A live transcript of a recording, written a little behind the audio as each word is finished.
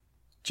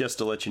Just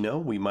to let you know,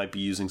 we might be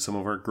using some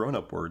of our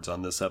grown-up words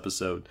on this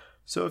episode,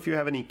 so if you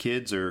have any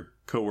kids or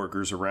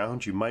coworkers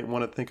around, you might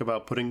want to think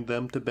about putting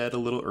them to bed a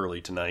little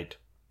early tonight.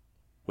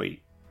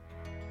 Wait.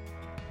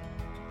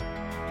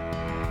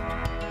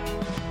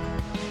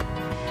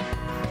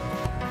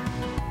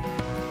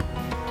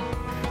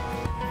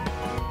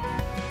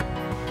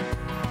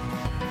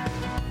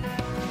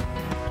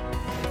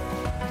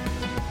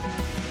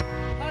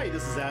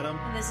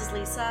 And this is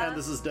Lisa. And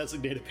this is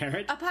Designated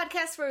Parent. A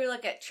podcast where we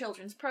look at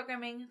children's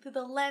programming through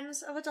the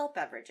lens of adult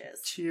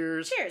beverages.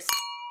 Cheers. Cheers.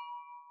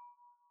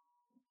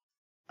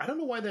 I don't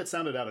know why that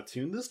sounded out of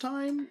tune this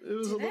time. It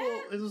was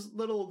a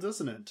little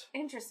dissonant.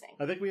 Interesting.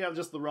 I think we have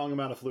just the wrong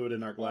amount of fluid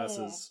in our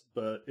glasses,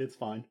 but it's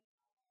fine.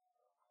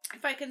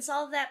 If I can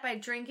solve that by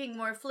drinking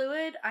more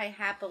fluid, I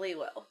happily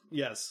will.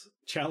 Yes.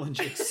 Challenge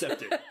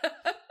accepted.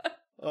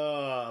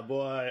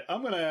 Boy.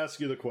 I'm going to ask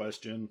you the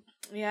question.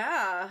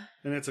 Yeah.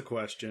 And it's a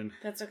question.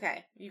 That's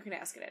okay. You can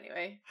ask it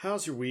anyway.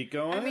 How's your week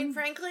going? I mean,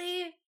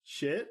 frankly...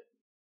 Shit?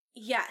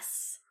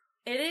 Yes.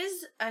 It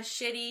is a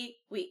shitty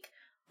week.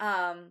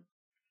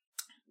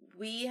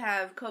 We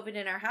have COVID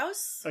in our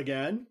house.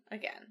 Again.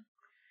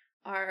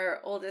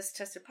 Our oldest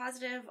tested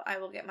positive. I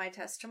will get my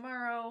test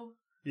tomorrow.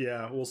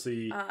 Yeah, we'll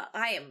see.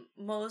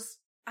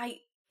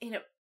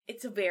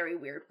 It's a very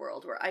weird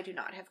world where I do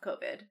not have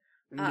COVID.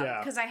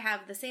 Because I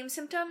have the same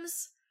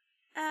symptoms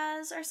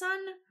as our son,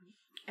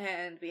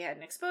 and we had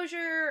an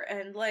exposure,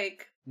 and I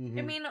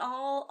mean,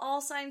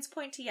 all signs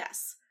point to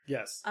yes.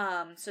 Yes.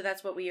 So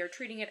that's what we are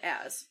treating it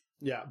as.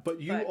 Yeah, but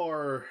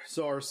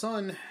so our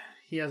son,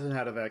 he hasn't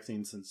had a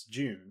vaccine since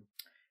June.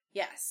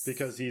 Yes.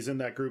 Because he's in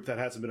that group that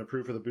hasn't been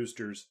approved for the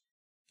boosters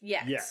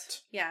yet.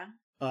 Yeah.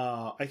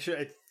 Actually,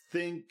 I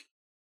think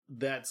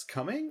that's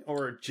coming,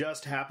 or it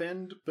just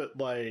happened, but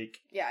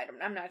Yeah,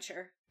 I'm not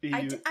sure.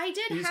 He's have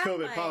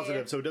COVID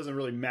positive, so it doesn't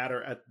really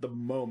matter at the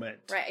moment.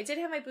 Right, I did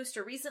have my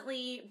booster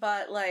recently,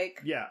 but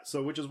Yeah,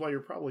 so which is why you're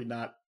probably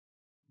not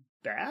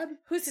bad?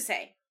 Who's to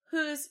say?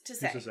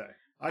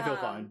 I feel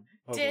fine.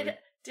 Hopefully.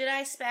 Did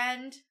I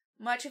spend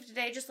much of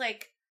today just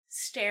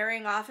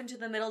staring off into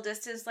the middle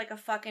distance like a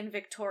fucking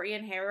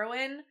Victorian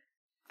heroine?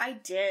 I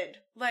did.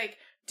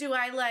 Do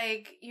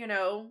I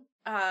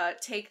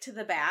take to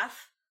the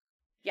bath?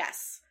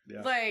 Yes.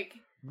 Yeah.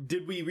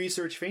 Did we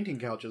research fainting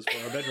couches for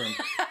our bedroom?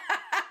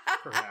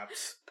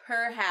 Perhaps.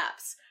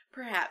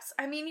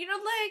 I mean,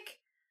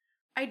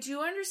 I do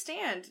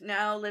understand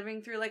now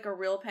living through a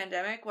real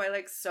pandemic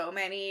why so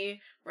many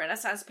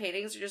Renaissance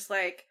paintings are just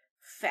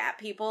fat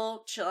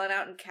people chilling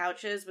out on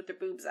couches with their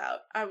boobs out.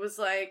 I was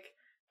I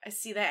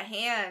see that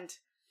hand.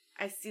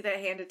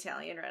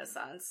 Italian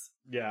Renaissance.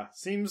 Yeah,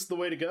 seems the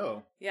way to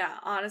go. Yeah,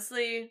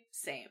 honestly,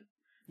 same.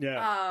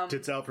 Yeah,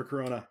 tits out for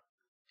Corona.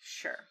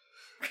 Sure.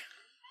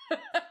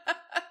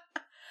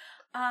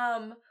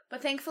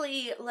 But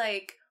thankfully,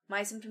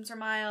 my symptoms are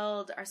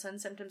mild, our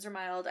son's symptoms are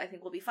mild, I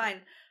think we'll be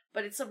fine.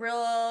 But it's a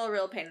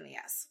real pain in the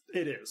ass.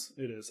 It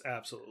is,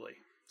 absolutely.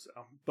 So,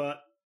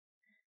 but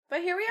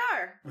here we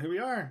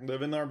are.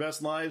 Living our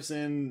best lives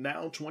in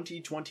now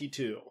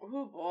 2022.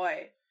 Oh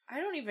boy. I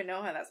don't even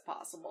know how that's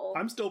possible.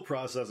 I'm still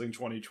processing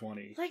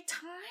 2020.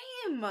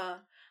 Time!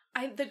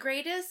 The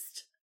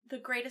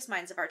greatest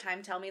minds of our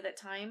time tell me that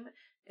time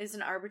is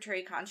an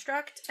arbitrary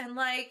construct, and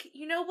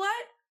you know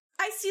what?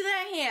 I see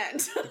that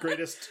hand. The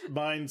greatest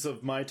minds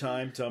of my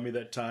time tell me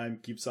that time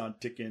keeps on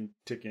ticking.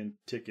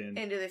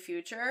 Into the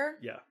future?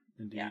 Yeah,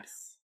 indeed.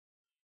 Yes.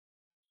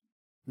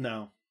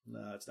 No,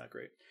 it's not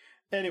great.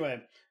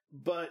 Anyway,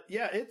 but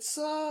yeah, it's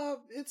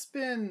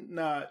been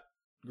not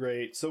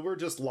great. So we're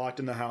just locked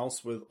in the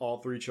house with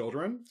all three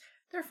children.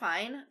 They're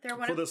fine.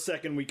 For the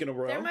second week in a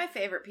row. They're my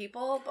favorite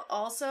people, but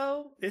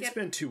also... It's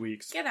been 2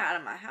 weeks. Get out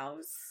of my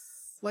house.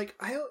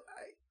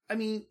 I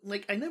mean,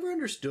 I never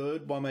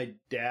understood why my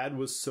dad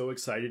was so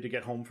excited to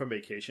get home from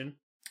vacation.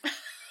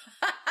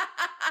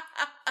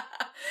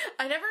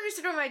 I never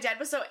understood why my dad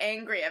was so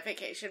angry at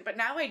vacation, but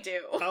now I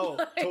do. Oh,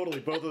 totally.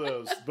 Both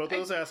of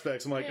those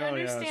aspects. I'm I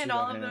understand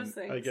all of those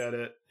things. I get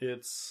it.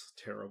 It's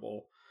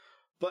terrible.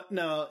 But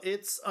no,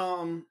 it's,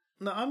 no,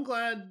 I'm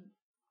glad,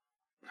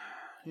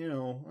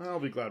 I'll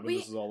be glad when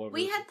this is all over.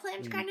 We had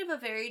planned kind of a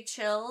very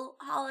chill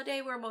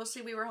holiday where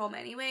mostly we were home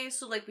anyway,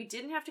 so we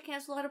didn't have to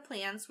cancel a lot of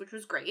plans, which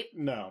was great.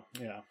 No,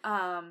 yeah.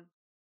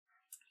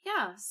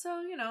 Yeah,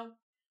 so,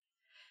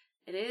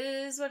 it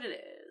is what it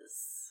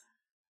is.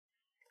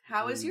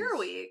 How was your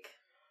week?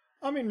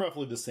 I mean,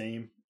 roughly the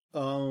same.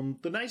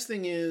 The nice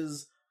thing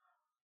is,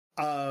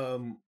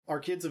 our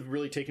kids have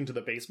really taken to the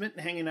basement,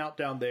 hanging out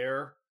down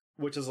there,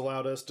 which has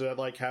allowed us to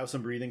have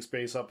some breathing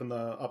space up in the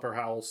upper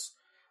house.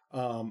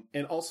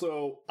 And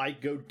also, I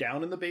go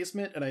down in the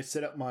basement and I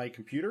sit at my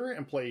computer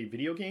and play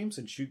video games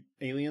and shoot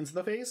aliens in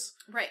the face.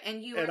 Right,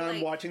 and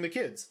I'm watching the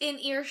kids. In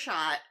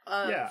earshot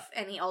of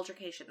any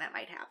altercation that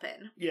might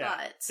happen. Yeah,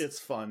 but it's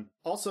fun.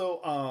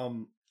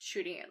 Also,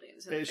 shooting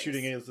aliens in the face.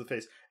 Shooting aliens in the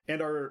face.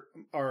 And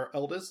our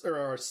eldest, or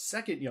our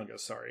second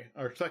youngest,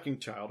 our second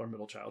child, our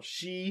middle child,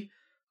 she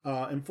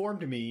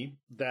informed me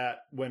that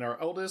when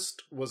our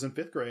eldest was in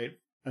 5th grade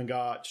and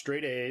got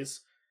straight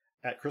A's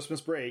at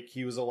Christmas break,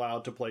 he was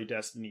allowed to play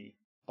Destiny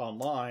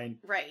online.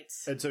 Right.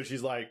 And so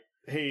she's like,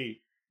 hey,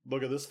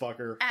 look at this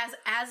fucker.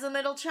 As a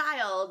middle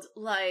child,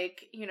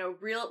 like, you know,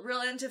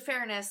 real into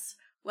fairness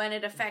when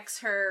it affects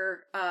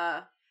her,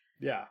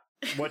 Yeah,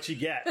 what she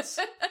gets.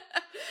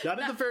 Not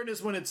in the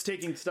fairness when it's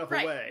taking stuff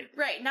away.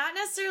 Right, not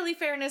necessarily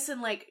fairness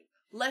in, like,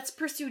 let's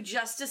pursue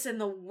justice in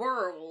the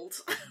world.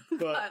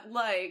 but,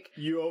 like...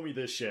 You owe me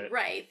this shit.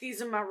 Right,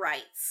 these are my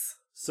rights.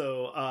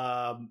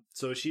 So,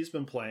 so she's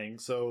been playing.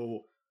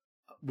 So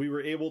we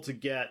were able to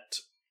get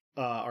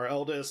our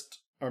eldest,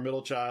 our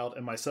middle child,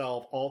 and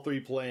myself, all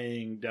three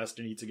playing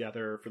Destiny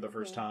together for the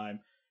first time.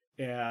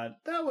 And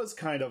that was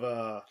kind of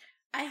a...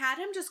 I had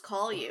him just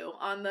call you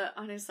on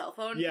his cell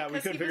phone. Yeah, we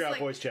couldn't figure out like,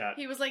 voice chat.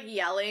 He was like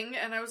yelling,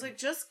 and I was like,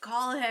 just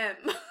call him.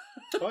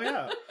 Oh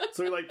yeah.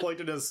 So he like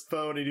plugged in his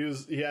phone and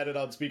he had it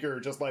on speaker,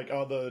 just like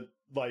on the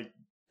like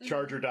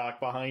charger dock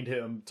behind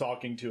him,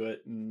 talking to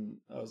it, and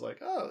I was like,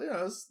 oh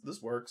yeah,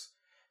 this works.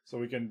 So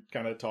we can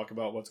kind of talk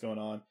about what's going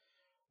on.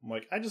 I'm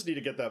like, I just need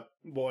to get that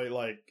boy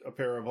like a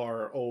pair of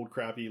our old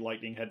crappy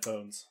Lightning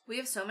headphones. We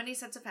have so many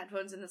sets of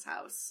headphones in this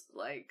house.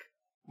 Like,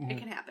 it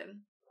can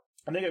happen.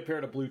 I think I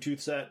paired a Bluetooth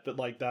set, but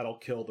like that'll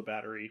kill the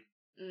battery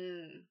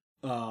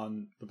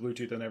on the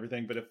Bluetooth and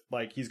everything. But if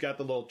like he's got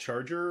the little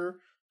charger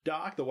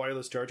dock, the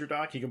wireless charger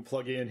dock, he can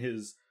plug in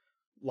his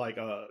like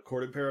a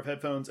corded pair of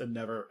headphones and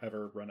never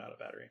ever run out of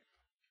battery.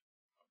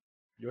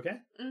 You okay?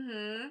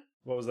 Mm-hmm.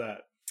 What was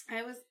that?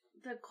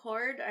 The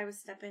cord I was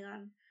stepping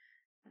on.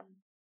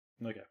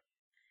 Okay.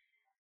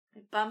 I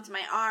bumped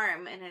my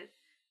arm and it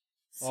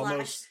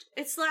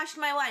slashed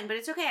my wine, but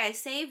it's okay. I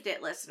saved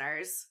it,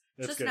 listeners.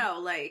 That's just good. know,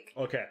 like,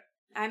 Okay.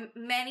 I'm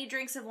many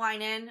drinks of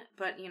wine in,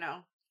 but you know.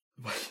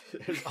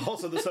 It's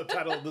also the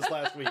subtitle of this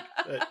last week.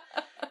 But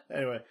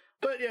anyway.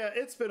 But yeah,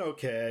 it's been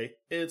okay.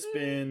 It's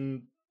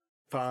been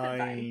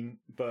fine.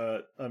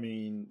 But I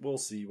mean, we'll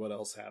see what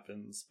else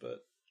happens. But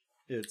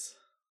it's...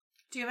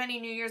 Do you have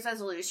any New Year's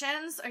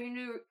resolutions? Are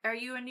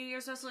you a New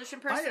Year's resolution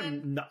person? I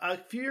am not. A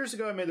few years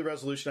ago, I made the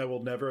resolution I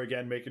will never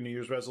again make a New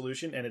Year's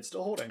resolution, and it's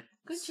still holding.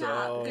 Good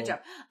job.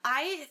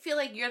 I feel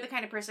like you're the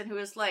kind of person who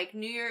is like,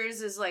 New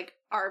Year's is like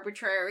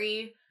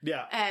arbitrary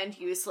and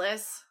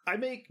useless. I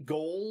make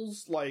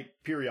goals like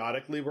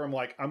periodically where I'm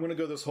like, I'm going to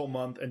go this whole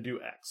month and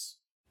do X.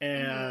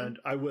 And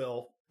I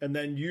will. And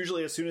then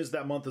usually as soon as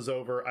that month is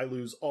over, I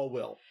lose all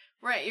will.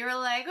 Right, you were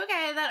like,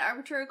 okay, that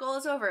arbitrary goal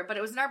is over, but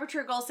it was an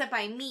arbitrary goal set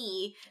by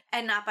me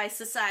and not by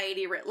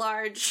society writ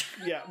large.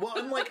 Yeah, well,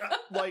 and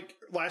like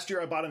last year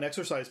I bought an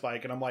exercise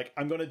bike and I'm like,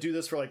 I'm going to do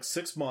this for like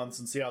 6 months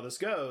and see how this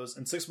goes.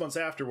 And 6 months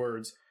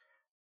afterwards,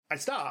 I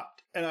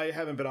stopped and I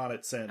haven't been on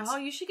it since. Oh,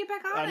 you should get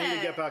back on it. I need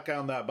to get back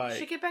on that bike. You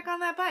should get back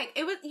on that bike.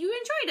 You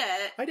enjoyed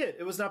it. I did.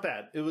 It was not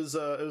bad. It was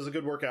a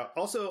good workout.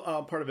 Also,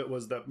 part of it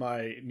was that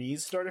my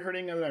knees started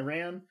hurting as I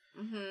ran.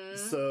 Mm-hmm.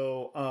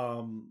 So,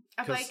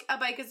 a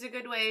bike is a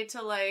good way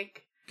to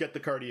like get the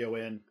cardio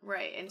in.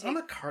 Right. And I'm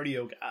a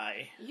cardio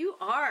guy. You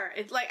are.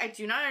 It's like, I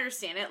do not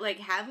understand it. Like,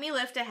 have me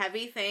lift a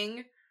heavy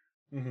thing.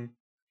 Mm-hmm.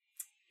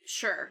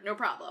 Sure, no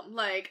problem.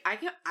 Like,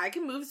 I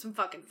can move some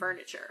fucking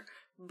furniture.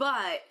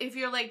 But if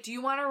you're like, do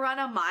you want to run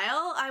a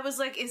mile? I was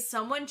like, is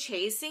someone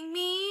chasing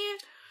me?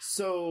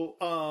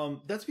 So,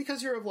 that's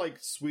because you're of like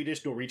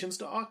Swedish Norwegian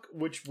stock,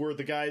 which were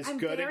the guys I'm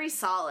very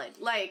solid.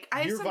 Like,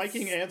 I have your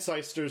Viking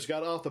ancestors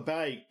got off the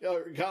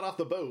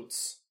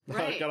boats.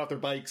 Right. Got off their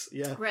bikes.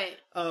 Yeah. Right.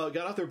 Got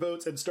off their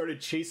boats and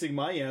started chasing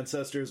my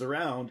ancestors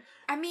around.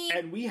 I mean,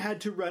 and we had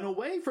to run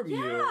away from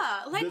you.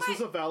 Yeah, like this was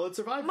a valid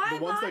survival.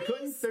 The ones that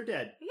couldn't, they're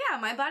dead. Yeah,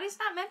 my body's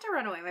not meant to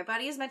run away. My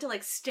body is meant to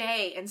like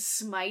stay and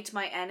smite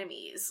my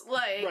enemies.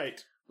 Like,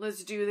 right.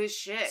 Let's do this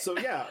shit. So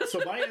yeah,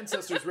 so my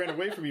ancestors ran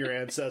away from your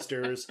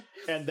ancestors,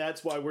 and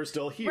that's why we're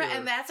still here. Right,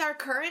 and that's our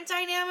current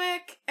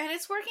dynamic, and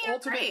it's working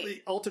out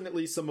great.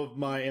 Ultimately, some of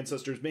my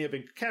ancestors may have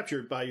been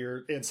captured by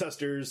your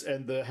ancestors,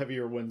 and the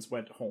heavier ones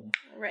went home.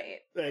 Right.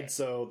 And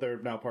so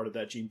they're now part of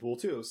that gene pool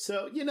too.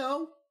 So, you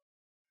know,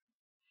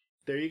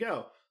 there you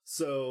go.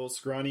 So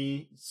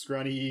scrawny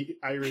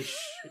Irish,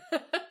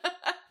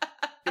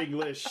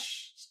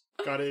 English,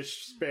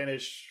 Scottish,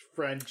 Spanish,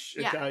 French,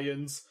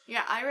 Italians.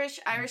 Yeah, Irish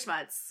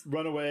mutts.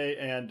 Run away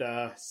and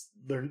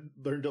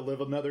learn to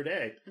live another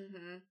day.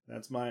 Mm-hmm.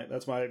 That's my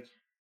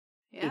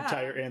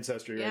entire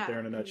ancestry right there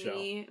in a nutshell.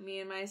 Me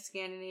and my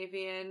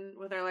Scandinavian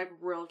with our like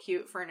real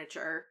cute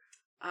furniture.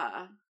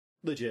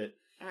 Legit.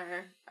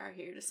 Are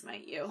here to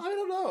smite you. I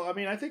don't know. I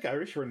mean, I think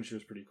Irish furniture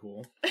is pretty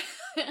cool.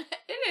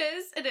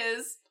 It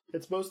is.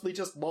 It's mostly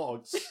just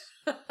logs.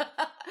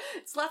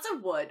 It's lots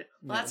of wood.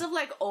 Lots of,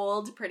 like,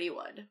 old, pretty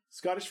wood.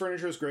 Scottish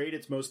furniture is great.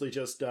 It's mostly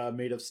just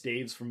made of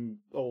staves from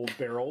old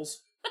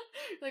barrels.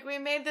 Like, we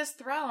made this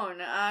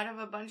throne out of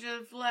a bunch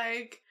of,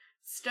 like,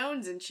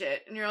 stones and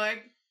shit. And you're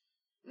like,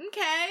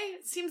 okay,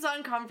 it seems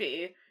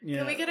uncomfy. Yeah.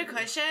 Can we get a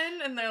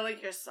cushion? And they're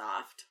like, you're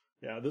soft.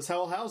 Yeah, this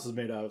whole house is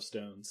made out of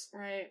stones.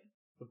 Right.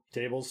 The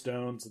table's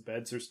stones, the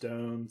beds are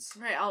stones.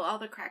 Right, all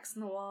the cracks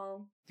in the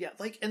wall. Yeah,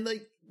 like, and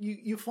like,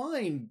 you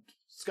find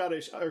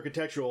Scottish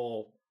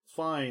architectural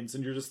finds,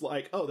 and you're just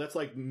like, oh, that's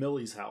like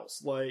Millie's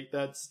house. Like,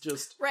 that's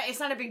just... Right, it's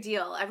not a big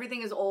deal.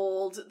 Everything is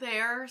old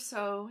there,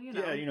 so,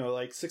 Yeah,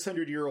 like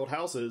 600-year-old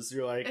houses,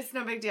 you're like... It's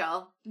no big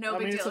deal. No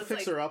big deal. It's a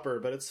fixer-upper,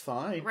 but it's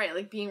fine. Right,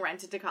 like being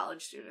rented to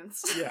college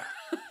students. Yeah.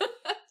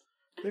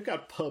 They've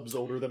got pubs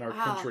older than our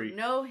country.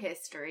 No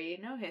history.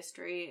 No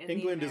history in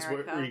England is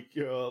America.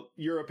 where...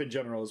 Europe in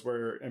general is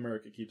where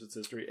America keeps its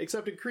history.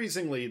 Except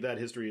increasingly that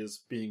history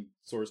is being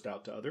sourced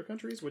out to other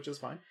countries, which is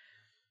fine.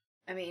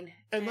 I mean,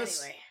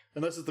 Unless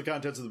it's the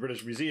contents of the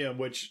British Museum,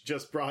 which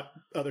just brought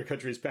other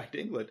countries back to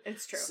England.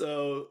 It's true.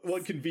 So,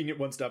 one convenient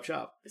one-stop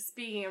shop.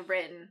 Speaking of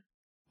Britain.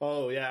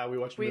 Oh, yeah, we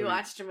watched a movie. We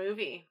watched a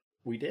movie.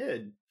 We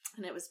did.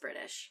 And it was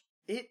British.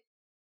 It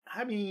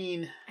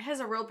has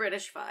a real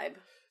British vibe.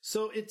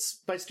 So,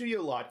 it's by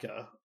Studio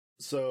Latka.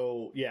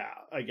 So, yeah,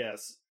 I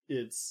guess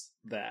it's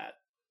that.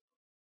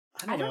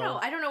 I don't know.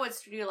 I don't know what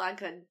Studio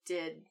Latka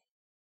did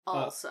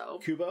also.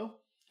 Kubo?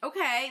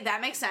 Okay,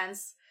 that makes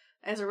sense.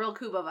 It has a real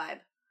Kubo vibe.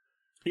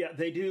 Yeah,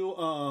 they do,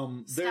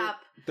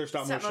 they're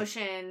stop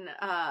motion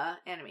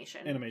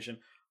animation.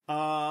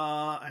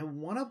 I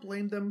want to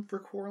blame them for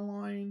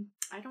Coraline.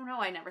 I don't know.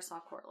 I never saw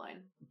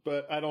Coraline.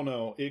 But I don't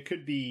know. It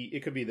could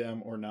be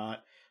them or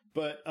not.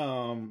 But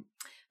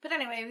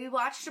anyway, we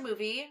watched a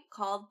movie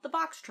called The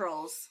Box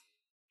Trolls.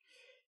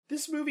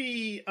 This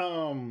movie,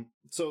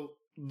 so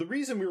the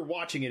reason we were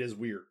watching it is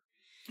weird.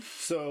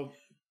 So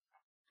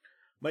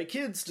my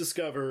kids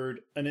discovered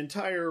an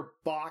entire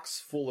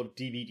box full of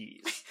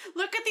DVDs.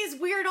 Look at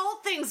these weird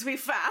old things we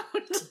found.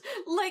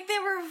 Like they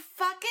were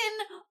fucking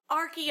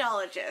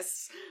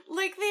archaeologists.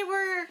 Like they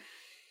were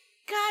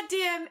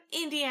goddamn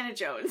Indiana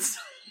Jones.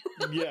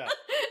 Yeah.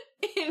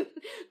 In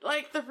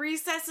like the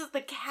recesses, the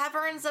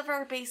caverns of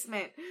our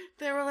basement.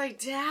 They were like,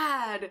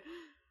 Dad,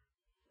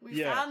 we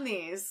found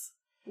these.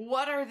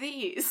 What are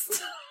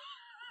these?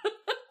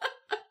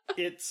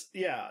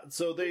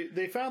 So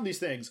they found these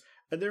things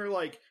and they're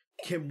like,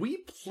 can we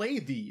play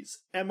these?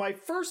 And my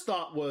first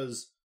thought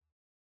was,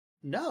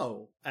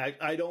 no,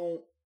 I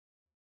don't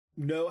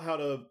know how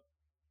to,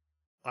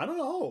 I don't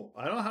know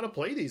how to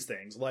play these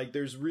things. Like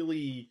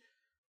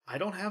I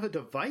don't have a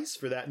device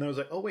for that. And I was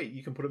like, oh wait,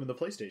 you can put them in the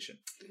PlayStation.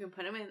 You can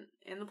put them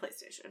in the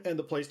PlayStation. And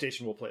the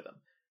PlayStation will play them.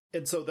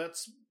 And so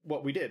that's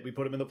what we did. We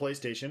put them in the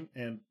PlayStation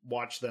and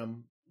watched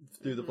them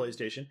through the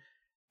PlayStation.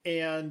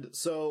 And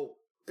so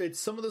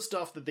it's some of the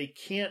stuff that they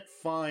can't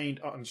find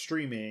on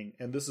streaming,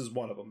 and this is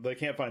one of them. They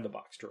can't find the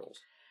Box Trolls.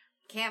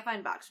 Can't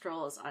find Box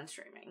Trolls on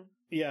streaming.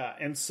 Yeah,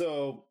 and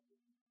so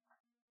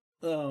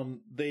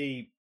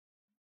they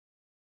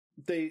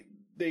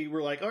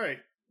were like, all right,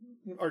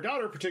 our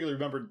daughter particularly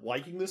remembered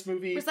liking this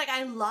movie. It was like,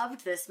 I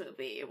loved this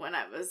movie when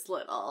I was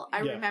little.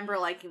 I remember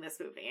liking this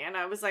movie, and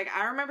I was like,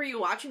 I remember you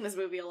watching this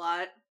movie a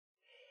lot.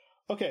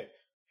 Okay,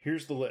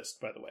 here's the list,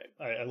 by the way.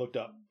 I looked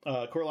up.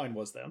 Coraline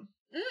was them.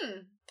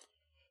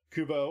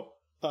 Kubo,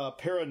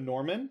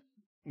 Paranorman,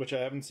 which I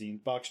haven't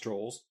seen, Box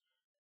Trolls,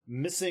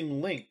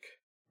 Missing Link.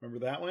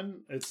 Remember that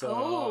one? It's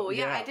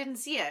I didn't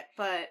see it,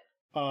 but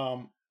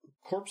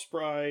Corpse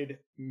Bride.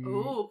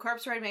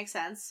 Corpse Bride makes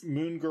sense.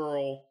 Moon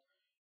Girl,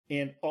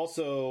 and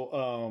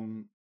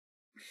also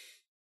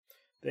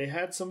they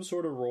had some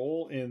sort of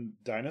role in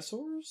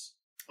Dinosaurs.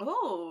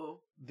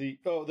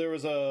 There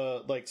was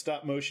a like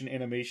stop motion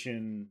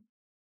animation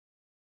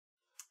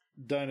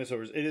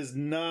Dinosaurs. It is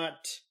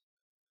not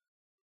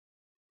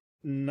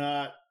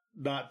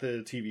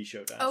the TV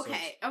show Dinosaurs.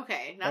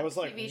 Okay. Not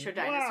the TV show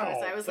Dinosaurs.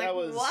 Wow, I was like,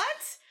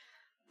 what?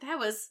 That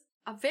was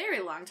a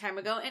very long time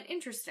ago and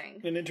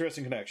interesting. An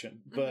interesting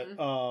connection. But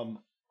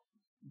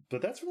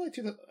but that's from like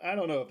I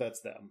don't know if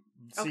that's them.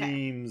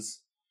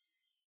 Seems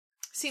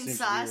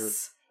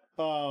sus.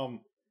 Weird.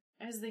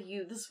 As the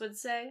youths would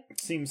say.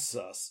 Seems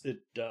sus.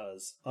 It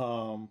does.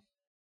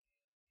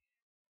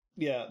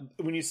 Yeah,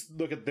 when you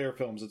look at their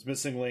films, it's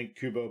Missing Link,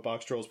 Kubo,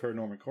 Box Trolls,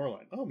 Paranorman,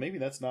 Coraline. Oh, maybe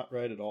that's not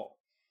right at all.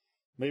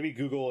 Maybe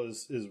Google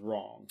is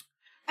wrong.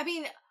 I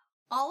mean,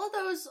 all of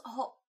those,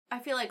 I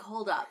feel like,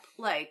 hold up.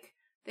 Like,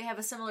 they have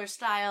a similar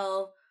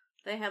style.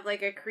 They have,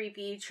 like, a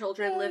creepy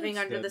children living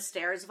under the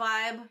stairs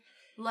vibe.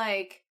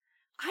 Like,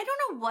 I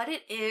don't know what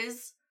it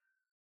is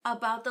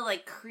about the,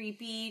 like,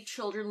 creepy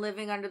children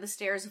living under the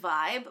stairs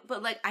vibe,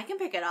 but, like, I can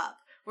pick it up.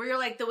 Where you're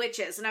like, the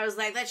witches. And I was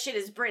like, that shit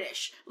is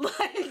British.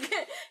 Like,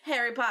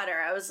 Harry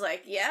Potter. I was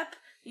like, yep.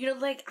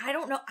 Like, I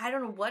don't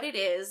know what it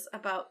is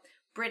about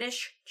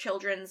British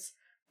children's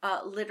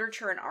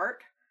literature and art,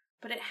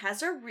 but it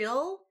has a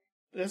real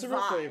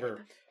real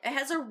flavor. It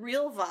has a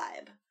real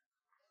vibe.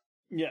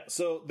 Yeah,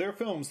 so their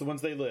films, the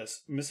ones they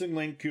list, Missing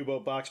Link, Kubo,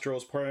 Box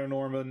Trolls,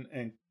 Paranorman,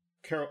 and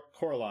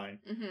Coraline,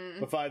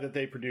 the 5 that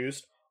they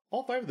produced,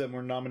 all 5 of them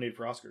were nominated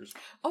for Oscars.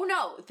 Oh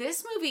no,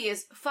 this movie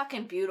is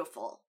fucking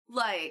beautiful.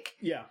 Like,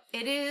 yeah,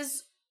 it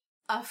is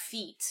a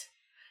feat.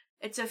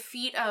 It's a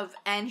feat of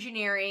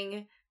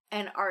engineering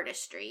and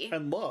artistry.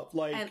 And love.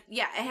 It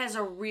has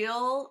a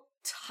real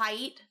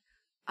tight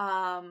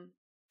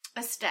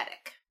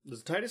aesthetic.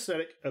 There's a tight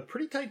aesthetic, a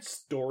pretty tight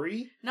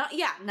story. Not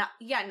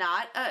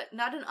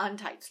an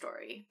untight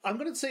story. I'm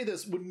going to say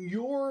this, when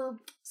you're...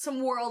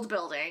 Some world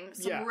building.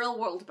 Some real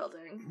world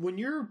building. When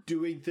you're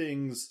doing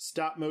things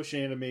stop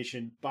motion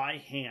animation by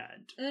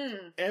hand,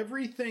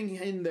 everything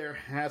in there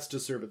has to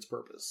serve its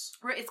purpose.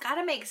 Right, it's got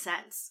to make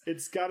sense.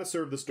 It's got to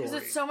serve the story.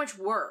 Because it's so much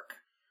work.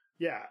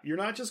 Yeah, you're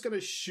not just going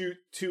to shoot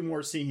 2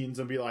 more scenes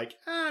and be like,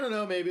 I don't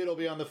know, maybe it'll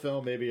be on the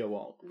film, maybe it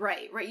won't.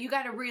 Right. You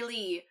got to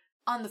really,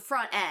 on the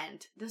front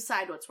end,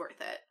 decide what's worth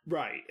it.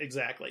 Right,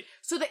 exactly.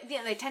 So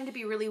they tend to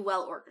be really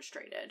well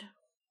orchestrated.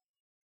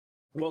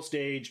 Well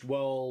staged,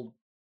 well,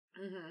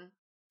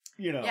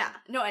 Yeah,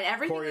 no, and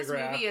everything in this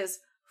movie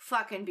is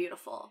fucking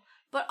beautiful.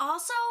 But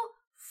also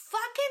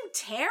fucking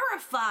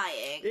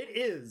terrifying. It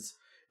is.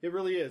 It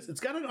really is.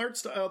 It's got an art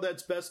style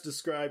that's best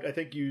described, I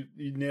think you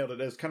nailed it,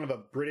 as kind of a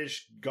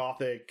British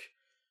Gothic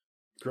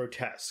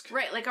grotesque.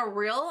 Right, like a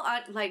real,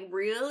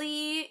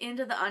 really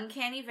into the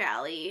uncanny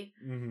valley.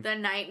 Mm-hmm. The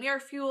nightmare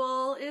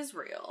fuel is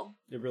real.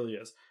 It really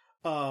is.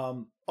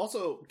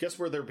 Also, guess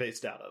where they're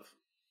based out of?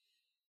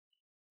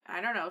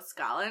 I don't know,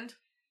 Scotland?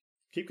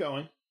 Keep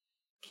going.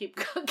 Keep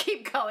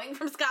going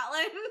from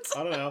Scotland?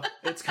 I don't know.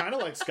 It's kind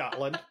of like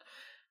Scotland.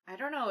 I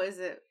don't know, is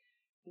it...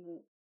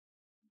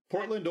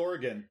 Portland,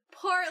 Oregon.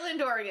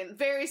 Portland, Oregon.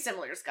 Very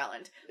similar to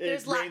Scotland.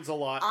 It rains a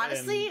lot.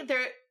 Honestly,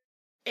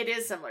 it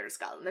is similar to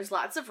Scotland. There's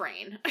lots of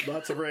rain.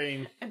 Lots of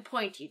rain. And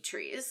pointy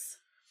trees.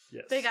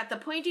 Yes. They got the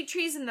pointy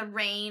trees and the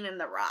rain and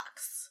the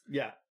rocks.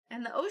 Yeah.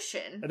 And the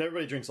ocean. And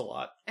everybody drinks a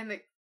lot. And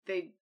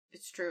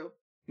it's true.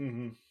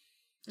 Mm-hmm.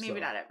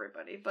 Maybe not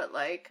everybody, but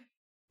like...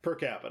 Per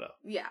capita.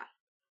 Yeah.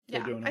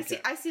 They're doing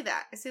okay. I see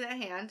that. I see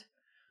that hand.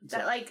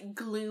 That like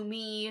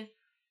gloomy...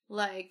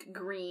 like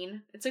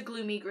green. It's a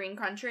gloomy green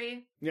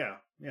country. Yeah.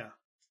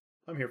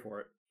 I'm here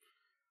for it.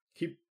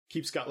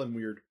 Keep Scotland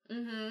weird.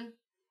 Mm-hmm.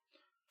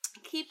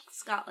 Keep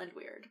Scotland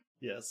weird.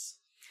 Yes.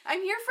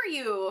 I'm here for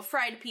you,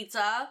 fried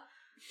pizza.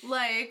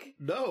 Like...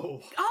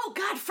 No. Oh,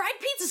 God, fried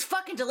pizza's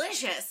fucking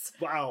delicious.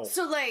 Wow.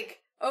 So, like,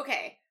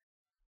 okay.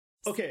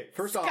 Okay,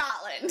 first off...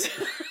 Scotland.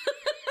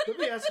 Let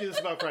me ask you this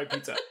about fried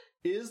pizza.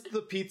 Is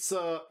the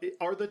pizza...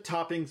 Are the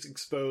toppings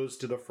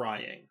exposed to the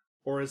frying?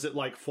 Or is it,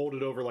 like,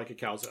 folded over like a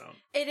calzone?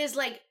 It is,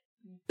 like,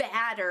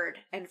 battered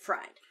and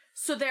fried.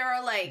 So there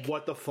are, like...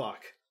 What the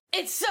fuck?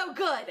 It's so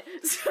good!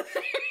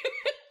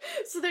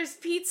 So there's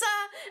pizza,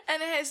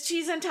 and it has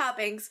cheese and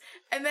toppings,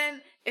 and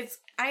then it's,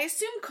 I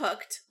assume,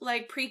 cooked,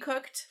 like,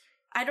 pre-cooked.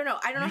 I don't know.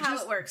 I don't know how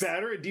it works.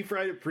 Batter and deep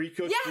fried a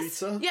pre-cooked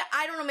pizza? Yeah,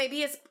 I don't know.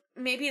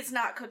 Maybe it's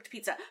not cooked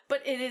pizza.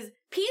 But it is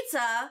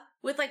pizza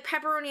with, like,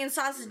 pepperoni and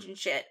sausage and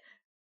shit.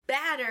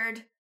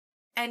 Battered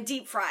and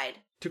deep fried.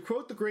 To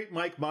quote the great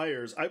Mike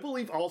Myers, I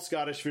believe all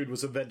Scottish food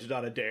was invented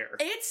on a dare.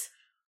 It's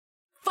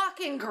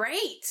fucking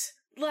great.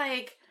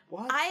 Like,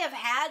 what? I have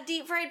had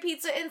deep fried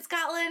pizza in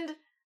Scotland,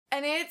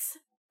 and it's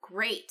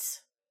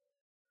great.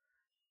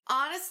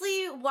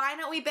 Honestly, why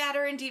don't we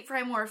batter and deep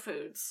fry more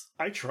foods?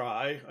 I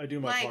try. I do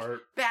my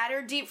part.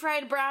 Battered deep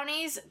fried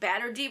brownies,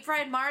 battered deep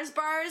fried Mars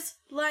bars.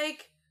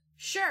 Like,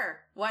 sure.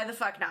 Why the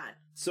fuck not?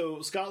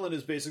 So Scotland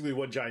is basically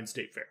one giant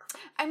state fair.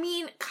 I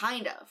mean,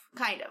 kind of.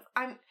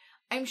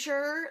 I'm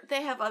sure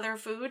they have other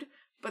food,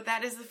 but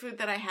that is the food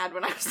that I had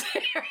when I was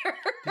there.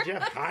 Did you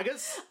have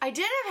haggis? I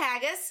did have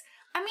haggis.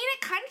 I mean,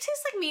 it kind of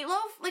tastes like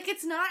meatloaf. Like,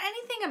 it's not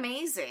anything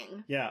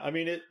amazing. Yeah, I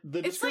mean,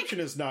 the description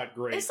is not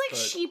great. It's like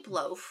sheep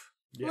loaf.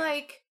 Yeah.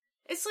 Like,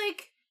 it's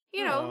like,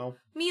 you know,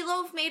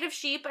 meatloaf made of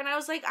sheep. And I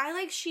was like, I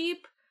like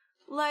sheep.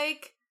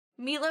 Like,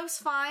 meatloaf's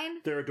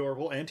fine. They're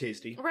adorable and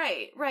tasty.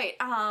 Right.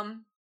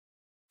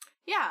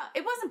 Yeah,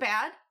 it wasn't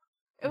bad.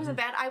 It wasn't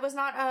bad. I was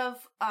not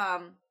of,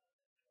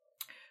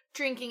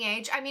 drinking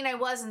age. I mean, I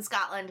was in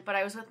Scotland, but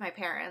I was with my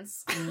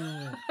parents.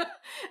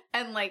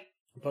 And, like,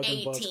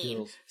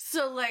 18.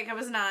 So, like, I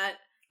was not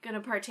gonna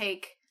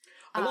partake.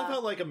 I love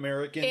how, like,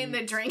 Americans... in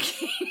the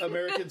drinking.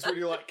 Americans were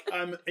like,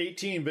 I'm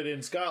 18, but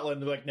in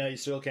Scotland, they're like, no, you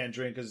still can't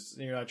drink because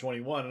you're not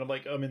 21. And I'm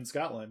like, I'm in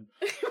Scotland.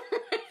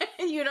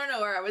 You don't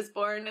know where I was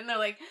born. And they're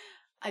like,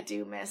 I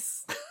do,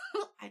 miss.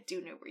 I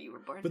do know where you were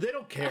born. But they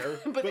don't care.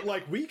 but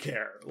like, we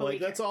care. Like,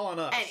 that's all on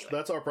us. Anyway.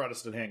 That's our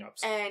Protestant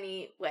hang-ups.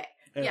 Anyway.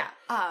 Yeah.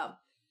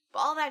 But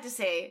all that to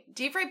say,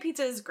 deep fried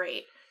pizza is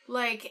great.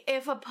 Like,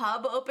 if a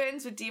pub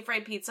opens with deep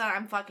fried pizza,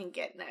 I'm fucking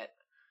getting it.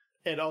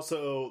 And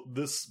also,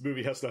 this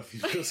movie has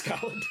nothing to do with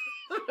Scotland.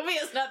 The movie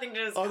has nothing to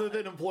do with Scotland. Other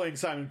than employing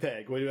Simon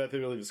Pegg. What do you have to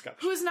really do with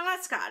Scottish? Who's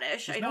not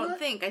Scottish, He's I not? don't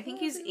think. I think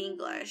he's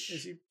English.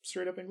 Is he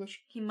straight up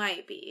English? He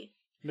might be.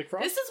 Nick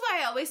Frost? This is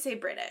why I always say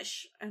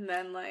British. And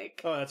then,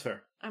 like... Oh, that's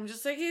fair. I'm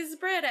just like, he's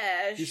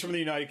British. He's from the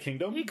United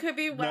Kingdom? He could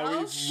be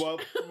Welsh.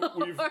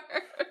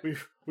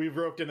 We've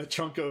roped in a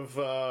chunk of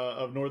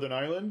Northern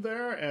Ireland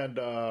there,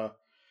 and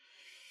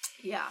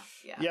yeah.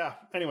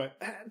 Anyway,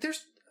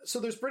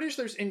 there's British,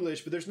 there's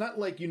English, but there's not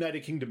like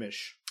United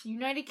Kingdom-ish.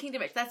 United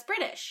Kingdom-ish. That's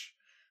British.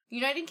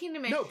 United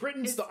Kingdom-ish. No,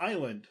 Britain's the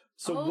island.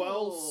 So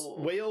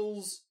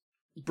Wales,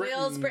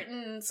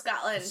 Britain,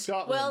 Scotland.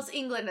 Wales,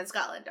 England, and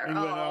Scotland are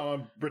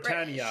all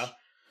Britannia. British.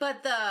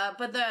 But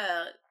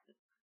the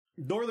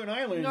Northern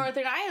Ireland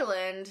Northern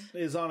Ireland.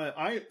 is on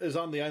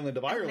the island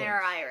of Ireland. And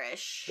they're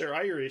Irish. They're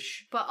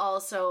Irish. But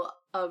also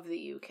of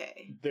the UK.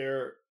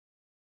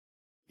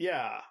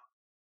 Yeah.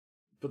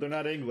 But they're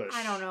not English.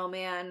 I don't know,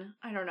 man.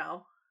 I don't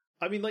know.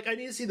 I mean, like, I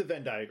need to see the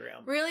Venn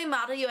diagram. Really,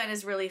 Model UN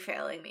is really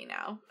failing me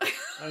now.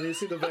 I need to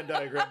see the Venn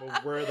diagram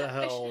of where the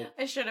hell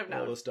I should have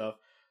known. all this stuff.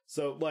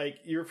 So, like,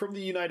 you're from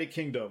the United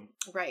Kingdom.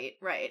 Right.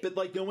 But,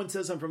 like, no one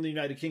says I'm from the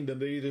United Kingdom.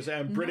 They either say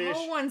I'm British.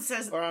 No one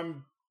says...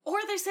 Or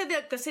they say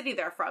that the city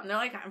they're from. They're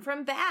like, I'm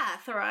from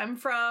Bath, or I'm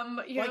from,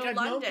 I've London.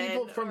 known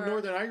people from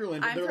Northern Ireland,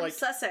 and I'm they're from like,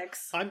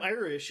 Sussex. I'm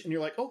Irish, and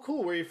you're like, oh,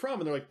 cool, where are you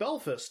from? And they're like,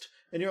 Belfast.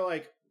 And you're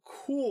like,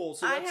 cool.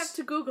 So I have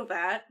to Google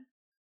that.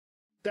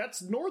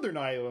 That's Northern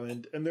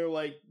Ireland. And they're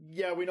like,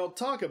 yeah, we don't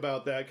talk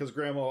about that because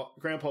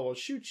Grandpa will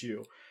shoot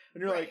you.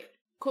 And you're like,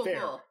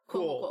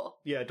 cool.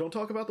 Yeah, don't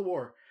talk about the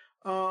war.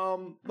 I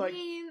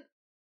mean,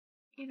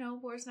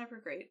 war's never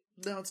great.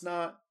 No, it's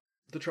not.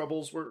 The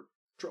Troubles were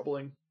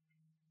troubling.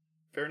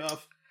 Fair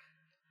enough.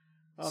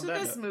 So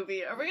this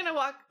movie, are we gonna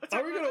watch this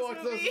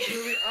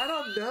movie? I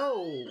don't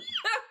know.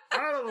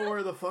 I don't know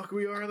where the fuck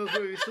we are in this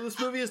movie. So this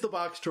movie is The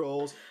Box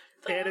Trolls,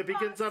 and it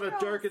begins on a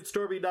dark and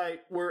stormy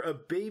night where a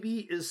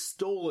baby is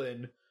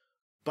stolen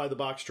by the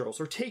Box Trolls,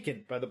 or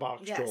taken by the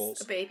Box Trolls.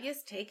 Yes, a baby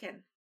is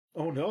taken.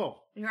 Oh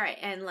no. Right,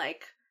 and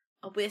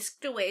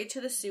whisked away to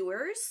the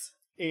sewers.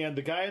 And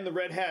the guy in the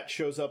red hat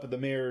shows up at the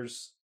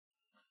mayor's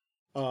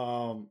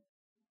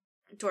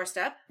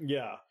doorstep.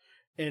 Yeah.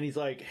 And he's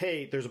like,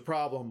 hey, there's a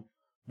problem.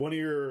 One of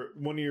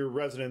your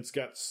residents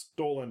got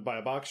stolen by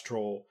a box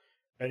troll.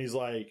 And he's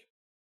like,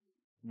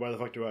 why the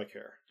fuck do I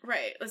care?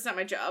 Right, that's not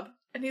my job.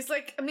 And he's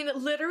like, I mean, it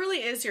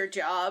literally is your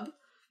job.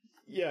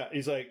 Yeah,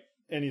 he's like,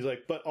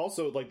 but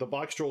also, like, the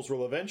box trolls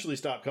will eventually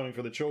stop coming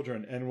for the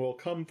children and will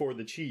come for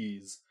the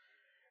cheese.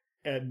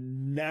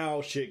 And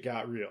now shit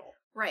got real.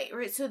 Right.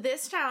 So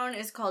this town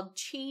is called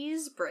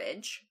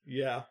Cheesebridge.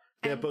 Yeah.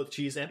 They have both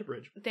cheese and a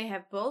bridge. They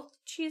have both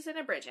cheese and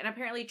a bridge. And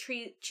apparently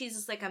cheese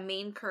is like a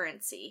main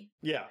currency.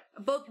 Yeah.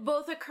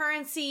 Both a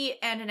currency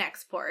and an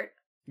export.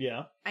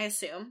 Yeah. I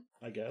assume.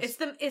 I guess.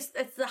 It's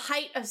the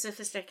height of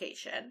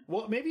sophistication.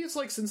 Well, maybe it's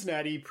like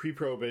Cincinnati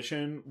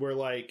pre-Prohibition, where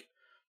like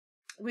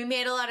we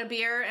made a lot of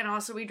beer and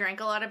also we drank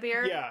a lot of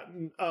beer. Yeah.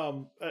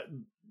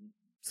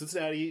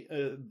 Cincinnati,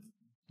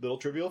 little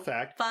trivial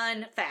fact.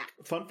 Fun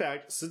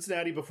fact.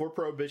 Cincinnati before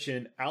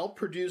Prohibition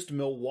outproduced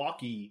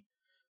Milwaukee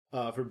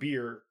for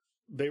beer.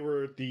 They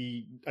were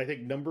I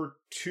think, number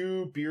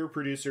 2 beer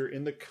producer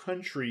in the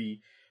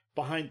country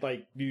behind,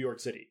 like, New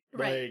York City.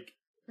 Right.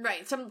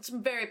 Right. Some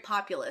very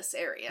populous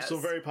areas.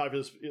 Some very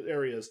populous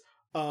areas.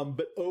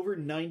 But over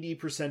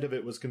 90% of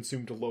it was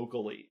consumed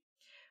locally.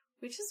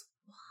 Which is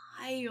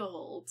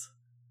wild.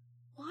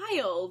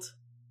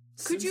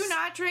 Could you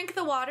not drink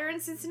the water in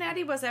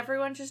Cincinnati? Was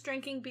everyone just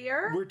drinking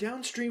beer? We're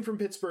downstream from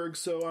Pittsburgh,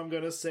 so I'm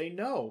going to say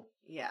no.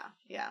 Yeah.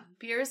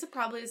 Beer is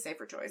probably a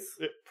safer choice.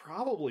 It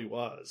probably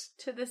was.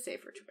 To the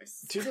safer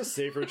choice.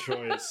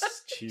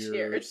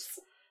 Cheers.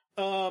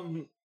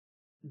 But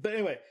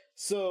anyway,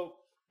 so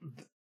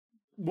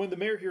when the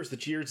mayor hears the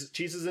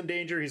cheese is in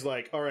danger, he's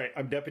like, all right,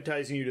 I'm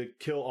deputizing you to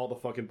kill all the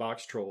fucking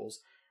box trolls.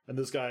 And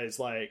this guy's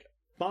like,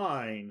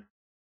 fine.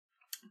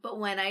 But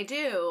when I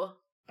do,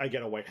 I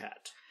get a white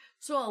hat.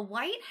 So a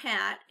white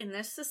hat in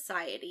this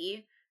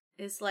society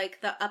is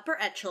like the upper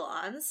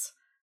echelons,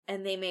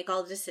 and they make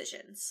all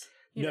decisions.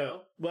 You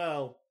know?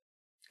 Well,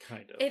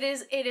 kind of.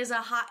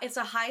 It's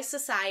a high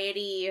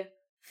society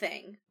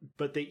thing.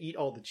 But they eat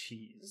all the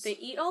cheese. They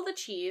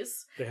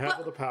have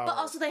all the power. But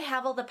also they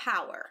have all the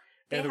power.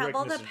 They have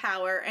all the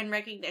power and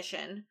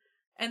recognition.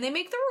 And they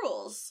make the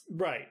rules.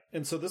 Right.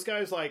 And so this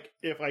guy's like,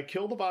 if I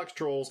kill the box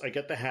trolls, I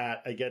get the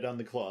hat, I get on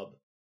the club.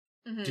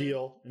 Mm-hmm.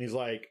 Deal. And he's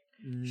like,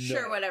 no.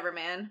 Sure, whatever,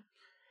 man.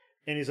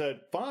 And he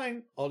said,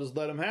 fine, I'll just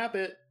let him have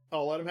it.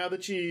 I'll let him have the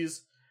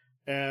cheese,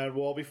 and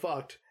we'll all be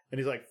fucked. And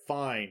he's like,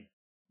 fine,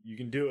 you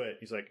can do it.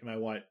 He's like,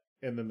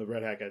 and then the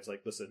red hat guy's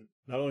like, listen,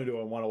 not only do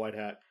I want a white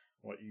hat,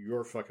 I want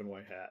your fucking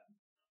white hat.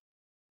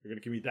 You're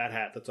going to give me that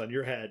hat that's on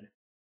your head.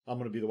 I'm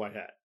going to be the white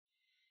hat.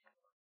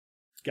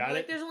 Got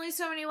it? There's only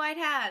so many white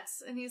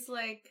hats. And he's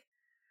like,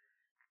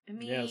 I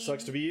mean... Yeah, it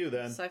sucks to be you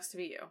then. Sucks to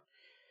be you.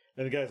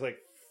 And the guy's like,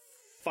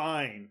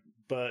 fine.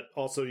 But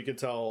also you can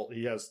tell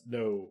he has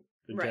no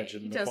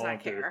intention of following through. He does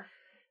not care.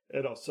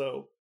 And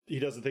also, he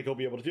doesn't think he'll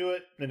be able to do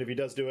it. And if he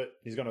does do it,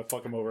 he's going to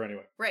fuck him over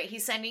anyway. Right,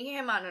 he's sending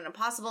him on an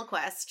impossible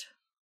quest.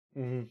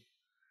 Mm-hmm.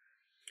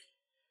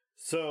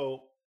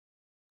 So,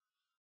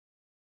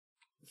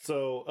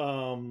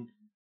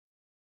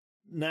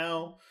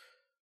 now,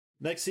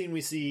 next scene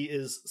we see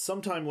is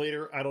sometime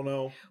later, I don't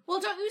know. Well,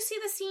 don't you see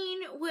the scene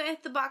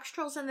with the box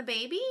trolls and the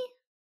baby?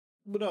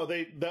 But no,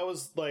 that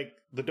was like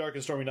the dark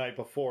and stormy night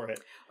before it.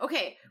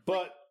 Okay.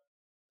 But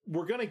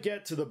we're going to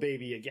get to the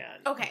baby again.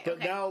 Okay. But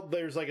now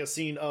there's like a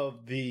scene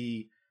of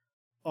the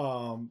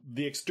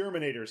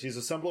exterminators. He's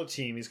assembled a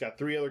team. He's got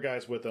 3 other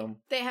guys with him.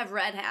 They have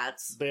red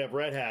hats.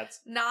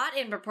 Not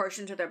in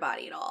proportion to their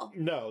body at all.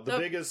 No, the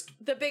biggest...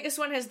 The biggest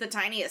one has the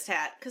tiniest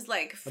hat, because,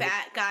 like,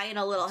 fat guy in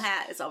a little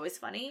hat is always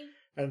funny.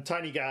 And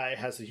Tiny Guy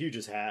has the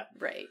hugest hat.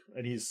 Right.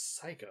 And he's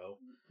psycho.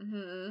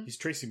 Mm-hmm. He's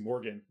Tracy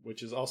Morgan,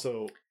 which is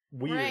also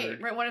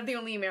weird. Right. One of the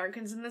only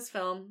Americans in this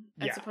film,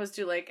 as opposed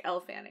to, like,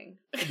 Elle Fanning.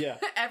 Yeah.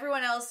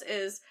 Everyone else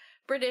is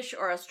British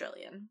or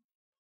Australian.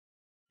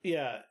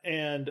 Yeah,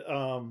 and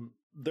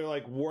they're,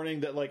 like,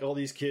 warning that, like, all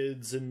these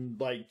kids and,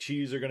 like,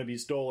 cheese are going to be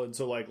stolen,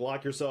 so, like,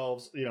 lock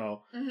yourselves, you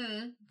know,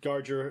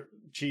 guard your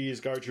cheese,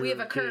 guard your We have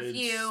a kids.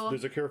 curfew.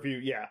 There's a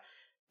curfew, yeah.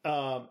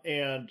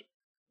 And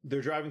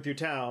they're driving through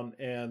town,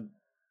 and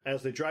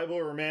as they drive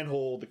over a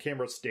manhole, the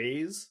camera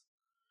stays,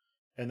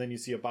 and then you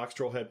see a box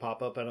troll head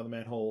pop up out of the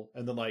manhole,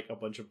 and then, like, a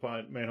bunch of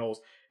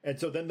manholes. And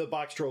so then the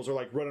box trolls are,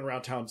 like, running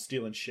around town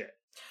stealing shit.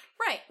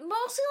 Right.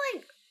 Mostly,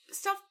 like,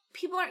 stuff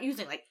people aren't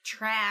using, like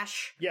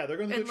trash. Yeah, they're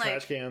going to and, the like,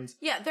 trash cans.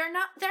 Yeah, they're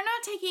not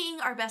taking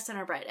our best and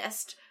our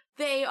brightest.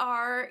 They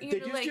are, They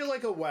do steal,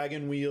 like, a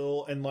wagon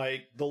wheel and,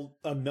 like,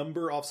 a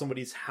number off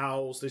somebody's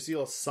house. They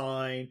steal a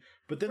sign,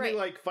 but then they,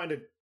 like, find a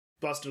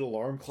busted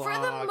alarm clock.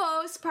 For the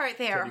most part,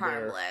 they are Teddy bear.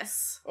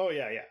 harmless. Oh,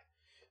 yeah.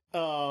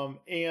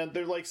 And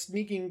they're, like,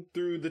 sneaking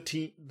through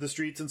the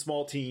streets in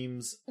small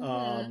teams,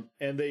 and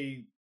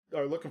they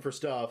are looking for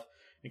stuff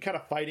and kind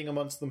of fighting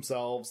amongst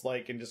themselves,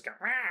 like, and just go,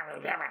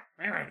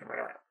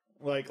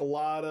 like, a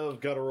lot of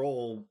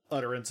guttural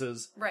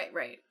utterances.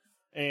 Right.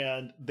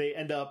 And they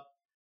end up,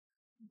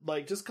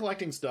 like, just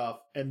collecting stuff,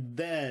 and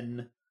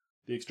then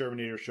the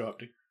exterminators show up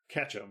to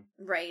catch them.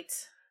 Right.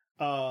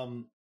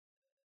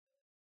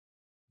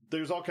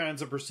 There's all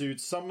kinds of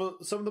pursuits. Some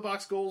of the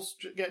box ghouls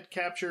get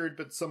captured,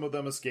 but some of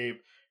them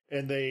escape,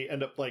 and they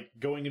end up, like,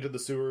 going into the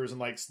sewers and,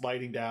 like,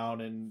 sliding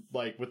down and,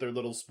 like, with their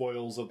little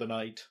spoils of the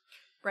night.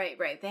 Right.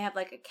 They have,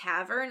 like, a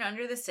cavern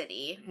under the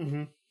city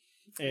with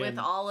And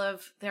all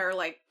of their,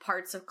 like,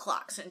 parts of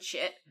clocks and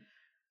shit.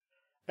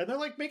 they're,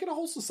 like, making a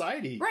whole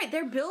society. Right,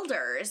 they're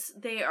builders.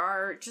 They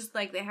are just,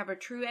 like, they have a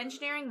true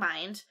engineering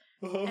mind.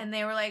 And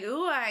they were like,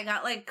 ooh, I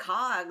got, like,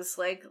 cogs.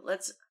 Like,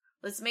 let's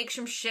make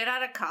some shit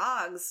out of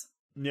cogs.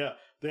 Yeah,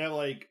 they have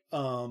like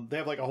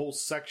a whole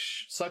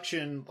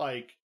suction,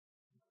 like,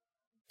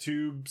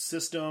 tube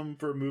system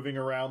for moving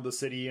around the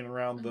city and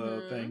around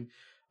the thing.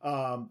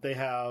 They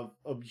have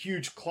a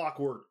huge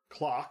clockwork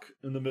clock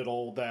in the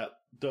middle that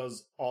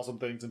does awesome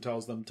things and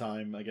tells them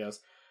time, I guess.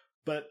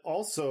 But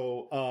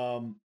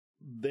also,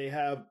 they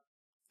have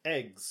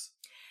eggs.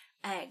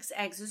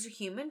 Eggs is a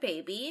human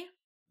baby.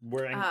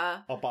 Wearing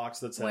a box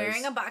that says...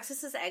 Wearing a box that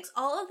says eggs.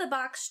 All of the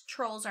box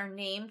trolls are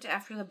named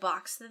after the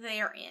box that they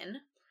are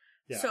in.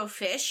 Yeah. So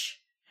Fish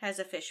has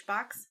a fish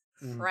box.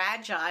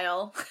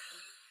 Fragile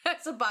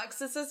has a box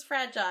that says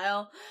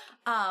fragile.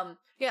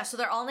 Yeah, so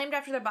they're all named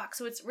after their box.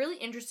 So it's really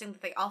interesting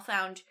that they all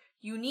found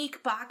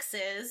unique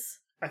boxes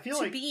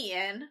to be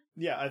in.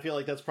 Yeah, I feel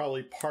like that's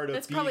probably part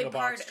of being a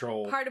box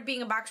troll. Part of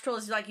being a box troll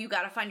is, like, you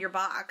gotta find your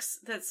box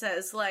that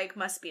says, like,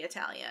 must be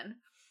Italian.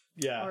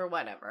 Yeah. Or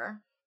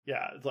whatever.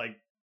 Yeah, it's like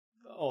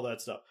all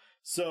that stuff.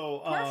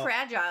 So Poor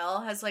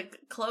Fragile has, like,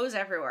 clothes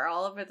everywhere,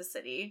 all over the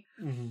city.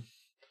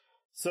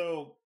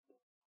 So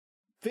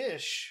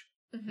Fish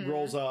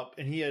rolls up,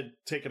 and he had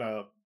taken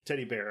a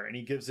teddy bear, and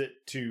he gives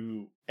it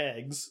to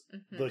Eggs,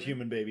 the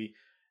human baby,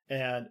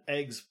 and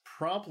Eggs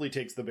promptly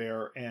takes the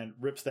bear and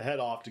rips the head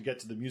off to get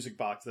to the music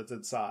box that's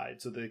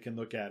inside so they can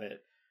look at it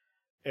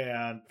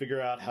and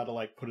figure out how to,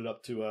 like, put it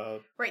up to a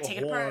take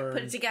it apart,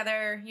 put it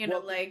together,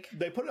 like...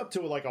 They put it up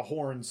to, like, a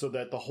horn so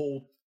that the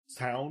whole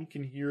town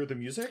can hear the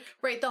music.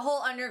 Right, the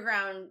whole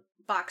underground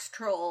box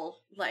troll,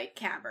 like,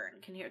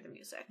 cavern can hear the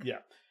music. Yeah.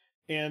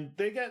 And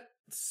they get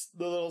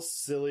a little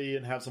silly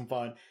and have some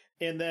fun.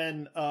 And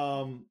then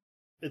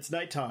it's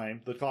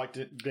nighttime. The clock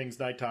dings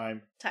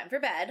nighttime. Time for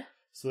bed.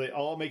 So they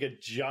all make a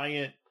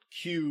giant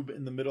cube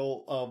in the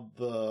middle of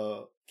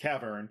the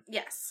cavern.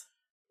 Yes.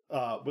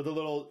 With a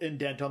little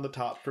indent on the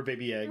top for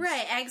baby Eggs.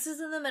 Right, Eggs is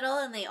in the middle,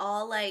 and they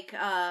all, like,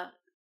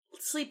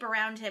 sleep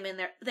around him in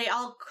their... They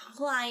all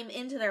climb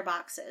into their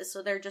boxes,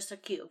 so they're just a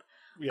cube.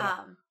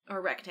 Yeah.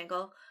 Or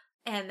rectangle.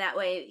 And that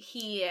way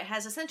he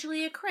has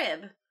essentially a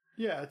crib.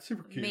 Yeah, it's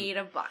super cute. Made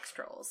of box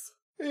trolls.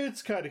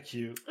 It's kind of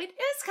cute. It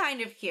is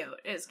kind of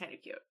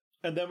cute.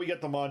 And then we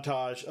get the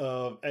montage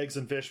of Eggs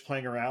and Fish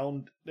playing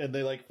around, and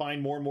they, like,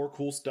 find more and more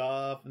cool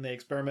stuff, and they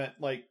experiment.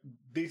 Like,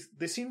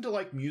 they seem to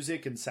like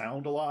music and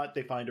sound a lot.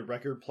 They find a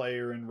record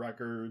player and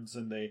records,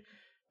 and they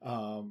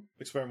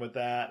experiment with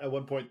that. At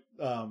one point,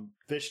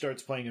 Fish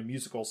starts playing a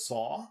musical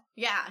saw.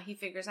 Yeah, he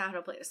figures out how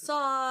to play a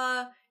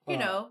saw. You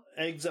know.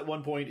 Eggs at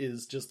one point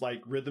is just,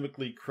 like,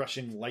 rhythmically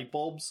crushing light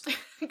bulbs.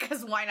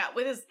 Because why not?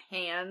 With his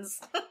hands.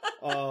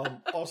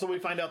 Also, we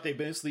find out they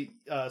basically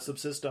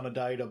subsist on a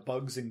diet of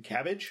bugs and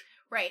cabbage.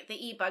 Right, they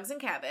eat bugs and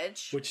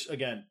cabbage. Which,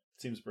 again,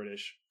 seems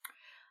British.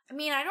 I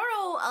mean, I don't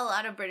know a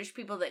lot of British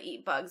people that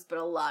eat bugs, but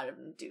a lot of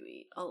them do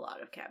eat a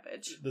lot of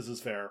cabbage. This is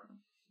fair.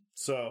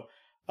 So,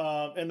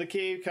 and the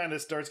cave kind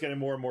of starts getting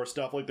more and more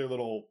stuff, like their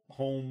little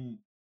home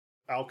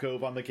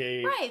alcove on the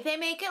cave. Right, they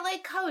make it,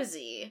 like,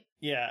 cozy.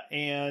 Yeah,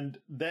 and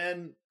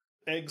then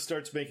Egg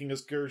starts making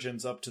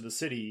excursions up to the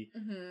city.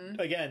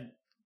 Again,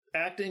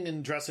 acting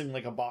and dressing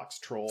like a box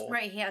troll.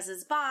 Right, he has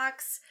his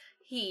box.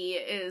 he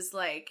is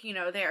like,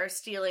 they are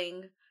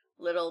stealing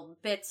little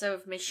bits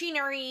of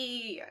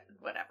machinery,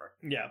 whatever.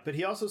 Yeah, but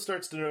he also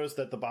starts to notice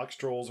that the box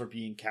trolls are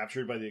being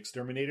captured by the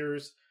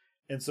exterminators.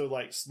 And so,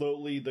 like,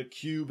 slowly the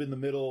cube in the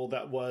middle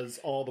that was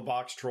all the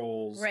box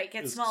trolls... Right,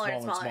 gets smaller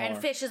and smaller. And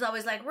Fish is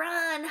always like,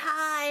 run,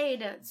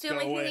 hide! It's the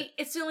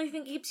only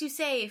thing that keeps you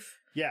safe.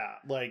 Yeah,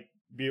 like,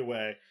 be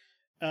away.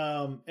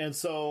 And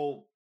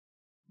so,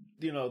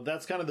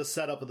 that's kind of the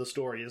setup of the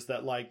story, is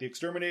that, like, the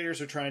exterminators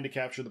are trying to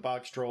capture the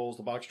box trolls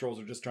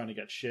are just trying to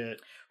get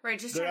shit. Right,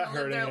 just They're trying not to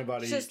live hurting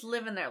anybody. Just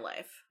living their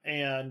life.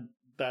 And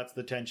that's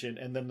the tension.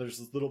 And then there's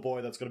this little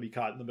boy that's going to be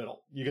caught in the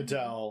middle. You can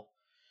tell...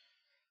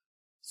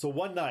 So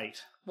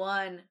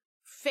one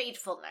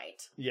fateful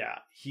night. Yeah,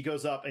 he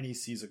goes up and he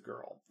sees a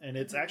girl. And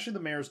it's actually the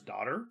mayor's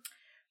daughter.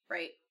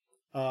 Right.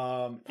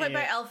 Played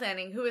by Elle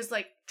Fanning, who is,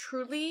 like,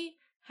 truly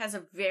has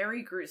a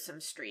very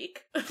gruesome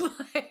streak.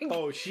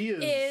 Like, she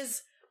is.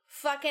 Is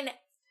fucking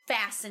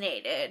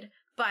fascinated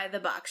by the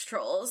box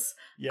trolls.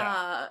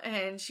 Yeah.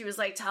 And she was,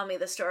 like, telling me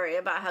the story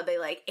about how they,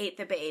 like, ate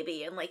the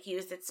baby and, like,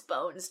 used its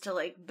bones to,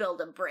 like, build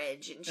a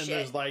bridge and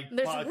shit. And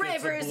there's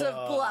rivers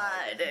of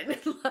blood.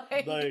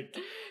 And, like,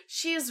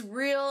 she is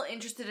real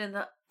interested in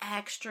the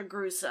extra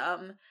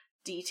gruesome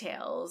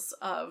details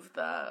of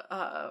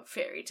the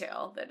fairy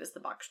tale that is the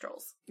box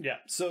trolls. Yeah.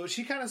 So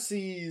she kind of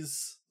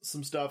sees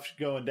some stuff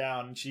going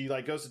down, and she,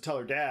 like, goes to tell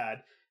her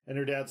dad, and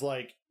her dad's,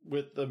 like,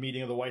 with the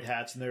meeting of the White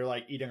Hats, and they're,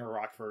 like, eating a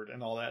Rockford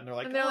and all that, and they're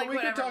like, we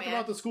could talk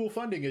about the school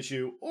funding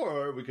issue,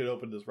 or we could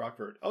open this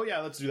Rockford. Oh, yeah,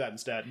 let's do that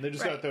instead. And they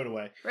just gotta throw it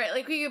away. Right,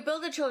 like, we could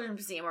build a children's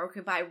museum, or we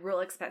could buy real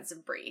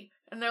expensive brie.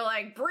 And they're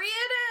like, brie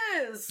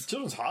it is!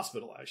 Children's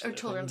hospital, actually. Or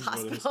children's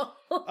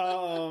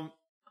hospital.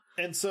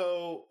 And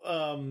so,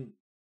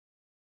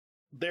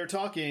 they're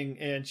talking,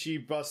 and she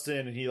busts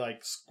in, and he,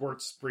 like,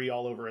 squirts brie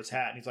all over his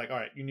hat, and he's like, all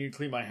right, you need to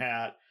clean my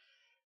hat.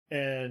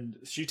 And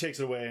she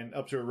takes it away and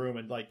up to her room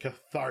and, like,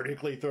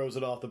 cathartically throws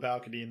it off the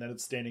balcony, and then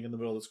it's standing in the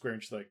middle of the square,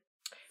 and she's like,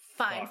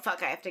 Fine,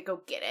 fuck, I have to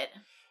go get it.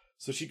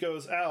 So she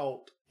goes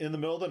out in the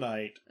middle of the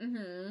night.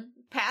 Mm-hmm.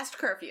 Past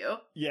curfew.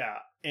 Yeah,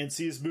 and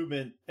sees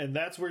movement, and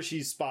that's where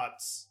she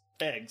spots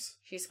eggs.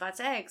 She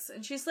spots eggs,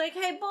 and she's like,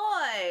 hey,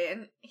 boy!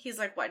 And he's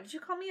like, why did you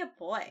call me a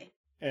boy?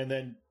 And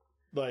then,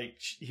 like,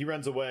 he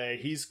runs away,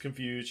 he's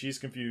confused, she's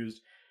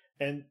confused,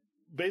 and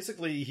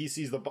basically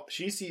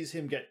she sees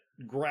him get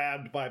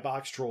grabbed by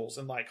box trolls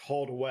and, like,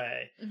 hauled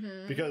away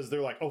because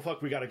they're like, oh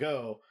fuck, we gotta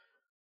go.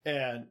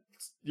 And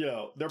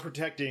they're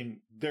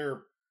protecting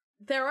their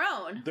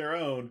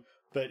own,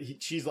 but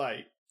she's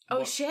like,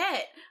 oh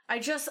shit, I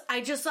just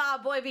saw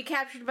a boy be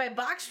captured by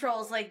box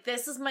trolls. Like,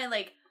 this is my,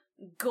 like,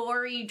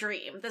 gory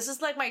dream. This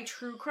is, like, my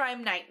true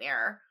crime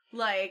nightmare.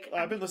 Like,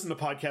 I've been listening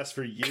to podcasts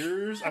for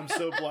years. I'm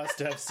so blessed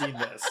to have seen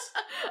this.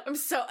 I'm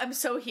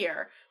so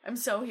here. I'm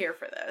so here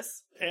for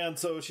this. And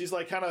so she's,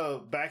 like, kind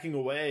of backing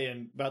away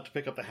and about to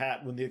pick up the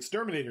hat when the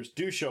exterminators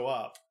do show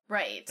up.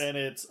 Right. And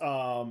it's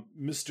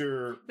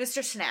Mr.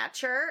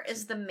 Snatcher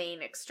is the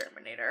main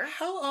exterminator.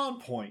 How on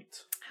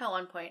point.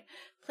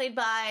 Played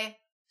by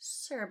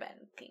Sir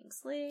Ben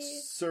Kingsley.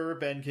 Sir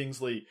Ben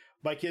Kingsley.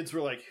 My kids were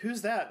like,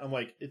 who's that? I'm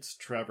like, it's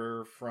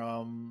Trevor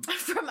from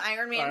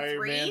Iron Man 3.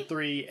 Iron Man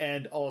 3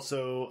 and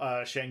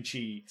also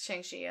Shang-Chi.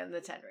 Shang-Chi and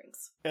the Ten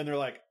Rings. And they're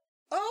like,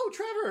 oh,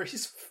 Trevor,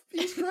 he's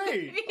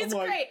great. He's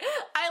great.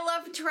 I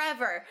love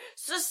Trevor.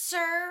 So,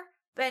 Sir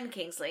Ben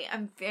Kingsley,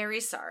 I'm very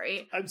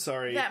sorry. I'm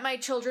sorry. That my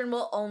children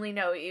will only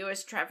know you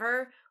as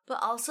Trevor,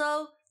 but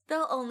also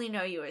they'll only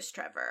know you as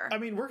Trevor. I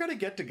mean, we're going to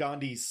get to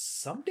Gandhi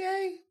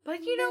someday. But,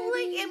 like,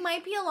 it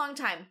might be a long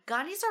time.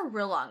 Gandhi's a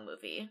real long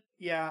movie.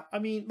 Yeah, I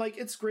mean, like,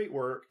 it's great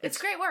work. It's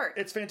great work.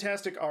 It's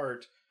fantastic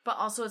art. But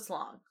also it's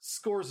long.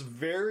 Scores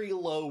very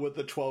low with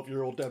the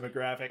 12-year-old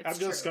demographic. I'm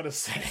just going to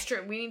say. It's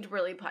true. We need to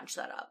really punch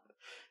that up.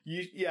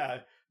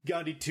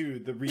 Gandhi 2,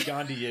 the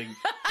re-Gandhiing.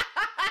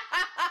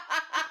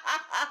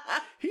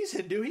 He's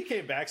Hindu. He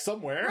came back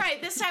somewhere.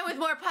 Right, this time with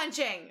more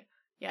punching.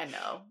 Yeah,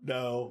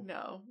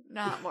 No,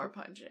 not more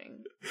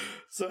punching.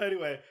 So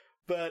anyway,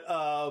 but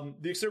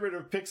the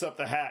exterminator picks up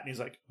the hat and he's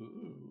like,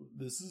 ooh,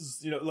 this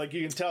is, like,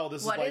 you can tell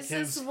this what is like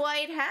this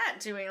white hat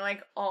doing,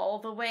 like, all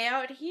the way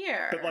out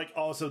here? But, like,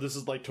 also this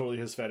is, like, totally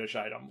his fetish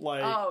item.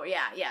 Like, oh,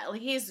 yeah. Like,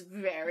 he's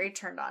very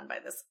turned on by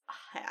this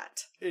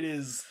hat. It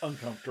is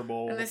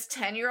uncomfortable. And this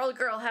 10-year-old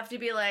girl have to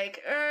be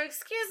like,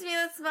 excuse me,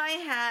 that's my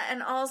hat.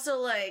 And also,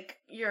 like,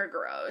 you're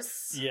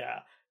gross.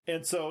 Yeah.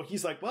 And so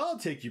he's like, well, I'll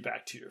take you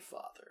back to your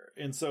father.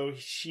 And so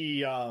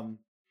he kind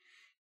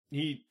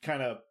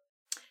of...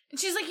 And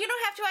she's like, you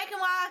don't have to, I can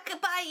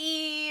walk,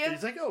 bye. And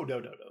he's like, oh, no.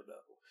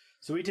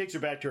 So he takes her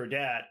back to her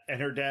dad,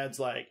 and her dad's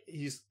like,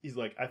 he's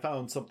like, I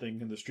found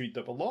something in the street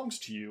that belongs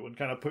to you, and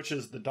kind of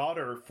pushes the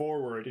daughter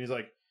forward, and he's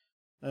like,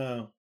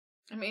 oh.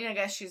 I mean, I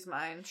guess she's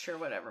mine. Sure,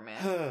 whatever,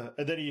 man.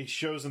 And then he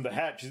shows him the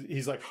hat.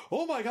 He's like,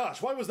 oh my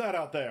gosh, why was that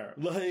out there?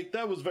 Like,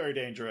 that was very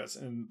dangerous,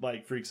 and,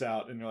 like, freaks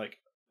out, and you're like,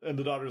 and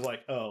the daughter's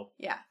like, oh.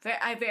 Yeah,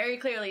 I very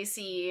clearly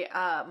see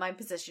my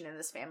position in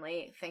this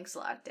family. Thanks a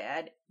lot,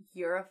 Dad.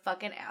 You're a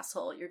fucking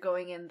asshole. You're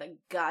going in the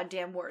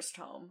goddamn worst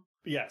home.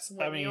 Yes,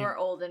 when I mean, you are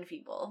old and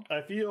feeble.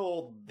 I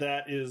feel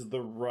that is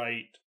the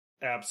right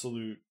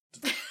absolute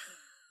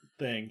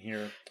thing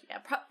here. Yeah,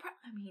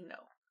 I mean, no.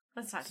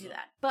 Let's not do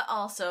that. But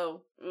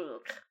also,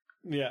 ugh.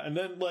 Yeah, and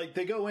then, like,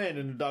 they go in,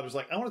 and the daughter's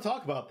like, I want to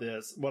talk about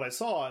this, what I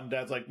saw, and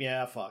dad's like,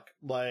 yeah, fuck.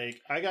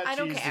 Like, I got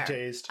cheese to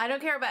taste. I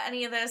don't care about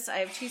any of this. I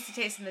have cheese to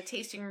taste in the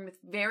tasting room with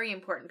very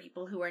important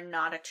people who are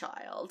not a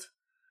child.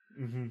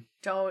 Mm-hmm.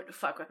 Don't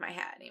fuck with my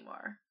hat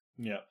anymore.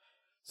 Yeah.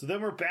 So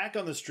then we're back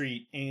on the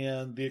street,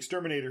 and the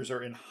exterminators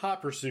are in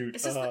hot pursuit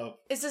Is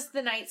this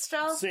the night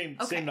still? Same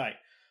night.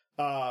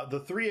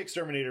 The 3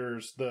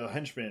 exterminators, the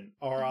henchmen,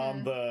 are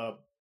on the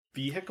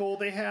vehicle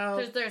they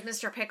have. There's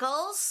Mr.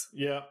 Pickles.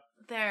 Yeah.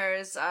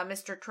 There's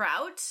Mr.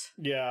 Trout.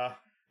 Yeah.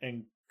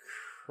 And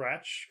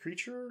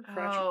Creature?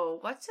 Oh,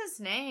 what's his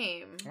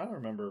name? I don't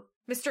remember.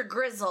 Mr.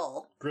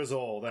 Grizzle.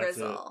 Grizzle, that's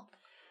it.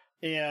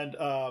 And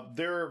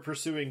they're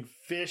pursuing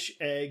fish,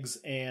 eggs,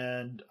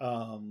 and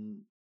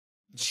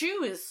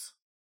shoes.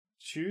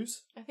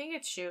 Shoes? I think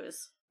it's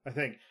shoes. I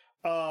think.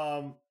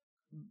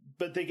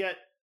 But they get,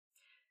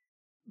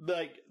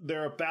 like,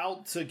 they're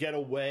about to get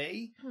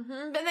away.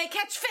 Mm-hmm. Then they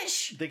catch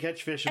fish. They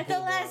catch fish at the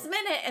last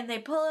minute, and they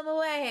pull him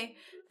away.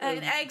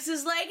 And Eggs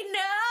is like, no,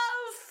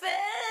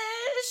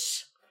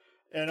 fish!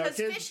 And our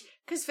kids...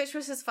 Because Fish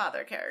was his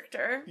father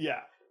character.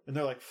 Yeah. And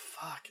they're like,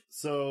 fuck.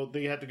 So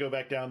they have to go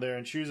back down there,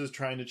 and Shoes is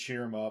trying to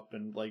cheer him up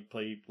and, like,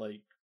 play,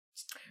 like...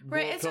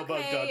 Right, it's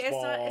okay.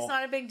 It's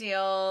not a big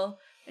deal.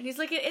 And he's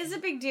like, it is a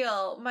big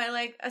deal.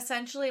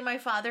 Essentially my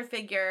father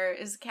figure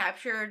is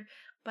captured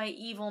by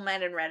evil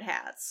men in red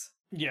hats.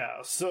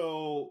 Yeah,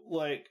 so,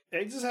 like,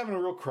 Eggs is having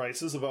a real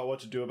crisis about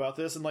what to do about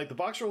this, and, like, the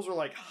box trolls are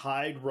like,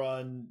 hide,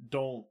 run,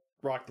 don't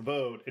rock the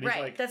boat. And he's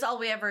like, that's all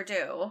we ever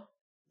do.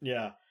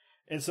 Yeah.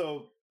 And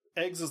so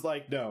Eggs is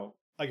like, no,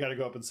 I gotta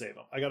go up and save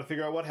him. I gotta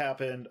figure out what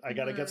happened. I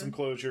gotta get some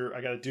closure.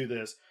 I gotta do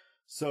this.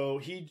 So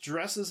he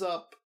dresses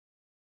up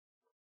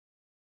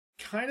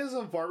kind of as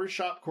a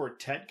barbershop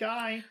quartet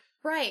guy.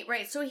 Right.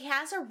 So he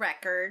has a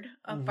record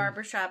of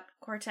barbershop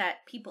quartet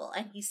people,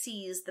 and he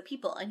sees the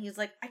people, and he's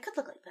like, I could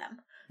look like them.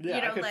 Yeah,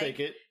 I could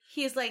fake it.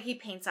 He's like, he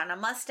paints on a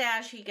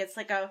mustache, he gets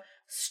like a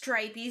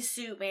stripy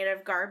suit made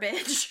of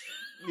garbage.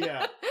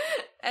 Yeah.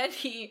 And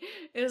he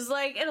is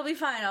like, it'll be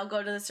fine, I'll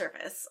go to the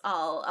surface.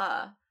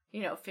 I'll,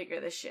 figure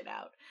this shit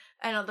out.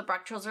 And the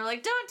Brock Trolls are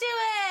like, don't do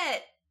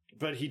it!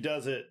 But he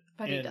does it.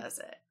 He does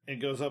it. And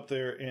goes up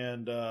there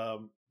and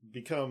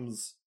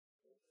becomes...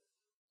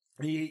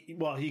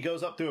 He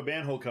goes up to a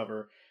manhole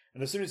cover,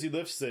 and as soon as he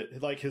lifts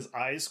it, like, his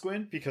eyes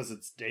squint because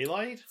it's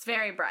daylight. It's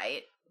very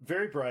bright.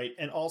 Very bright,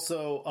 and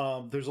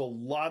also there's a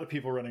lot of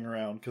people running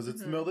around because it's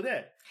the middle of the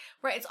day.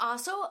 Right, it's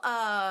also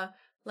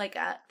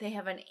they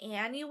have an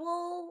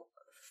annual,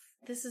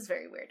 this is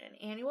very weird, an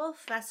annual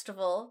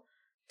festival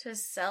to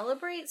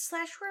celebrate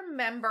 /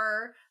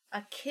 remember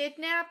a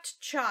kidnapped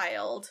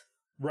child.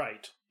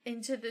 Right.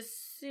 Into the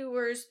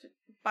sewers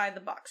by the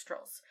box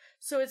trolls.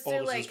 So it's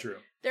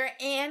their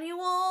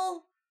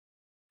annual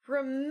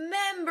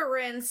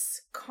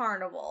remembrance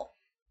carnival.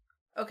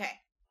 Okay.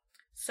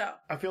 So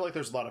I feel like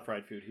there's a lot of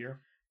fried food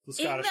here. The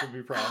Scottish would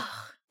be proud.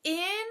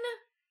 In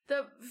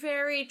the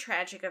very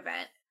tragic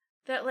event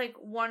that, like,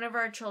 one of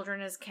our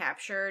children is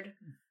captured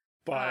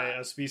by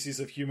a species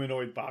of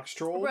humanoid box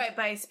trolls. Right,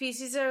 by a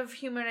species of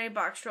humanoid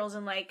box trolls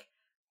and, like,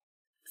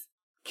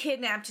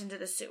 kidnapped into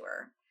the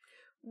sewer.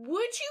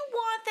 Would you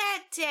want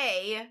that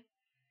day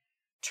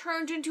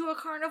turned into a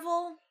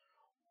carnival?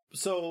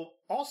 So,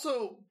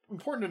 also,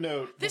 important to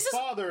note, the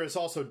father is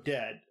also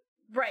dead.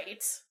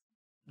 Right.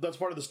 That's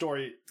part of the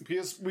story,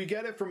 because we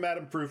get it from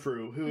Madame Frou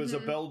Frou, who is a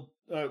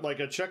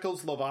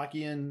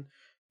Czechoslovakian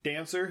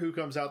dancer who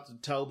comes out to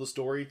tell the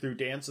story through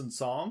dance and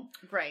song.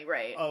 Right.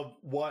 Of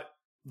what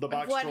the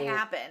box troll...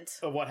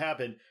 Of what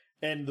happened.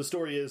 And the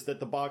story is that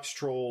the box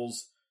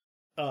trolls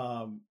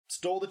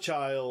stole the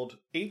child,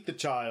 ate the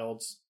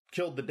child,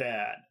 killed the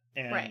dad.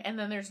 And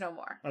then there's no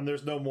more. And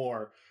there's no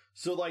more.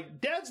 So, like,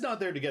 dad's not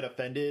there to get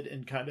offended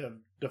and kind of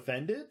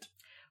defend it.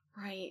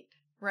 Right.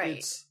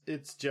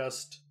 It's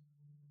just...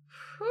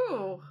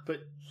 Whew. But,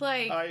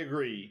 like, I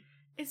agree.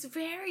 It's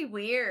very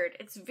weird.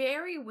 It's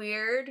very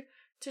weird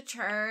to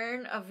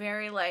turn a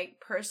very, like,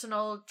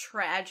 personal,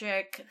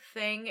 tragic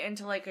thing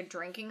into, like, a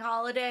drinking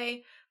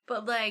holiday.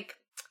 But, like,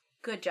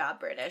 good job,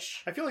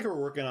 British. I feel like we're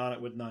working on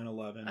it with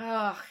 9/11.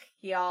 Ugh,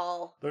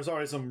 y'all. There's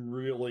already some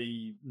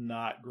really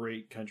not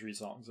great country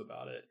songs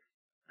about it.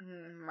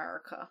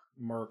 America.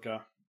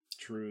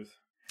 Truth.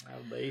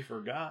 Have they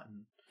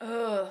forgotten?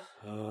 Ugh.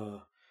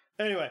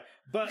 Anyway,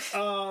 but,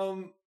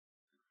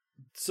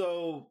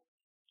 so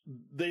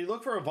they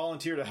look for a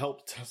volunteer to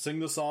help sing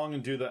the song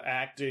and do the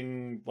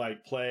acting,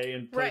 like, play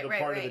and play the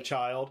part of the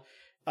child.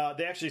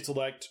 They actually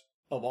select,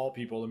 of all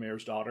people, the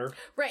mayor's daughter.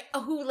 Right,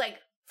 who, like,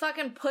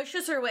 fucking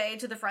pushes her way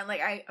to the front.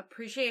 Like, I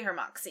appreciate her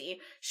moxie.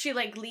 She,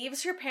 like,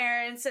 leaves her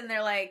parents in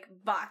their, like,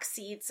 box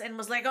seats and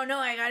was like, oh no,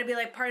 I gotta be,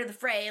 like, part of the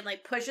fray, and,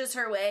 like, pushes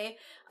her way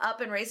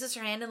up and raises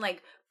her hand and,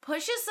 like,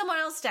 pushes someone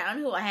else down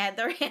who had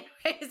their hand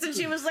raised, and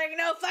she was like,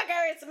 no,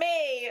 fucker, it's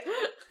me.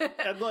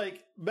 And,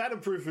 like,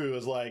 Madame Frou-Frou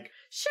is like,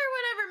 sure,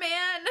 whatever,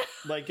 man.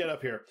 like, get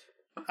up here.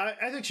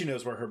 I think she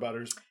knows where her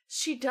butter's.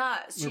 She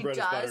does. Her She bread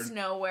is does buttered.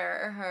 know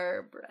where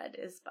her bread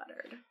is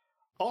buttered.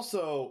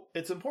 Also,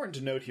 it's important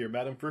to note here,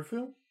 Madame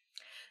Frou-Frou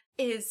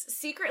Is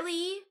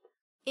secretly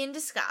in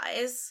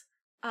disguise,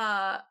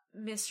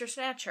 Mr.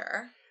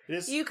 Snatcher. it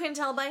is You can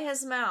tell by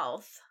his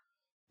mouth.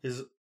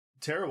 his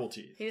terrible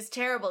teeth. He has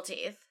terrible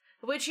teeth,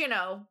 which, you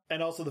know,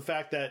 And also the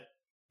fact that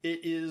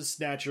it is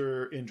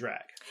Snatcher in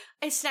drag.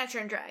 it's Snatcher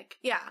and drag.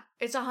 Yeah,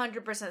 it's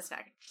 100%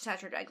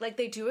 Snatcher and drag. Like,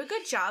 they do a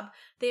good job.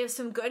 They have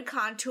some good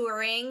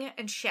contouring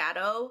and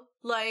shadow.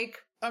 Like,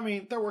 I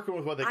mean, they're working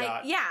with what they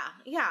got. yeah.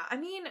 I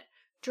mean,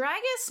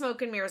 drag is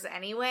smoke and mirrors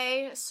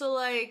anyway, so,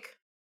 like,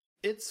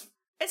 It's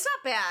it's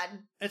not bad.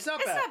 it's not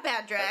It's bad. not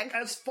bad drag.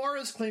 As far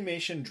as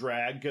claymation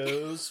drag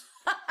goes,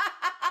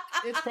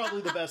 it's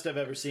probably the best I've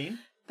ever seen.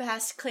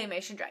 Best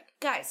claymation drag.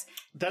 Guys,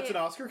 That's an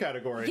Oscar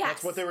category. Yes.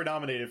 That's what they were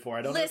nominated for.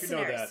 I don't know if you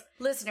know that.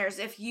 Listeners,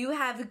 if you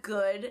have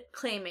good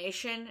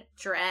claymation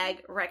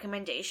drag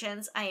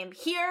recommendations, I am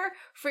here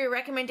for your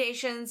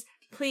recommendations.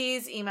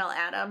 Please email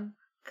Adam,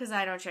 because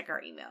I don't check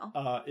our email.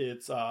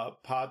 It's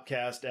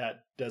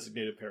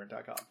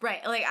podcast@designatedparent.com.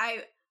 Right, like,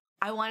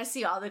 I want to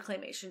see all the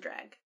claymation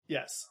drag.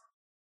 Yes.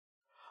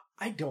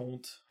 I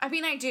don't. I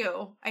mean, I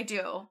do. I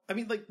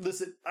mean, like,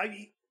 listen,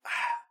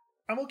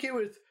 I'm okay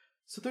with...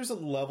 So there's a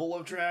level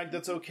of drag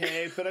that's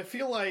okay, but I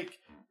feel like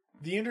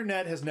the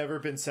internet has never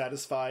been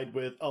satisfied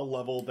with a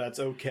level that's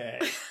okay.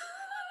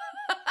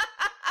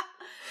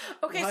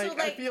 Okay, like, so,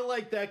 like, I feel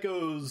like that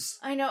goes...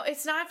 I know,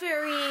 it's not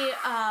very,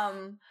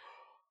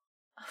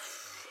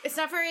 it's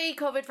not very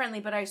COVID friendly,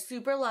 but I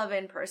super love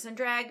in-person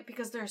drag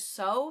because they're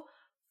so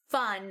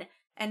fun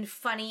and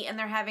funny, and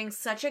they're having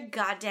such a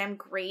goddamn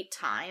great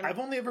time. I've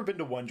only ever been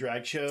to one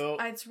drag show.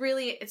 It's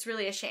really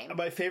a shame.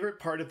 My favorite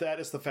part of that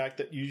is the fact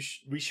that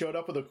we showed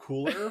up with a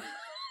cooler,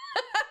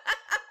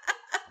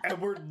 and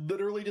we're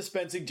literally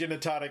dispensing gin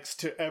and tonics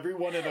to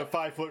everyone in a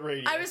 5-foot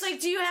radius. I was like,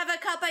 "Do you have a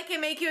cup? I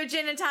can make you a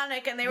gin and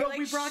tonic." And they were No, like,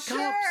 we brought "Sure."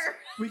 cups.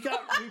 We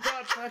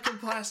brought fucking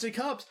plastic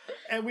cups,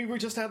 and we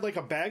just had like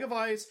a bag of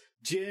ice,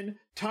 gin,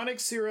 tonic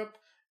syrup,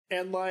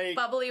 and like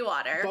Bubbly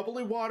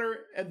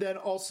water. and then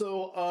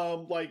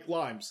also like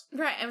limes.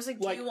 Right. I was like,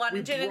 "Do Like, you want we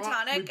a gin and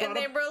brought- we tonic?" brought And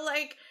they a- were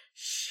like,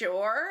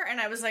 "Sure." And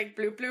I was like,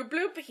 "Bloop bloop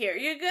bloop. Here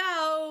you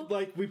go."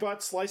 Like, we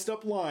bought sliced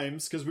up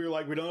limes because we were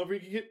like, we don't know if we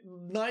can get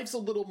knives a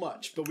little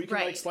much, but we can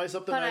like Right. slice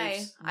up the But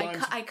knives.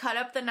 limes, I cut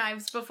up the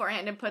knives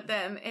beforehand and put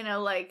them in a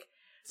like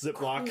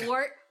Ziploc.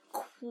 quart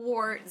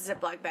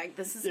Ziploc bag.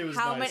 This It is was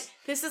how nice. many.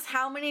 This is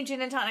how many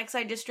gin and tonics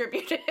I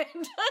distributed.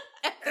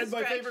 at And this my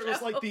drag favorite was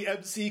show. like the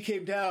MC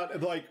came down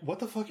and like, what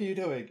the fuck are you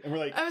doing? And we're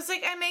like, I was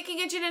like, "I'm making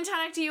a gin and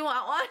tonic. Do you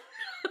want one?"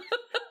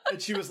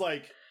 and she was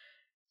like,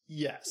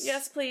 yes.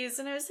 Yes, please.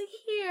 And I was like,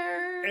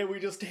 "Here." And we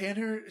just hand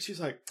her, she's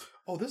like,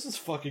 oh, this is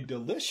fucking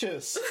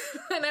delicious.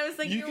 And I was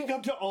like, You can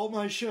come to all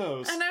my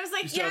shows. And I was You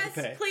like, still have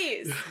to "Yes, pay."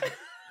 please."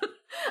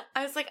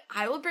 I was like,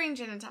 "I will bring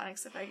gin and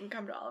tonics if I can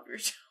come to all of your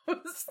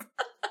shows."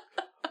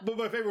 But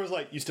my favorite was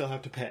like, you still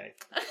have to pay.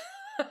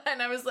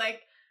 And I was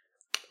like,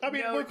 I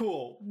mean, No. we're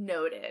cool.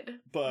 "Noted."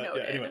 But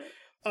Noted. yeah, anyway.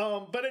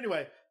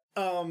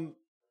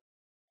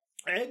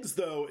 Eggs,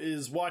 though,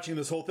 is watching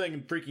this whole thing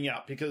and freaking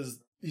out because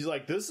he's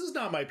like, this is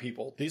not my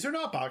people. These are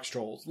not box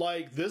trolls.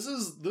 Like, this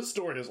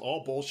story is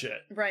all bullshit.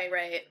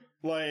 Right.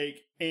 Like,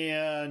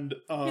 and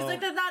He's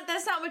like,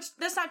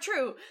 that's not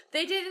true.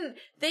 They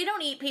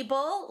don't eat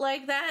people.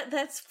 Like,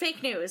 that's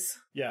fake news.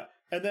 yeah.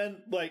 And then,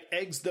 like,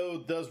 Eggs,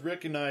 though, does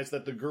recognize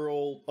that the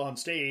girl on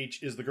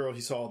stage is the girl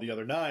he saw the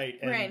other night.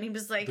 And Right, and he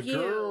was like, the "You."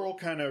 girl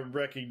kind of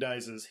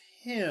recognizes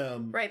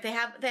him. Right, they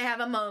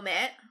have a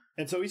moment.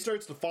 And so he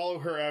starts to follow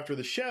her after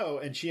the show,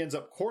 and she ends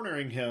up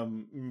cornering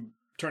him,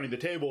 turning the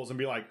tables, and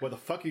be like, what the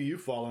fuck are you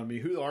following me?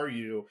 Who are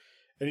you?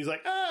 And he's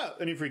like, ah!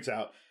 And he freaks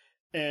out.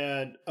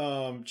 And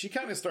she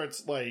kind of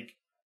starts like,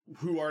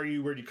 who are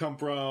you? Where'd you come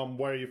from?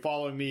 Why are you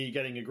following me?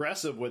 Getting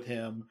aggressive with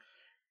him.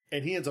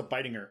 And he ends up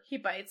biting her. He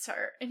bites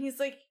her, and she's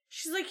like,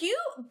 "You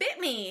bit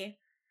me,"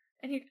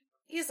 and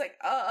he's like,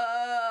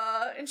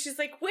 and she's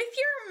like, "With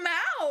your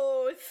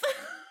mouth."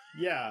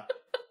 Yeah.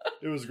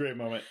 It was a great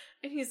moment.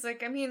 And he's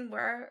like, "I mean,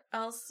 where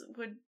else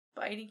would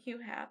biting you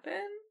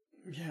happen?"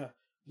 Yeah.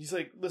 He's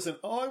like, listen,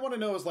 all I want to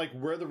know is like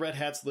where the Red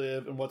Hats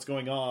live and what's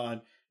going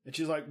on. And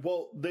she's like,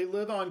 well, they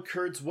live on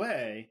Curd's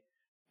Way.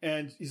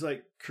 And he's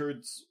like,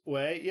 Curd's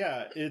Way?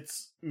 Yeah,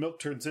 it's Milk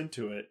turns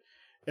into it.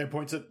 And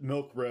points at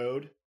Milk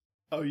Road.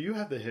 Oh, you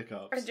have the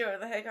hiccups. I do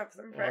have the hiccups.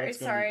 I'm Oh, very that's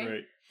gonna be sorry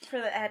great. for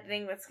the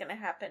editing that's going to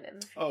happen in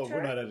the future. Oh,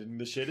 we're not editing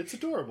this shit. It's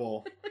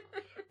adorable.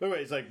 But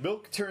anyway, it's like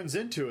Milk turns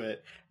into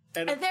it.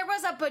 And there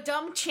was a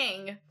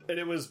badum-ching. and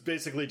it was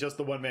basically just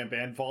the one-man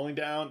band falling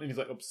down. And he's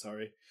like, oh,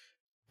 sorry.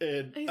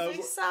 And He's I like,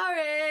 was,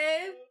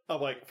 "Sorry."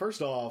 I'm like,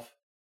 first off,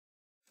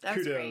 That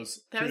was kudos. great.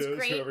 That was Kudos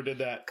great. whoever did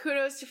that.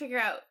 Kudos to figure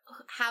out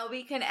how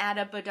we can add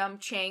a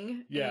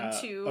badum-ching Yeah,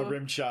 into a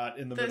rim shot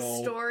in the the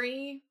middle.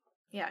 story.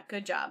 Yeah,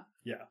 good job.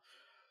 Yeah.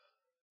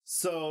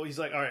 So he's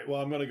like, all right,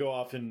 well, I'm going to go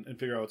off and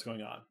figure out what's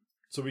going on.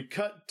 So we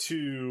cut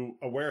to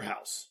a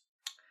warehouse.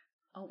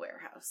 A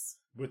warehouse.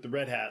 With the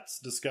Red Hats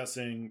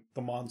discussing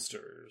the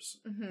monsters,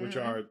 which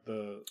are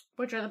the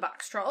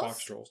box trolls.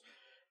 Box trolls.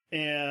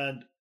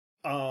 And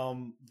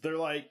they're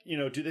like,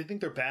 do they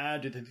think they're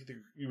bad? Do they think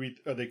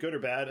are they good or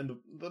bad? And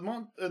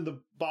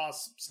the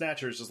boss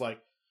Snatcher is just like,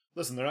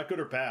 listen, they're not good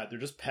or bad. They're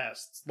just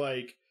pests.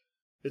 Like,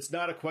 it's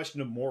not a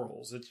question of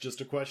morals. It's just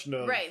a question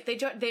of right.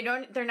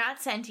 They're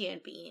not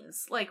sentient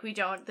beings. Like,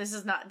 this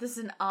is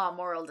an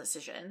amoral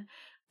decision.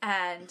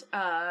 And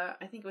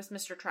I think it was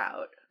Mr.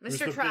 Trout.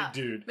 Mr. Trout,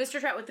 big dude. Mr.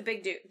 Trout with the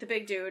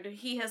big dude.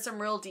 He has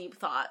some real deep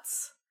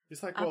thoughts.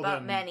 He's like,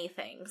 about many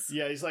things.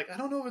 Yeah, he's like, I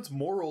don't know if it's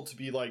moral to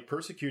be like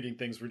persecuting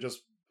things for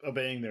just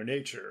obeying their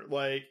nature.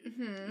 Like,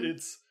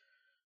 it's,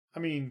 I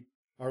mean,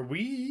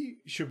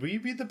 should we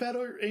be the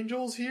better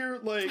angels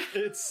here? Like,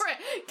 it's right.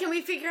 Can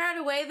we figure out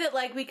a way that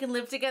like we can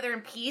live together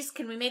in peace?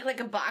 Can we make like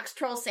a box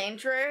troll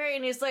sanctuary?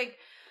 And he's like,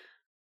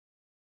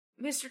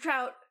 Mr.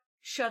 Trout,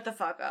 shut the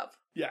fuck up.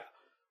 Yeah.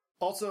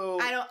 Also,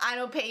 I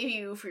don't pay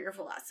you for your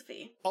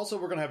philosophy. Also,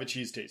 we're gonna have a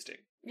cheese tasting.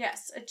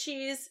 Yes, a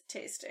cheese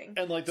tasting.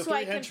 And like the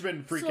three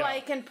henchmen freak out. So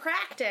I can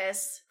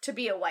practice to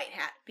be a white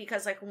hat.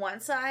 Because like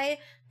once I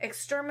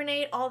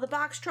exterminate all the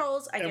box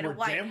trolls, I get a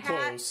white hat. We're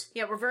damn close.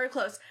 Yeah, we're very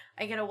close.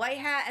 I get a white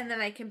hat and then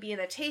I can be in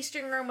the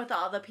tasting room with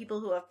all the people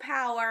who have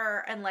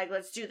power and like,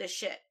 let's do this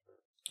shit.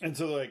 And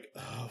so they're like,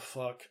 oh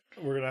fuck,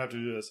 we're gonna have to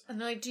do this. And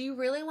they're like, do you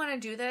really want to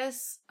do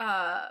this?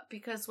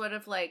 Because what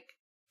if like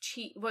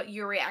what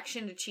your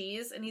reaction to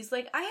cheese? And he's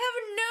like, I have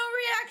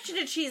no reaction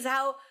to cheese.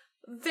 How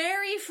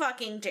very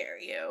fucking dare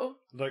you?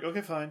 Like,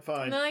 okay, fine.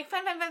 And they're like,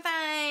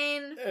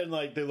 fine. And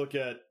like they look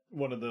at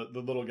one of the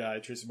little guy,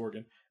 Tracy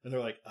Morgan, and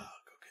they're like, oh,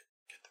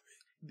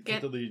 go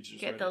get the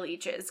leeches. Get the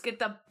leeches. Get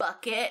the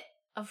bucket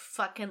of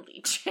fucking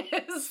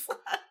leeches.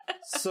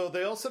 So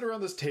they all sit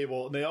around this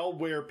table and they all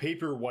wear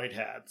paper white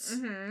hats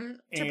to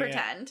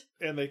pretend.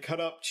 And they cut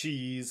up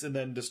cheese and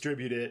then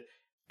distribute it.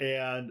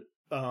 And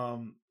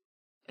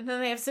then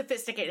they have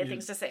sophisticated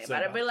things to say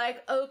about it. Be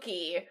like,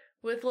 oaky,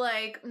 with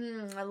like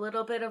a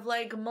little bit of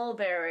like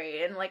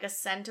mulberry and like a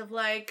scent of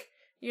like,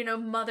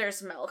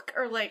 mother's milk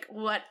or like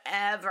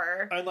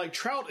whatever. And like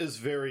Trout is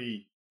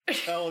very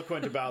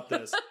eloquent about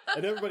this.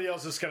 And everybody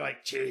else is kind of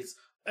like, cheese.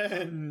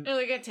 And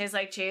like, it tastes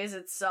like cheese.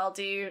 It's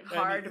salty,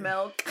 hard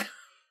milk.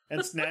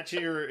 And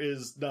Snatcher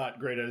is not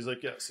great at it. He's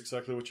like, yes,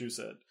 exactly what you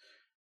said.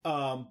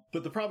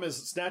 But the problem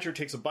is Snatcher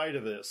takes a bite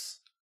of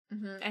this.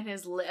 And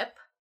his lip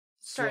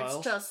starts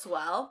to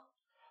swell.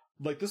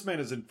 Like, this man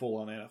is in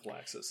full-on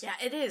anaphylaxis. Yeah,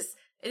 it is.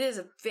 It is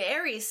a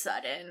very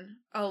sudden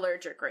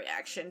allergic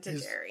reaction to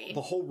dairy.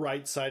 The whole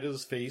right side of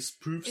his face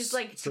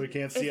poofs, so he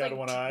can't see out of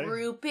one eye.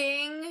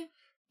 Drooping.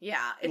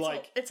 Yeah,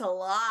 it's a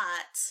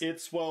lot.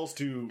 It swells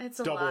to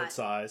double its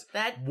size.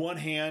 That one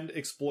hand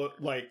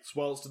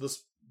swells to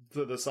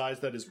the size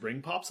that his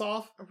ring pops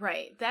off.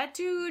 Right. That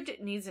dude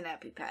needs an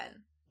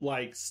EpiPen.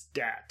 Like,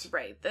 stat.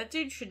 Right. That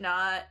dude should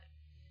not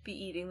be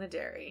eating the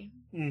dairy.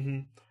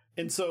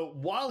 And so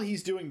while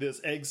he's doing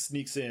this, Eggs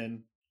sneaks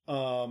in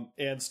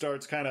and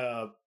starts kind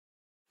of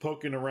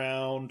poking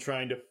around,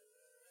 trying to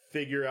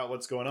figure out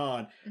what's going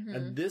on.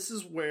 And this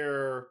is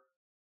where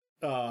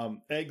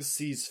Eggs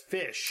sees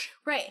Fish.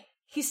 Right.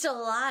 He's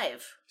still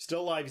alive.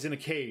 He's in a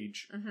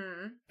cage.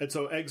 And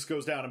so Eggs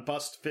goes down and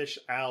busts Fish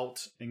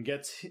out and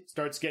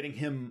starts getting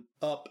him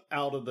up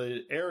out of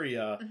the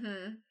area.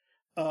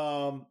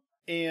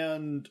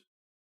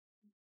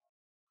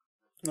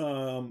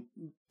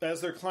 As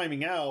they're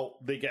climbing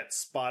out, they get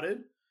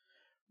spotted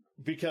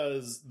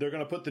because they're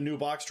going to put the new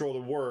box troll to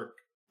work.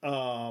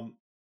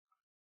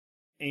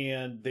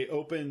 And they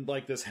open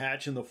like this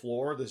hatch in the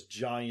floor, this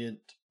giant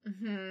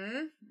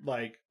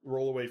like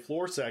rollaway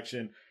floor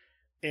section.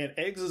 And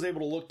Eggs is able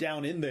to look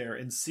down in there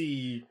and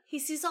see... He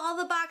sees all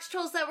the box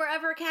trolls that were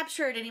ever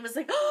captured, and he was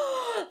like,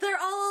 oh, they're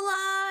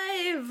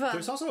all alive!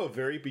 There's also a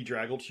very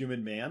bedraggled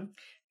human man.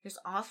 There's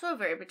also a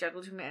very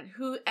bedraggled human man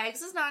who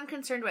Eggs is not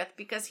concerned with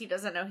because he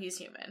doesn't know he's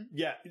human.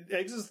 Yeah,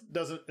 Eggs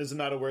is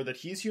not aware that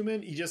he's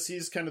human. He just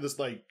sees kind of this,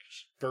 like,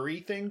 furry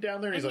thing down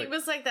there. And he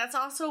was like, that's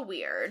also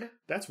weird.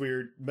 That's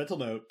weird. Mental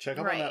note. Check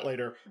up on that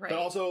later. Right. But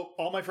also,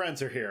 all my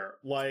friends are here.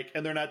 Like,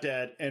 and they're not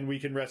dead, and we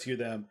can rescue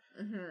them.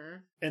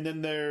 And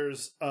then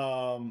there's,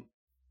 like,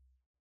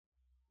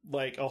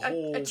 a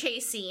whole... A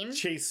chase scene.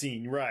 Chase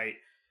scene, right.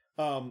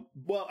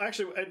 Well,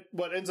 actually,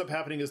 what ends up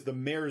happening is the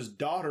mayor's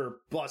daughter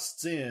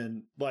busts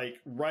in, like,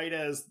 right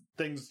as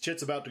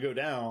shit's about to go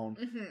down.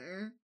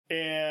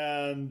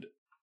 And,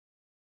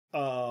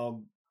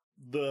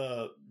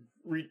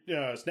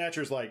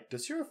 Snatcher's like,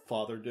 does your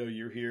father know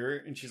you're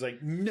here? And she's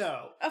like,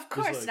 no. Of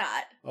course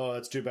not. Oh,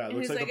 that's too bad.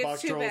 Looks like the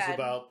box troll's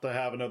about to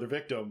have another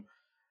victim.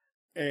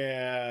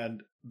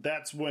 And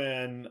that's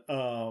when,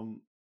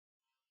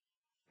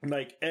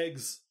 like,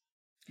 Eggs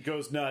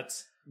goes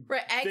nuts.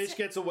 Right, Fish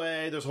gets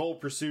away. There's a whole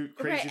pursuit,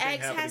 crazy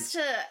thing happening. Eggs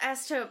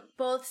has to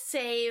both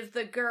save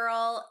the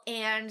girl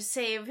and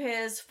save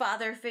his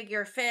father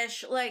figure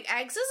Fish. Like,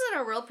 Eggs is in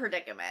a real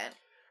predicament.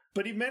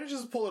 But he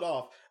manages to pull it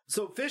off.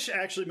 So Fish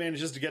actually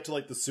manages to get to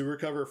like the sewer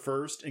cover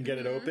first and get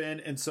it open.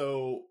 And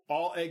so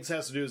all Eggs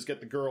has to do is get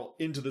the girl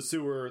into the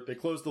sewer. They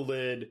close the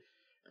lid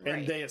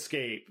and they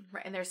escape.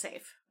 Right, and they're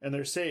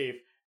safe.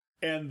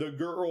 And the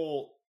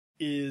girl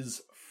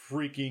is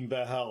freaking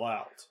the hell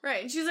out.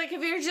 Right, and she's like,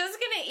 if you're just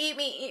gonna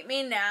eat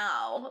me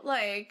now.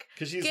 Like,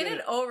 get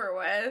it over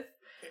with.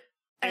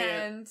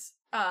 And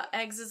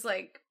Eggs is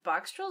like,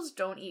 box trolls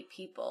don't eat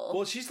people.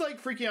 Well, she's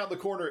like freaking out in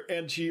the corner,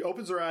 and she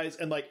opens her eyes,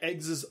 and like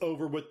Eggs is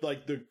over with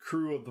like the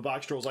crew of the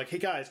box trolls. Like, hey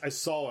guys, I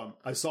saw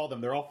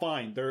them. They're all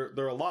fine.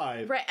 They're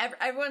alive. Right.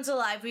 Everyone's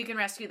alive. We can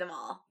rescue them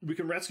all. We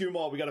can rescue them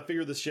all. We got to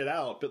figure this shit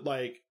out. But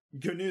like,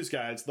 good news,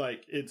 guys.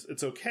 Like,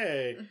 it's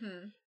okay.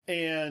 Mm-hmm.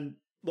 And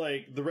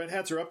like the Red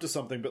Hats are up to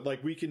something, but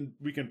like we can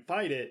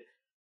fight it.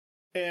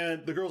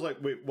 And the girl's like,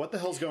 wait, what the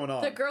hell's going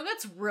on? The girl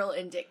gets real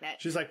indignant.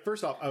 She's like,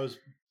 first off, I was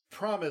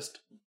promised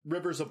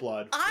rivers of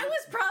blood. I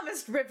was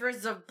promised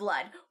rivers of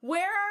blood.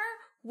 Where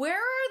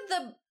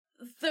are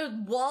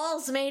the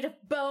walls made of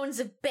bones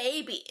of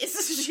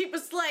babies? She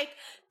was like,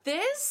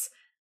 this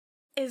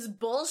is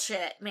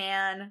bullshit,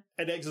 man.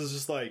 And Eggs is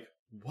just like,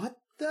 what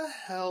the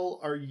hell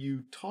are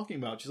you talking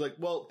about? She's like,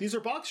 well, these are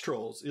box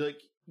trolls. You're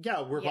like,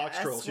 yeah, we're box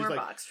trolls. She's we're like,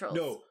 box trolls.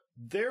 No,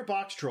 they're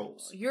box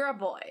trolls. You're a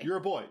boy. You're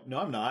a boy. No,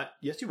 I'm not.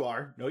 Yes, you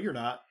are. No, you're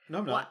not. No,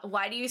 I'm not.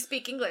 Why do you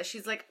speak English?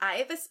 She's like, I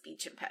have a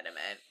speech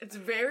impediment. It's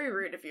very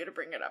rude of you to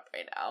bring it up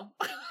right now.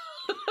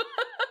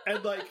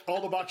 And like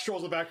all the box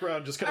trolls in the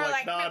background just kind of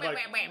like nod, like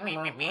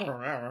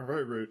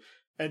very rude.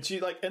 And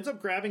she like ends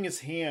up grabbing his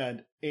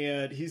hand,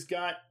 and he's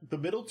got the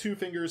middle two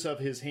fingers of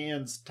his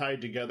hands tied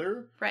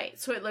together. Right,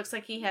 so it looks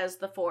like he has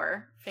the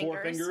four fingers.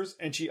 4 fingers,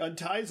 and she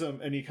unties them,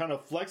 and he kind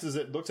of flexes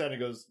it, looks at it,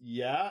 and goes,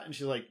 yeah. And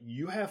she's like,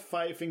 you have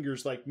 5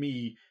 fingers like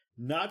me,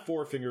 not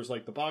 4 fingers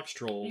like the box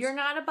trolls. You're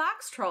not a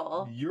box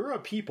troll. You're a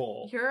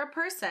people. You're a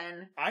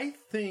person. I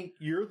think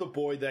you're the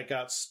boy that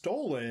got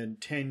stolen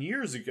 10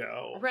 years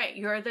ago. Right,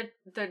 you're the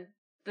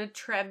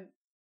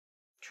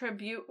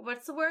tribute.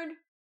 What's the word?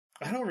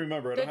 I don't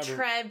remember. The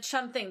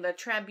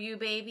trebuchet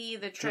baby.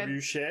 The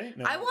trebuchet?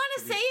 No, I want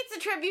to say it's a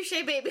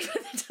trebuchet baby,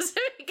 but that doesn't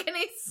make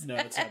any sense. No,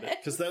 it's not it.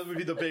 Because that would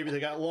be the baby that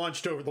got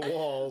launched over the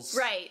walls.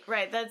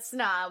 Right. That's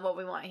not what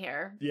we want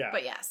here. Yeah.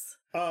 But yes.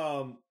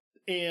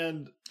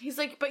 And he's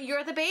like, but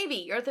you're the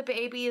baby. You're the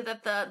baby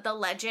that the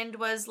legend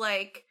was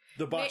like.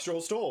 The box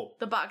troll stole.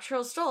 The box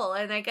troll stole.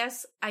 And I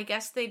guess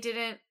they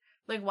didn't,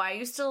 like, why are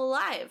you still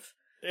alive?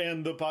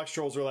 And the box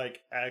trolls are like,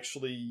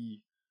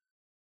 actually,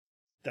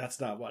 that's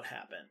not what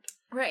happened.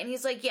 Right, and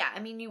he's like, yeah, I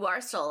mean, you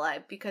are still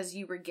alive because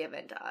you were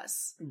given to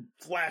us.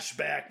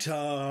 Flashback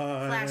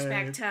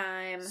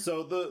time.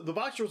 So the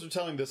box trolls are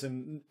telling this,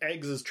 and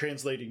Eggs is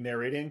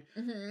narrating.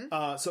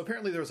 Mm-hmm. So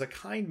apparently there was a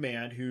kind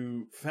man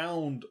who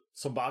found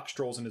some box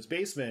trolls in his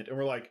basement, and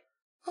we're like,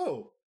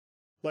 oh,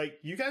 like,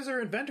 you guys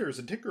are inventors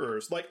and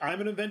tinkerers. Like, I'm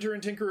an inventor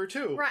and tinkerer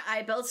too. Right,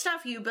 I build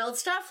stuff, you build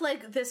stuff.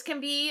 Like, this can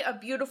be a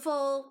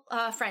beautiful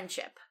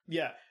friendship.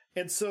 Yeah.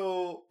 And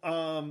so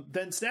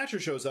then Snatcher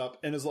shows up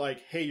and is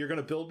like, hey, you're going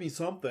to build me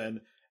something.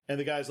 And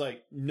the guy's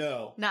like,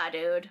 no. Nah,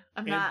 dude.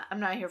 I'm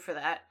not here for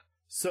that.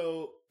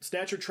 So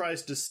Snatcher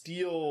tries to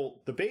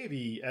steal the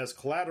baby as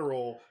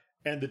collateral,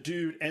 and the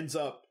dude ends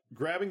up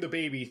grabbing the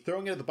baby,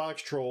 throwing it at the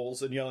box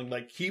trolls, and yelling,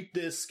 like, keep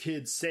this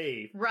kid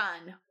safe.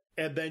 Run.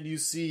 And then you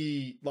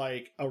see,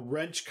 like, a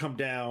wrench come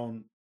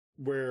down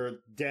where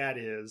Dad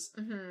is.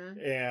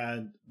 Mm-hmm.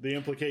 And the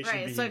implication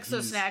being... Right,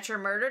 so Snatcher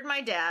murdered my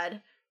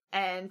dad.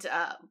 And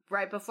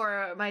right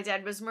before my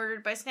dad was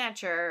murdered by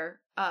Snatcher,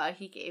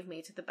 he gave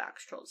me to the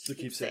box trolls to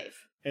keep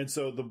safe. And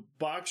so the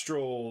box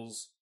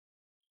trolls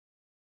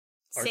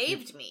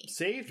saved me.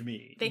 Saved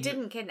me. They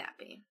didn't kidnap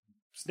me.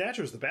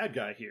 Snatcher's the bad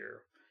guy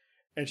here.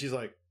 And she's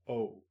like,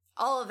 oh.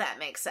 All of that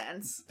makes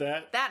sense.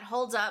 That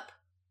holds up.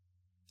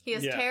 He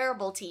has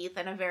terrible teeth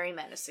and a very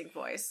menacing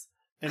voice.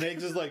 And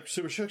Eggs is like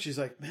super shook. She's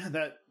like, man,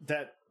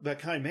 that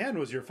kind man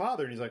was your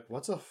father. And he's like,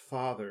 what's a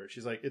father?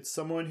 She's like, it's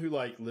someone who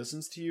like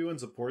listens to you and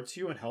supports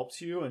you and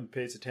helps you and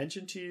pays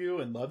attention to you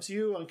and loves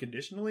you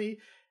unconditionally.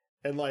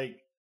 And like,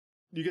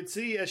 you can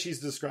see as she's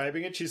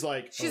describing it, she's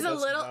like, she's a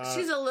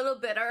little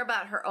bitter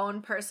about her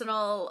own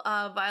personal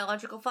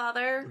biological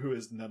father, who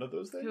is none of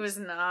those things. Who is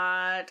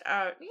not.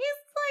 He's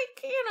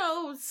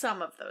like,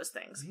 some of those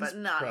things, but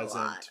not a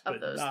lot of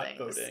those things.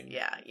 Voting.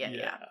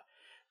 Yeah.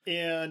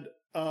 And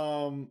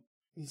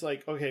he's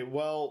like, okay,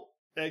 well,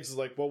 Eggs is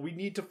like, well, we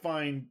need to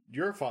find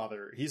your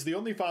father. He's the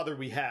only father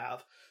we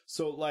have.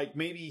 So, like,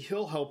 maybe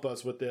he'll help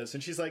us with this.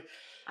 And she's like,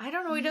 I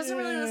don't know. He doesn't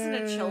really listen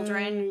to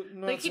children.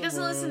 Like, he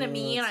doesn't listen to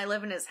me, and I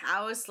live in his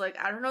house. Like,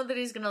 I don't know that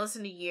he's going to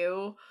listen to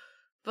you.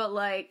 But,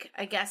 like,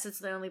 I guess it's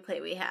the only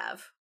play we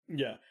have.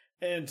 Yeah.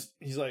 And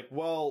he's like,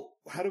 well,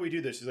 how do we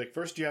do this? He's like,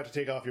 first you have to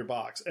take off your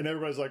box. And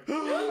everybody's like,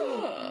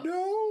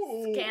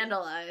 no!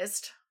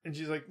 Scandalized. And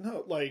she's like,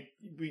 no, like,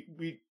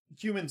 we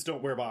humans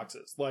don't wear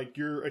boxes. Like,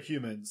 you're a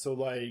human, so,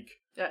 like...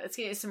 let's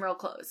get you some real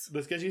clothes.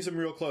 Let's get you some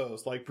real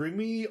clothes. Like, bring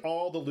me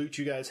all the loot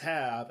you guys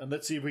have, and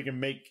let's see if we can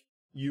make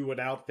you an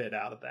outfit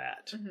out of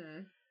that.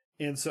 Mm-hmm.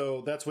 And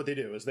so that's what they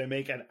do, is they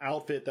make an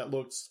outfit that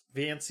looks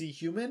fancy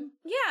human.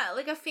 Yeah,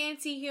 like a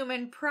fancy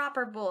human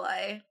proper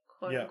boy,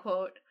 quote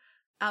unquote,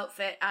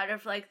 outfit out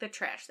of like the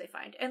trash they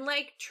find. And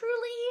like truly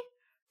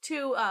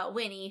to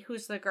Winnie,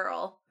 who's the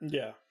girl.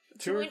 Yeah.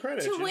 To her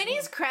credit. To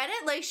Winnie's credit,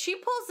 like she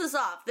pulls this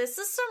off. This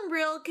is some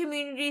real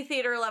community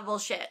theater level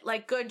shit.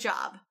 Like good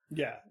job.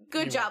 Yeah.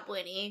 Good job,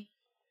 Winnie.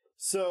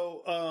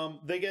 So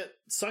they get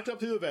sucked up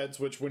through the vents,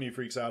 which Winnie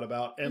freaks out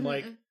about, and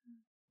like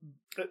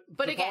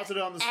but deposited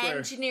again, on the square.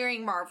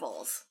 Engineering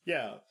marvels.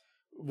 Yeah.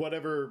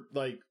 Whatever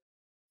like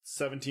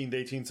 17th,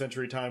 18th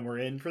century time we're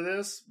in for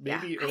this.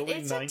 Maybe early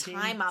 19th. It's a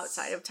time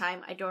outside of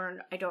time. I don't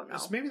know.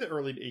 It's maybe the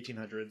early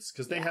 1800s,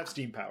 because they have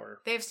steam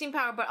power. They have steam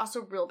power, but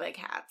also real big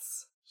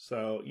hats.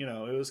 So, you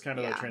know, it was kind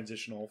of a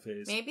transitional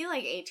phase. Maybe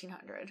like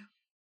 1800.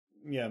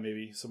 Yeah,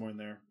 maybe somewhere in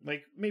there.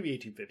 Like maybe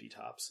 1850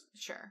 tops.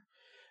 Sure.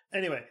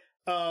 Anyway,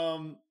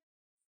 and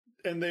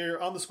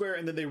they're on the square,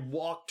 and then they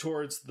walk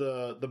towards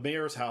the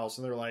mayor's house,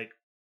 and they're like,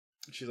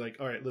 she's like,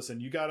 all right, listen,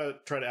 you gotta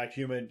try to act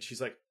human.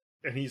 She's like,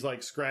 and he's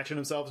like scratching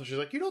himself, and she's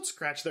like, you don't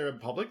scratch there in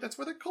public. That's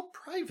why they're called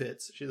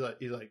privates. He's like,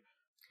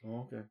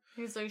 oh, okay.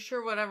 He's like,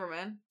 sure, whatever,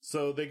 man.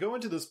 So they go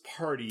into this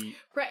party.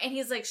 Right, and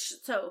he's like,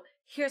 so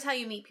here's how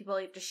you meet people.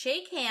 You have to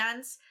shake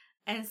hands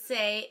and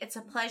say, it's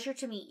a pleasure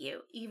to meet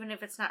you, even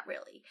if it's not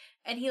really.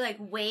 And he like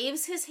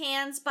waves his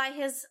hands by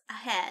his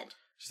head.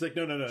 She's like,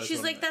 no.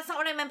 She's like, that's not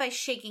what I meant by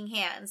shaking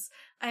hands.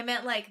 I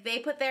meant like they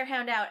put their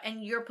hand out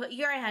and you put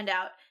your hand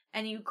out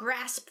and you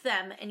grasp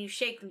them and you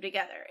shake them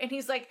together. And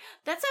he's like,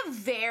 that's a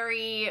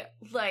very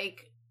like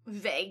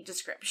vague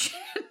description.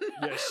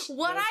 Yes,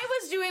 what I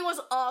was doing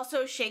was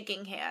also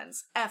shaking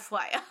hands,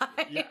 FYI.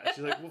 Yeah,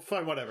 she's like, well,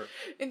 fine, whatever.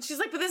 And she's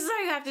like, but this is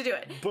how you have to do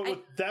it. But with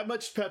that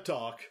much pep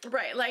talk.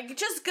 Right, like,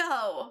 just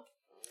go.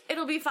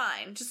 It'll be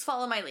fine. Just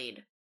follow my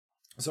lead.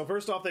 So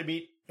first off, they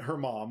meet her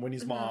mom,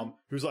 Winnie's mom,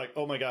 who's like,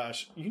 oh my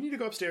gosh, you need to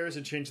go upstairs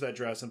and change that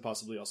dress and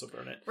possibly also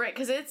burn it. Right,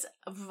 because it's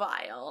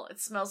vile. It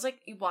smells like,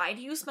 why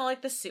do you smell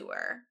like the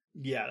sewer?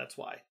 Yeah, that's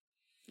why.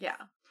 Yeah.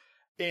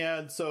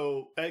 And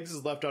so Eggs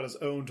is left on his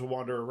own to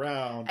wander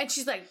around. And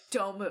she's like,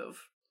 don't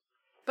move.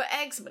 But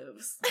Eggs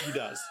moves. He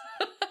does.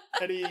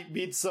 And he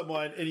meets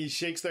someone and he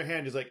shakes their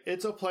hand. He's like,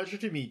 it's a pleasure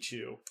to meet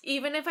you.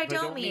 Even if I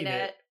don't mean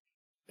it.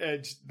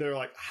 And they're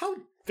like, how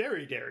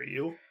very dare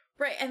you?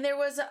 Right, and there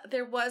was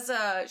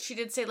she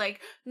did say like,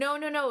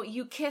 no,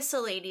 you kiss a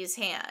lady's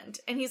hand.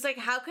 And he's like,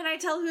 how can I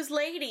tell who's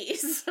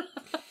ladies?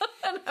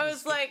 And I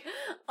was like,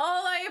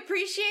 oh, I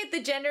appreciate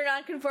the gender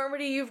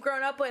nonconformity you've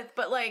grown up with,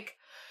 but like,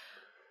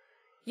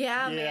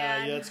 yeah,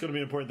 man. Yeah, it's going to be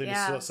an important thing to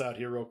suss out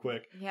here real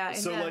quick. Yeah,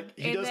 so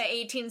in the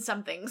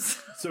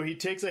 18-somethings. So he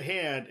takes a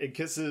hand and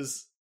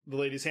kisses the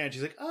lady's hand.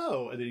 She's like,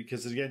 oh. And then he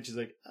kisses again. She's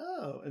like,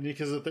 oh. And then he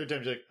kisses the third time.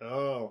 She's like,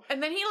 oh.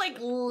 And then he like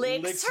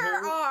licks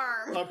her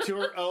arm. Up to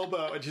her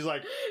elbow. And she's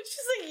like,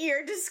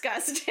 you're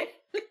disgusting.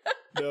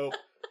 Nope.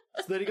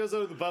 So then he goes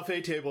over to the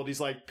buffet table and he's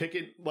like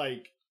picking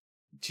like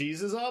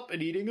cheeses up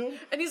and eating them.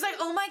 And he's like,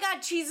 oh my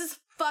god, cheese is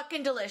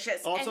fucking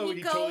delicious. Also, and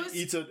he totally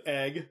eats an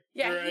egg.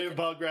 Yeah. Or a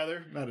bug,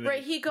 rather. Not an egg.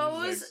 Right, he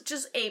goes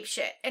just ape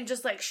shit and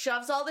just like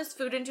shoves all this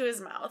food into his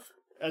mouth.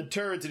 And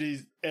turns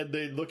and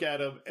they look at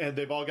him and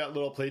they've all got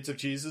little plates of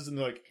cheeses and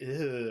they're like,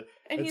 ew.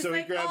 And he's so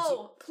like, he grabs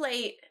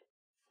plate.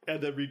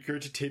 And then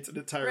regurgitates an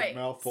entire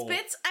mouthful.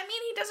 Spits. I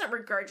mean, he doesn't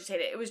regurgitate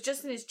it. It was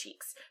just in his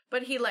cheeks.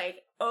 But he like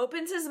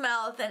opens his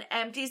mouth and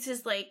empties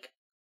his like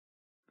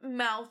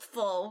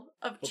mouthful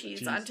of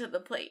cheese onto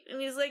the plate.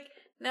 And he's like,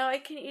 now I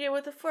can eat it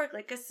with a fork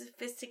like a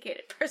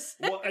sophisticated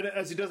person. Well, and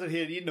as he does it, he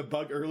had eaten a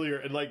bug earlier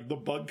and like the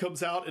bug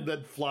comes out and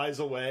then flies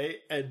away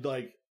and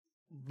like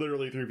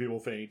literally 3 people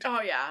faint.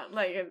 Oh yeah,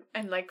 like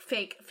and like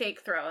fake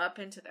throw up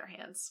into their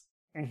hands.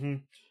 Mm-hmm.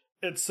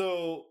 And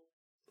so,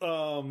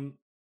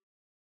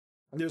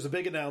 there's a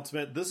big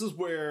announcement. This is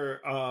where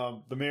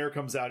the mayor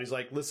comes out. He's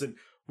like, "Listen,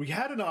 we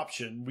had an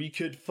option. We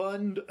could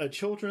fund a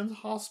children's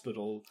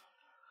hospital,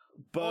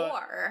 but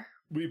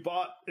we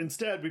bought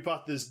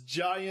this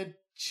giant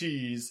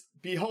cheese.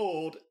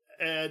 Behold!"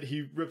 And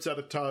he rips out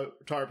a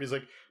tarp. He's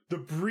like, "The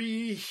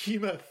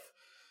Behemoth."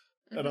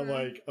 And I'm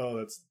like, oh,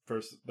 that's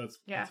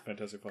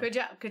fantastic fun.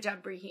 Good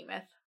job,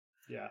 Behemoth.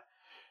 Yeah.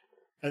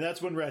 And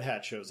that's when Red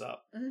Hat shows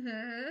up.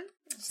 Mm-hmm.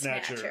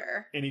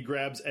 Snatcher. And he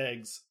grabs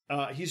Eggs.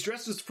 He's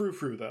dressed as Frou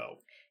Frou, though.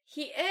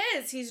 He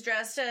is. He's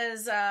dressed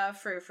as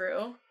Frou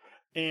Frou.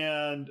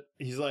 And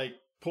he's like,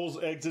 pulls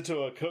Eggs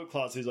into a coat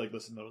closet. He's like,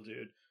 listen, little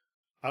dude,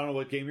 I don't know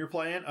what game you're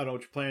playing. I don't know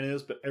what your plan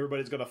is, but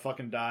everybody's gonna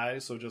fucking die.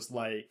 So just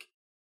like,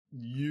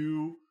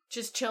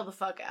 just chill the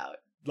fuck out.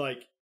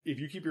 Like, if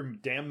you keep your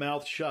damn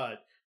mouth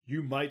shut,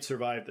 you might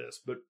survive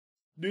this, but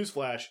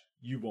newsflash,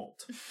 you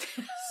won't.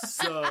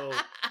 So,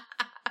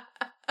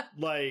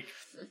 like,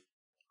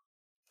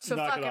 so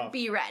fucking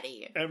be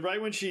ready. And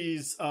right when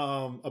she's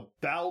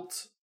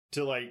about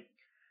to like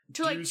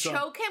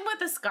choke him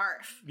with a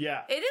scarf.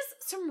 Yeah, it is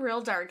some real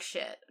dark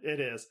shit. It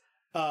is.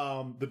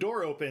 The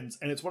door opens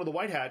and it's one of the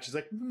White Hats. She's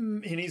like,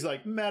 and he's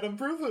like, Madame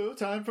Frou Frou,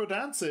 time for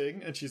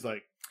dancing. And she's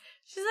like,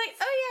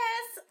 oh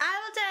yes, I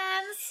will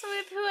dance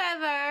with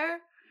whoever.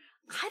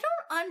 I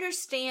don't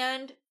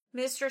understand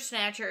Mr.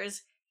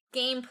 Snatcher's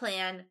game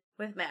plan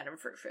with Madame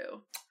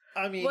Frou-Frou?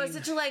 I mean, Was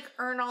it to, like,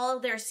 earn all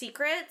of their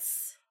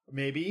secrets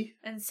maybe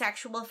and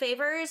sexual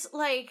favors?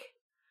 Like,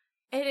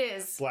 it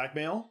is.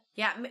 blackmail.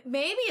 Yeah,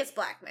 maybe it's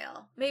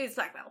blackmail. Maybe it's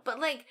blackmail. But,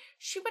 like,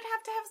 she would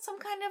have to have some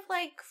kind of,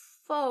 like,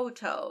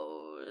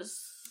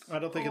 photos. I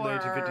don't think in the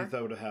 1850s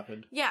that would have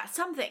happened. Yeah,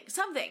 something.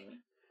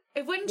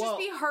 It wouldn't just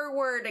be her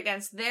word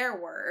against their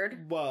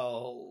word.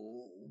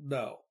 Well,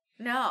 no.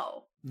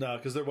 No. No,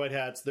 because they're white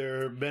hats.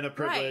 They're men of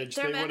privilege.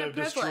 Right, they're they men would have of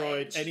destroyed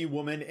privilege. any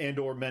woman and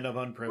or men of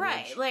unprivilege.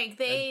 Right, like,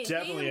 they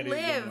definitely any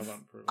woman live of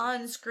unprivilege.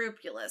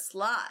 unscrupulous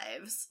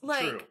lives.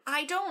 Like, True.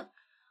 I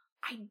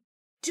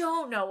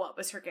don't know what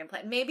was her game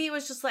plan. Maybe it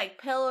was just,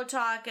 like, pillow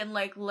talk and,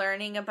 like,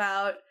 learning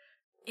about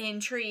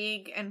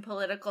intrigue and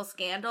political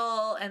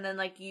scandal and then,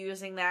 like,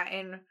 using that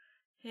in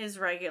his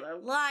regular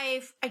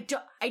life. I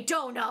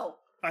don't know.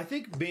 I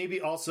think maybe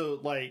also,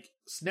 like,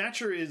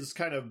 Snatcher is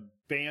kind of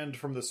banned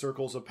from the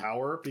circles of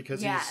power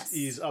because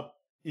he's up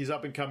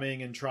and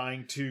coming and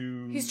trying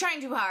to... He's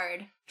trying too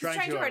hard. He's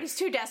trying too hard. He's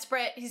too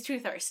desperate. He's too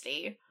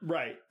thirsty.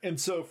 Right. And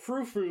so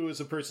Frou-Frou is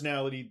a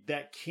personality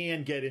that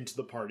can get into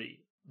the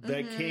party,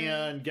 that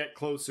can get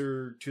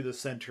closer to the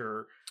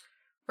center.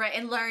 Right,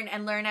 and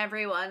learn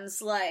everyone's,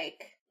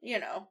 like, you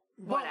know,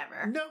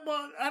 whatever.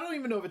 Well, I don't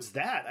even know if it's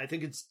that. I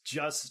think it's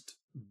just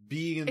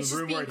being in the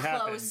room where it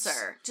happens.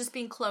 Just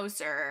being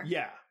closer.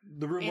 Yeah,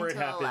 the room where it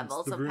into happens.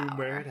 levels The of room power.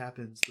 where it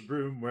happens. The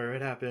room where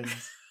it happens.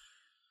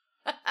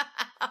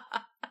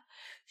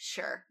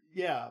 Sure.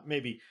 Yeah,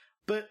 maybe.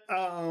 But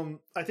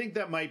I think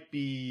that might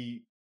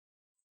be...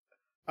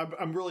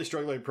 I'm really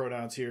struggling with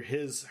pronouns here.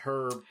 His,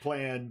 her,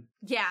 plan.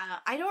 Yeah,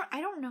 I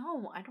don't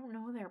know. I don't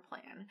know their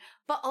plan.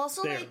 But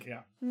also,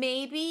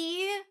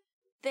 maybe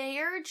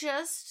they're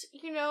just,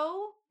 you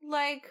know,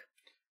 like...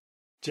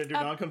 Gender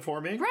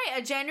nonconforming? Right,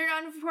 a gender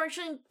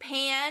nonconforming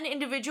pan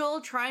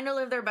individual trying to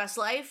live their best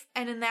life.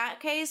 And in that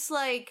case,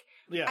 like,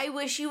 I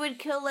wish you would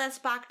kill less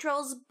Bach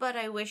trolls, but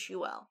I wish you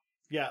well.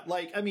 Yeah,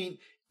 like, I mean,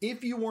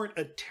 if you weren't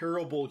a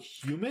terrible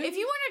human... If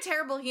you weren't a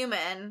terrible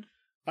human...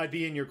 I'd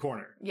be in your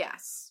corner.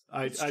 Yes.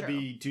 I'd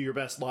be to your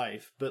best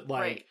life. But,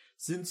 like,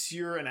 since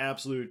you're an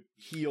absolute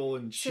heel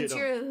and shit... Since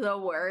you're the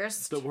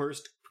worst. The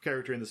worst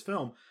character in this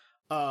film,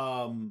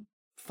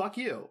 fuck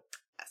you.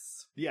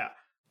 Yes. Yeah.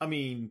 I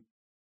mean...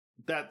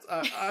 That's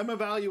I'm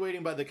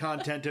evaluating by the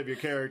content of your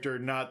character,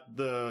 not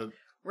the...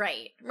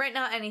 Right,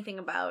 not anything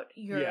about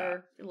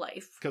your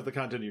life. Because the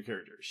content of your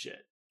character is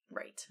shit.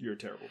 Right. You're a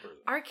terrible person.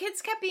 Our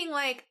kids kept being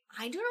like,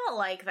 I do not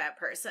like that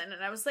person.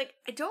 And I was like,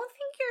 I don't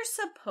think you're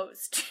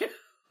supposed to.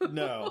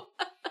 No.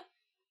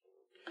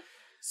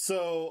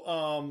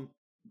 So,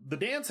 the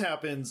dance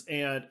happens,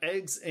 and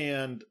Eggs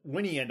and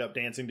Winnie end up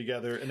dancing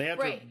together, and they have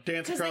to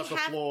dance across the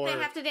floor. They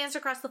have to dance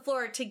across the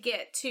floor to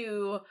get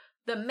to...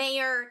 the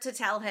mayor to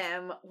tell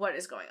him what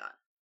is going on.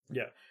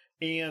 Yeah.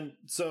 And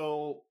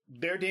so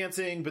they're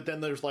dancing, but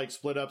then there's like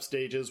split up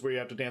stages where you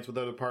have to dance with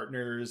other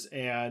partners,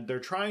 and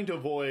they're trying to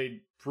avoid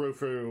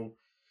Frou-Frou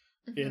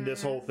in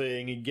this whole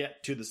thing and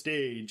get to the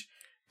stage.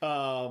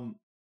 And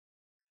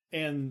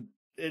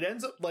it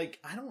ends up like,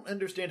 I don't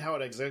understand how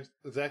it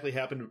exactly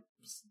happened,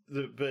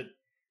 but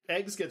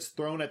Eggs gets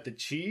thrown at the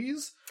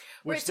cheese,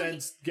 which then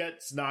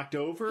gets knocked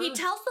over. He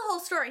tells the whole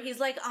story.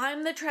 He's like,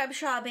 I'm the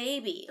Trebshaw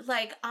baby.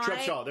 Like,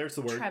 Trebshaw, there's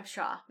the word.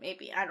 Trebshaw,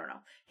 maybe. I don't know.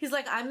 He's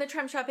like, I'm the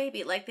Trebshaw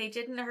baby. Like, they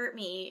didn't hurt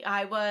me.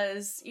 I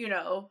was, you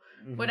know,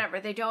 whatever.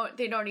 They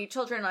don't eat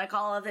children. Like,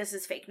 all of this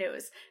is fake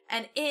news.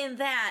 And in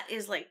that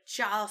is, like,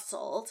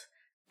 jostled,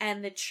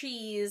 and the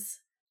cheese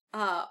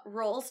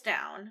rolls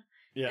down.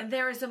 Yeah. And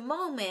there is a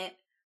moment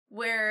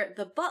where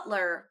the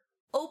butler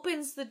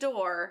opens the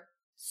door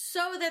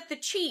so that the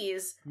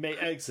cheese may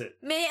exit.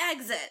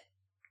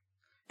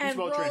 And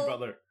well-trained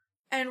butler.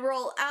 And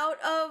roll out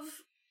of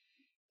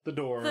the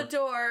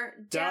door,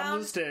 down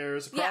the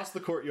stairs, across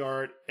the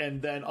courtyard,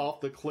 and then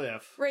off the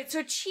cliff. Right,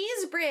 so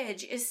Cheese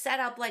Bridge is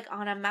set up like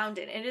on a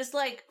mountain. It is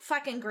like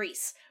fucking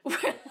Greece.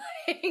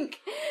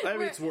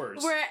 It's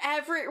worse. Where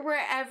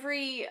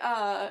every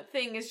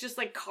thing is just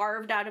like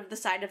carved out of the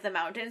side of the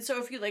mountain.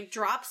 So if you like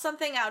drop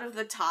something out of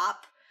the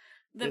top,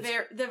 the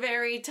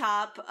very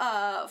top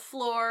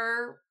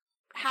floor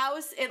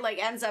house, it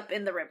like ends up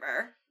in the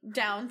river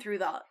down through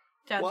the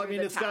well, I mean,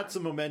 it's got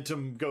some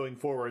momentum going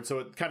forward, so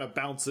it kind of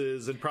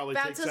bounces and probably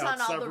takes out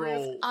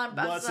several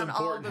less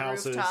important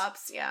houses.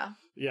 Rooftops,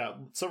 yeah,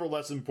 several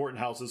less important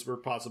houses were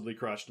possibly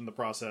crushed in the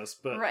process,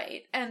 but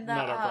right. And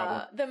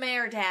the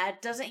mayor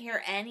dad doesn't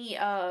hear any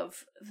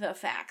of the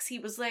facts. He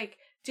was like,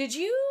 "Did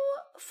you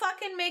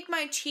fucking make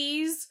my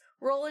cheese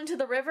roll into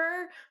the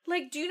river?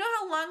 Like, do you know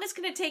how long it's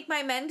going to take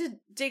my men to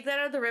dig that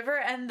out of the river?"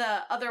 And the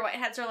other white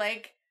hats are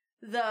like,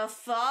 the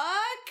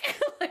fuck?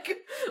 Like,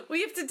 we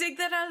have to dig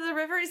that out of the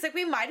river? He's like,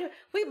 we might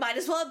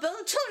as well have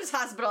built a children's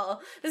hospital.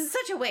 This is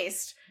such a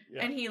waste.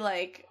 Yeah. And he,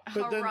 like,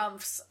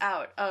 harumphs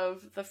out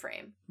of the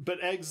frame.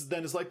 But Eggs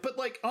then is like, but,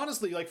 like,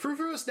 honestly, like,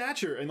 Frou-Frou is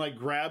Snatcher, and, like,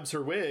 grabs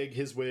her wig,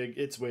 his wig,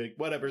 its wig,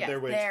 whatever, their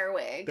wig.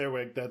 Their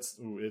wig, that's,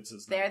 it's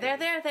his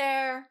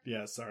There.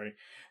 Yeah, sorry.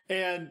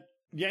 And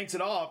yanks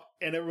it off,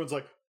 and everyone's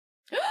like,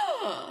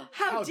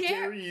 How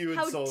dare you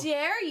How insult-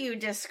 dare you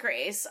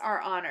disgrace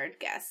our honored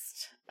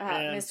guest,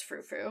 And- Miss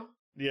Frou-Frou.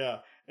 Yeah.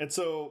 And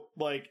so,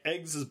 like,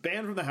 Eggs is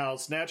banned from the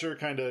house. Snatcher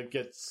kind of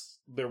gets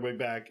their wig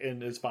back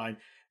and is fine.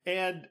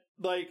 And,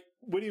 like,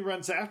 when he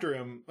runs after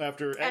him,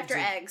 after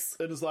Eggs.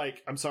 and is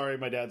like, I'm sorry,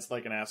 my dad's,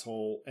 like, an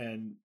asshole,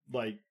 and,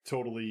 like,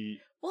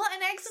 totally... Well,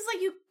 and Eggs is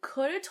like, you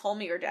could have told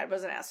me your dad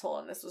was an asshole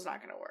and this was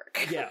not going to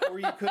work. Yeah, or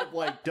you could have,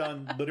 like,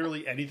 done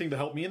literally anything to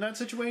help me in that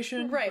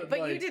situation. Right, but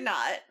like, you did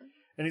not.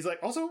 And he's like,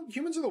 also,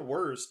 humans are the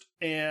worst,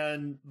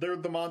 and they're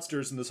the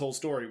monsters in this whole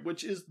story,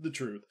 which is the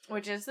truth.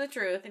 Which is the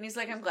truth. And he's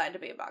like, I'm glad to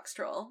be a box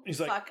troll. He's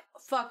like,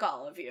 fuck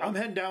all of you. I'm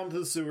heading down to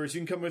the sewers. You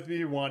can come with me if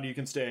you want. You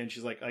can stay. And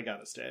she's like, I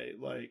gotta stay.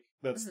 Like,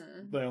 that's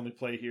my only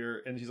play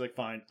here. And he's like,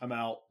 fine, I'm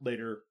out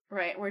later.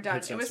 Right, we're done.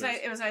 Hit It was sensors. nice.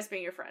 It was nice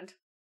being your friend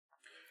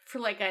for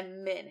like a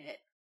minute.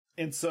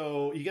 And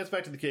so he gets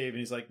back to the cave and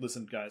he's like,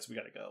 listen, guys, we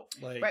gotta go.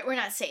 Like, Right, we're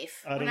not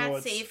safe. I We're don't know not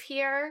what's- safe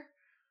here.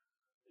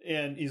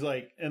 And he's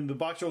like, and the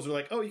box trolls are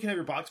like, oh, you can have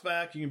your box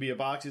back. You can be a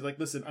box. He's like,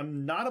 listen,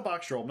 I'm not a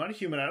box troll. I'm not a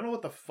human. I don't know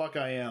what the fuck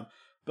I am.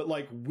 But,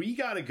 like, we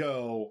gotta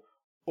go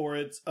or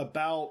it's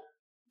about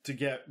to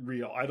get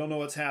real. I don't know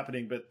what's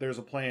happening, but there's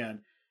a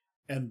plan.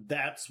 And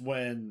that's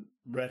when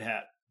Red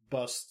Hat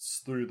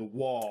busts through the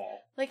wall.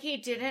 Like he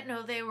didn't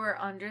know they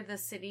were under the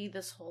city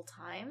this whole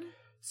time.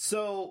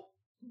 So,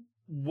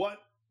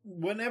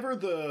 whenever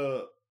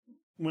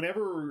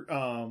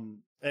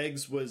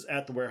Eggs was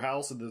at the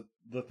warehouse and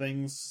the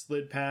things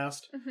slid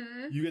past,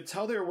 you could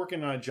tell they were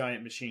working on a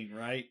giant machine,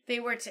 right? They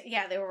were,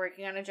 they were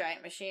working on a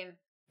giant machine.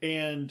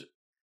 And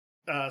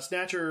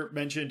Snatcher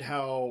mentioned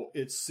how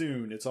it's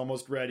soon, it's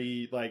almost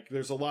ready. Like,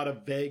 there's a lot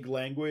of vague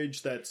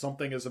language that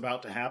something is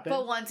about to happen.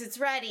 But once it's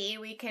ready,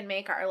 we can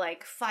make our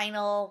like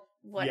final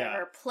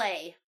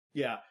play.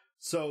 Yeah.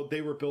 So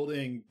they were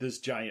building this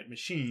giant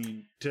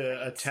machine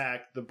to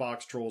attack the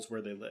box trolls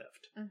where they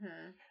lived.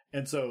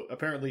 And so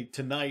apparently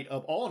tonight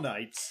of all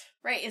nights,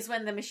 right, is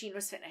when the machine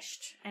was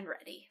finished and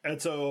ready. And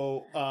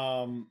so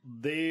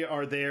they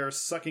are there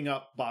sucking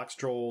up box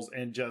trolls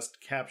and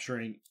just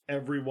capturing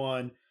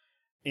everyone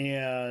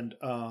and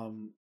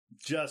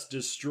just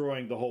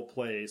destroying the whole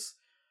place.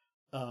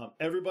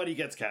 Everybody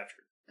gets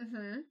captured.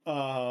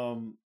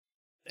 And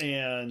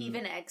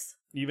even Eggs.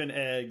 Even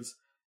Eggs.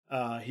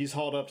 He's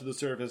hauled up to the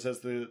surface as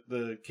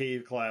the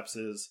cave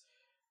collapses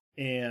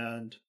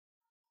and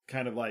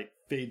kind of like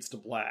fades to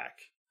black.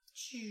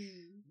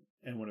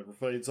 And whenever it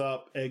fades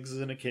up, Eggs is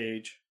in a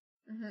cage.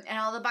 And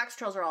all the box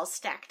trolls are all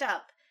stacked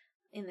up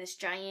in this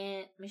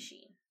giant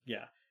machine.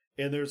 Yeah.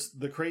 And there's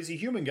the crazy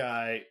human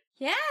guy.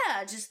 Yeah,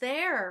 just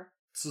there.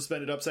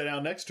 Suspended upside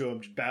down next to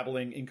him,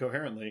 babbling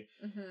incoherently.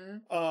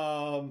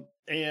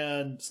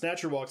 And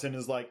Snatcher walks in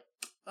and is like,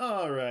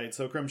 alright,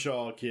 so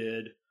Grimshaw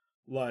kid,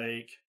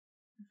 like,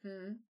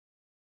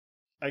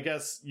 I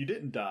guess you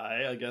didn't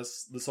die. I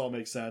guess this all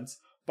makes sense.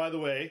 By the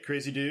way,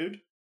 crazy dude,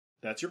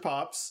 that's your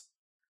pops.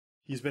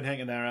 He's been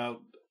hanging there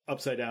out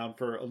upside down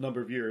for a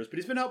number of years, but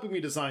he's been helping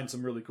me design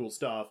some really cool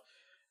stuff.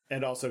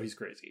 And also, he's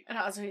crazy.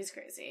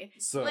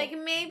 So, like,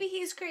 maybe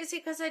he's crazy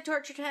because I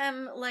tortured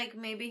him. Like,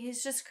 maybe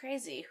he's just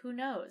crazy. Who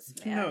knows,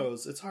 man? Who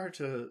knows? It's hard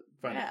to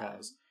find a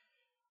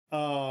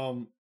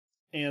cause.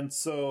 And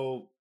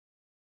so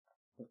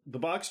the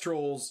box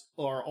trolls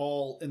are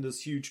all in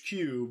this huge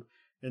cube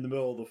in the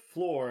middle of the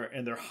floor,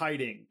 and they're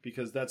hiding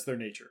because that's their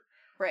nature.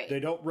 Right. They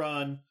don't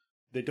run.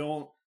 They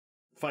don't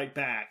fight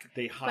back.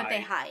 They hide. But they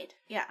hide,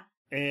 yeah.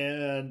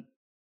 And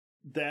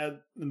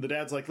the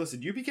dad's like,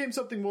 listen, you became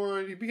something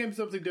more, you became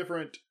something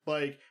different.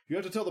 Like, you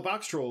have to tell the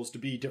box trolls to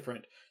be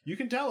different. You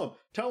can tell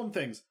them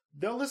things.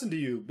 They'll listen to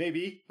you,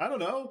 maybe. I don't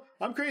know.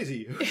 I'm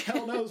crazy. Who the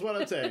hell knows what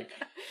I'm saying?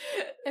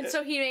 And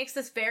so he makes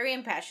this very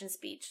impassioned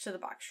speech to the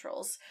box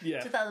trolls.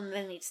 Yeah. To tell them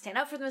they need to stand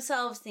up for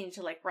themselves, they need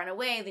to, like, run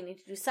away, they need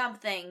to do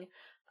something.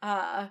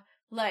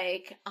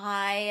 Like,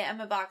 I am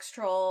a box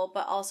troll,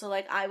 but also,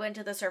 like, I went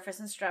to the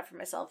surface and stood up for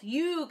myself.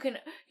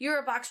 You're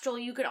a box troll,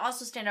 you can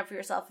also stand up for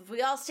yourself. If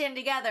we all stand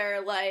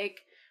together,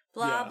 like,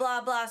 blah,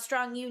 blah, blah,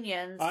 strong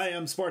unions. I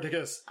am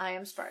Spartacus.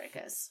 And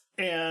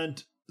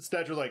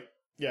Snatcher's like,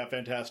 yeah,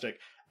 fantastic.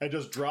 And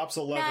just drops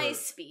a lever.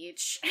 Nice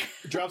speech.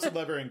 Drops a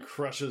lever and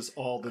crushes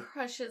all the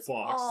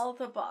all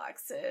the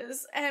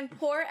boxes. And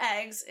poor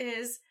Eggs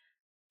is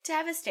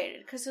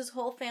devastated because his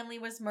whole family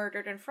was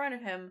murdered in front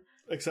of him.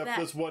 Except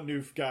this one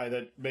new guy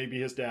that may be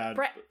his dad.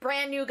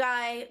 Brand new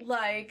guy,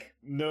 like...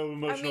 No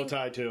emotional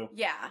tie to.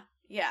 Yeah.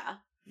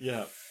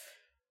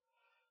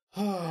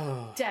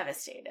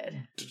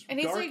 Devastated. And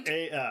he's Dark like...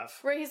 AF.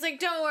 Where he's like,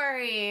 don't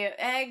worry,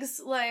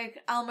 Eggs, like,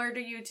 I'll murder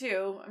you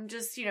too. I'm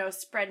just,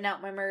 spreading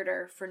out my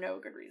murder for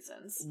no good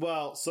reasons.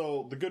 Well,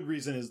 so the good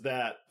reason is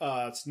that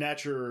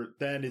Snatcher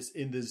then is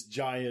in this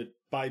giant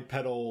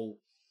bipedal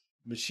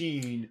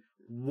machine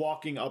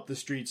walking up the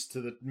streets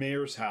to the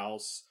mayor's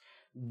house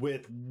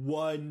with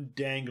one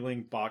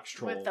dangling box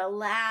troll. With the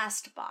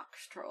last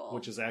box troll.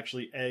 Which is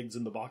actually Eggs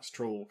in the box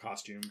troll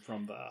costume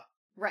from the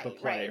play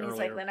right. And he's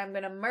like, then I'm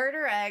going to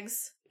murder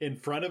Eggs. In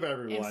front of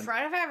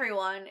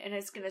everyone. And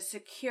it's going to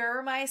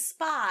secure my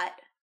spot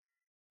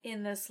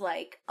in this,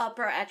 like,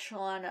 upper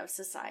echelon of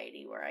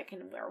society where I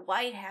can wear a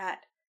white hat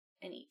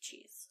and eat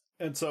cheese.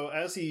 And so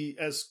as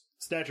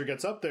Snatcher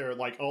gets up there,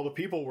 like, all the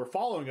people were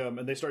following him,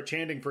 and they start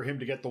chanting for him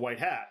to get the white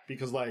hat,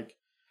 because, like,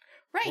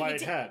 right,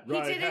 white hat,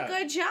 white he did hat. a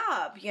good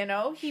job, you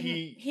know?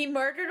 He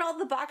murdered all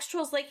the box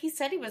trolls like he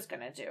said he was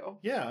gonna do.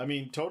 Yeah, I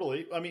mean,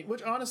 totally. I mean,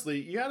 which,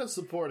 honestly, you gotta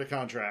support a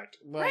contract.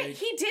 Like, right,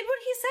 he did what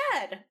he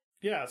said.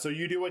 Yeah, so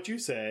you do what you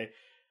say.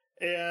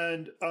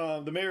 And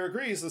the mayor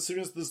agrees as soon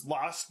as this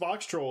last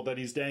box troll that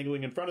he's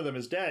dangling in front of them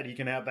is dead, he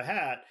can have the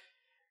hat.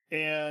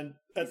 And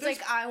it's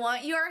like, I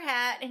want your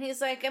hat. And he's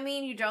like, I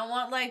mean, you don't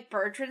want, like,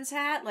 Bertrand's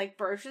hat? Like,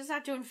 Bertrand's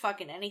not doing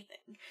fucking anything.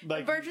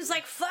 Like, Bertrand's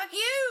like, fuck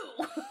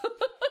you!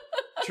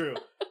 True.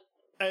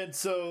 And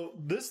so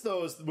this,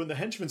 though, is when the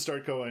henchmen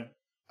start going,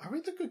 are we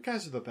the good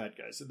guys or the bad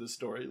guys in this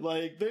story?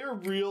 Like, they're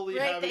really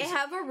having... They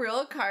have a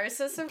real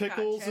crisis of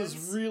Pickles conscience.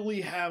 is really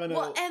having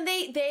Well, and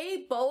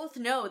they both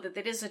know that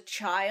it is a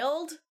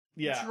child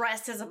yeah.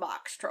 dressed as a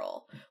box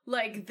troll.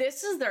 Like,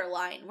 this is their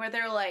line, where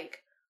they're like,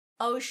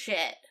 oh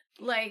shit.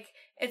 Like,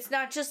 it's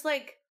not just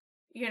like,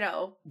 you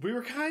know... We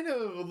were kind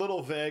of a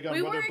little vague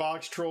on whether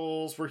box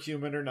trolls were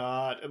human or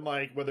not, and,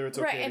 like, whether it's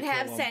okay right, and to kill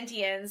have them.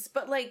 sentience,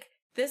 but, like,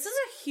 this is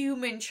a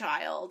human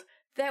child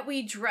that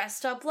we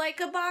dressed up like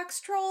a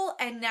box troll,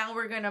 and now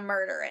we're gonna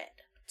murder it.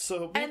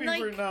 So maybe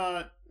we're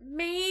not...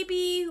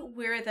 Maybe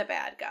we're the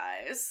bad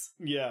guys.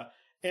 Yeah.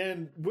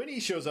 And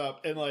Winnie shows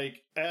up, and,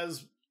 like,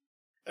 as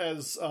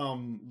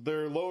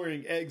they're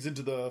lowering eggs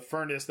into the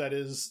furnace that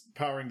is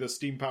powering the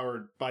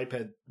steam-powered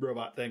biped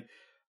robot thing,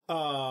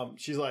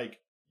 she's like,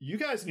 you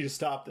guys need to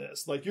stop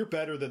this. Like, you're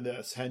better than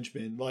this,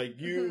 henchman. Like,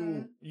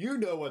 you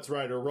know what's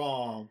right or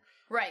wrong.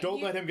 Right.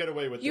 Don't let him get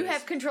away with this. You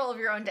have control of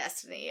your own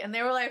destiny. And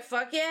they were like,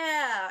 fuck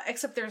yeah!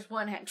 Except there's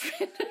one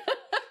henchman.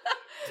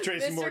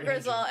 Tracy Mr. Morgan.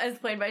 Griswold is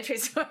played by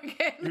Tracy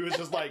Morgan. Who was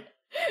just like...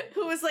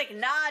 Who was like,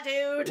 nah,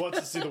 dude.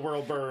 Wants to see the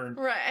world burn.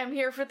 Right, I'm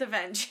here for the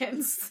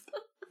vengeance.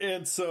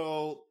 And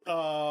so,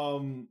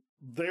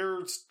 they're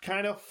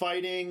kind of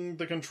fighting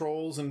the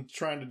controls and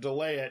trying to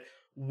delay it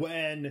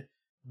when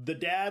the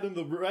dad and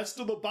the rest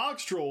of the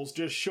box trolls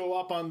just show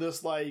up on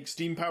this, like,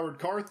 steam-powered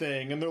car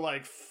thing, and they're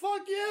like,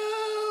 fuck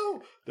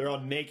you! They're all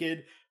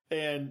naked,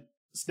 and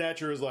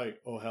Snatcher is like,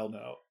 oh, hell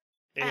no.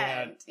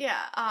 And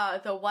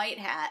the white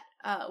hat,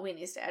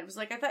 Winnie's dad, was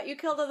like, I thought you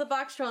killed all the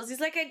box trolls. He's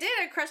like, I did,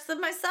 I crushed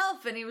them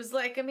myself. And he was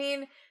like, I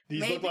mean...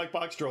 These look like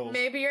box trolls.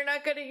 Maybe you're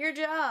not good at your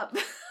job.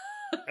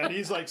 And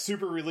he's, like,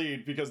 super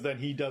relieved, because then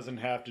he doesn't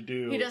have to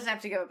do... He doesn't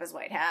have to give up his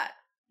white hat.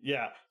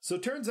 Yeah. So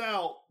it turns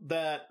out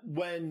that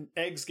when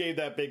Eggs gave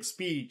that big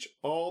speech,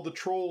 all the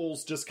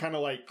trolls just kind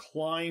of like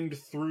climbed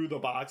through the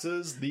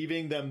boxes,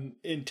 leaving them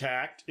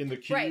intact in the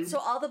cube. Right. So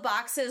all the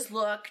boxes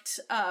looked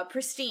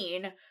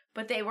pristine,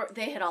 but they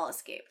had all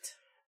escaped.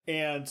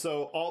 And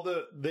so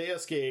they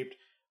escaped,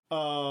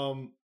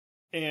 and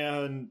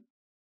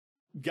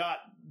got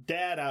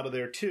Dad out of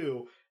there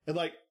too. And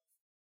like,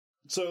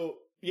 so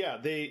yeah,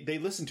 they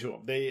listened to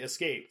him. They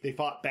escaped. They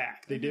fought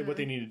back. They did what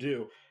they needed to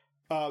do.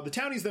 The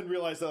townies then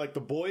realize that, like, the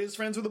boy is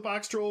friends with the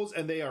box trolls,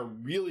 and they are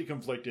really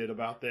conflicted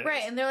about this.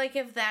 Right, and they're like,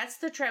 if that's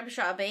the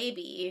Trebshaw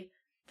baby,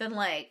 then,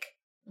 like,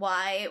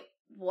 why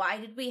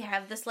did we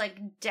have this, like,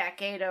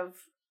 decade of,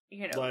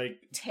 you know, like,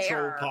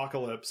 terror?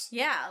 Troll-apocalypse.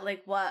 Yeah,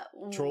 like, what?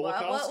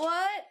 Troll-apocalypse?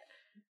 What?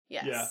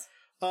 Yes.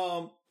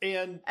 Yeah.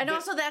 And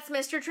also that's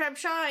Mr.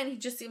 Trebshaw, and he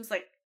just seems,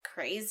 like,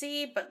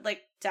 crazy, but,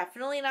 like,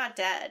 definitely not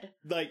dead.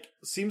 Like,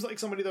 seems like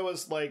somebody that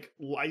was, like,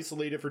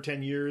 isolated for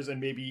 10 years and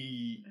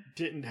maybe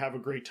didn't have a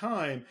great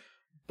time,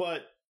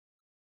 but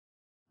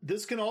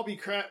this can all be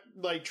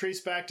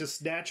traced back to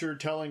Snatcher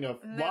telling a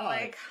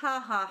lie. Like,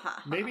 ha ha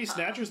ha. Maybe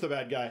Snatcher's the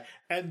bad guy.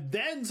 And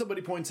then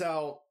somebody points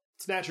out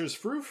Snatcher's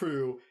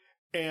frou-frou,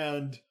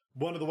 and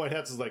one of the white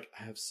hats is like,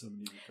 I have so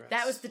many regrets.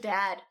 That was the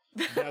dad.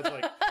 Dad's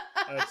like,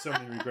 I have so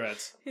many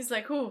regrets. He's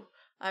like, ooh,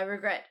 I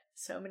regret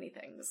so many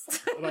things.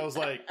 And I was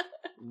like,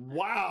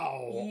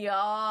 wow.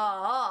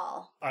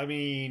 Y'all. I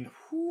mean,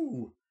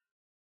 whew.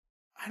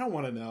 I don't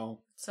want to know.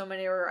 So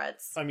many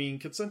regrets. I mean,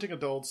 consenting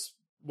adults,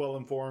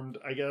 well-informed,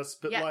 I guess.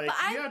 But, yeah, like,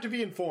 but you have to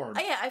be informed.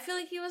 Yeah, I feel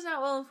like he was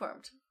not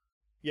well-informed.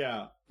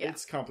 Yeah,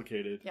 it's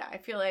complicated. Yeah, I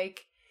feel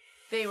like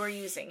they were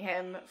using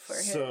him for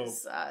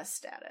his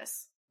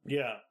status.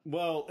 Yeah,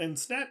 well, and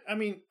I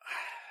mean...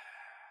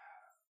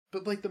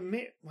 But, like, But also,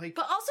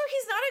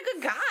 he's not a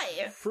good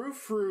guy.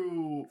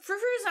 Frou-frou...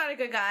 Frou-Frou's not a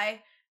good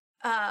guy.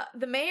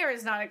 The mayor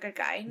is not a good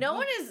guy. No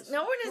one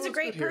is a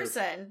great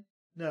person.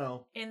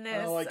 No. In this,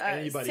 I don't like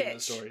anybody in the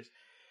sitch. stories.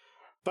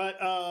 But,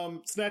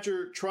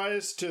 Snatcher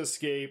tries to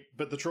escape,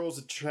 but the trolls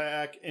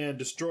attack and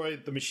destroy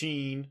the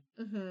machine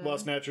while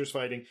Snatcher's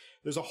fighting.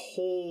 There's a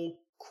whole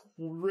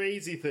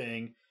crazy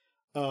thing.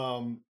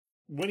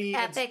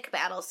 Epic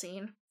battle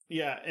scene.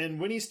 Yeah, and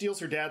Winnie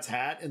steals her dad's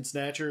hat, and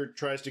Snatcher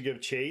tries to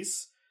give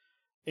chase.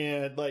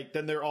 And, like,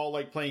 then they're all,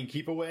 like, playing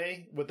keep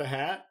away with the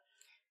hat.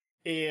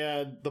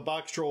 And the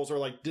box trolls are,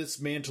 like,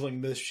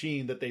 dismantling the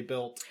machine that they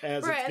built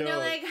as it's going. And they're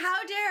like,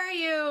 how dare dare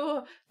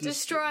you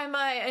destroy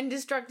my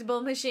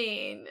indestructible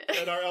machine?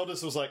 And our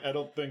eldest was like, I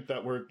don't think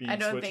that word means I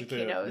don't what think you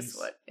he think. knows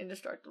what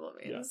indestructible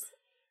means.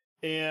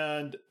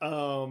 And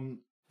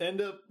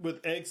end up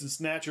with Eggs and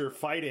Snatcher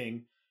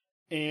fighting,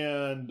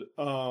 and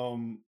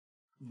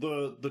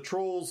the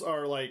trolls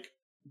are like,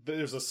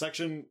 there's the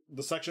suction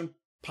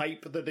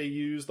pipe that they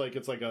used, like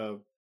it's like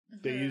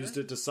they used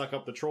it to suck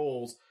up the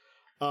trolls.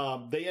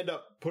 They end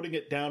up putting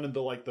it down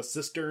into like the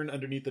cistern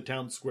underneath the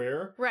town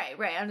square. Right,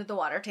 under the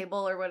water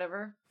table or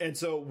whatever. And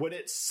so when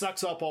it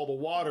sucks up all the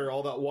water,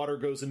 all that water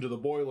goes into the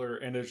boiler,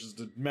 and there's just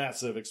a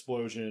massive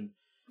explosion.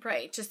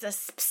 Right, just a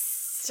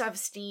of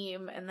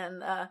steam, and then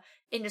the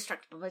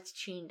indestructible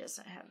machine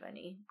doesn't have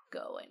any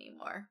go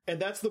anymore. And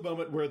that's the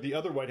moment where the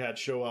other white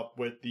hats show up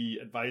with the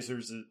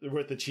advisors,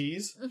 with the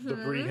cheese, the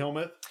breed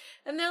helmet.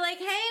 And they're like,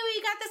 hey,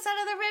 we got this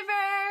out of the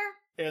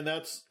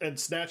river! And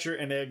Snatcher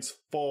and Eggs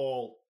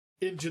fall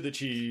into the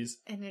cheese.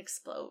 And it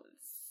explodes,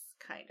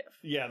 kind of.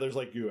 Yeah, there's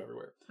like goo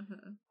everywhere.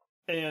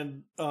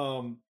 And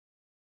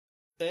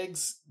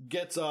Eggs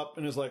gets up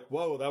and is like,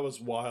 whoa, that was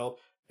wild.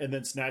 And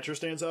then Snatcher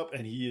stands up,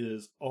 and he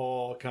is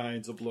all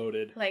kinds of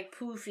bloated. Like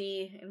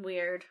poofy and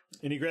weird.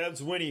 And he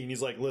grabs Winnie, and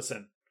he's like,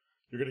 listen,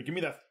 you're going to give me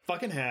that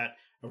fucking hat,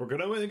 and we're going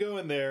to go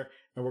in there,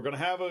 and we're going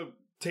to have a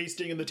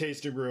tasting in the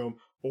tasting room,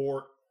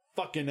 or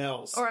fucking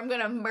else. Or I'm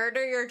going to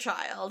murder your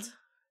child.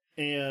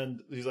 And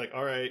he's like,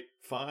 all right,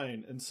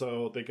 fine. And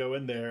so they go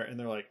in there, and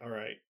they're like, all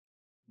right,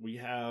 we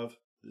have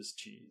this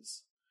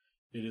cheese.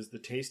 It is the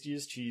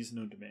tastiest cheese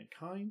known to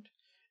mankind.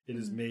 It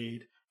is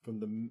made from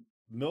the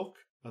milk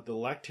of the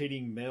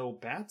lactating male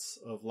bats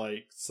of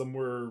like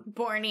somewhere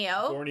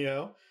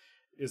Borneo.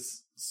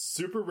 It's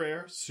super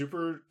rare,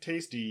 super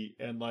tasty,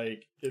 and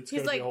like it's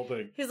gonna be a whole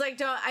thing. He's like,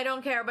 I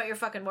don't care about your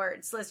fucking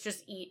words. Let's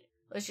just eat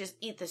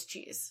this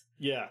cheese.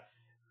 Yeah.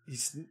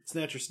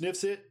 Snatcher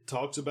sniffs it,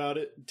 talks about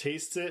it,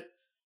 tastes it,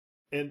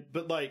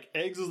 but like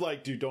Eggs is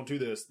like, dude, don't do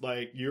this.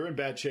 Like, you're in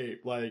bad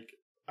shape. Like,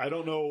 I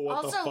don't know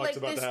what the fuck's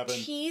about to happen.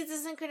 Also, cheese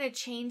isn't gonna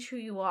change who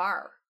you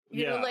are.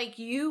 You know, like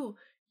you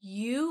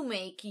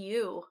make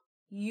you.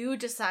 You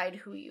decide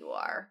who you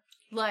are.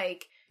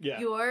 Like,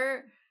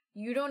 you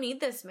don't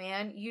need this,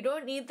 man. You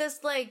don't need this,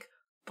 like,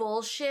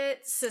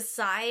 bullshit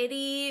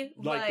society.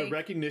 Like the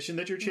recognition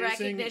that you're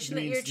chasing.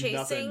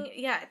 Nothing.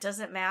 Yeah, it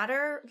doesn't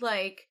matter.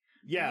 Like,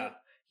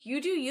 you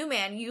do you,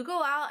 man. You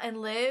go out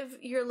and live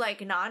your,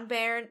 like,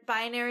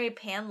 non-binary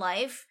pan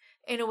life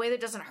in a way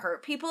that doesn't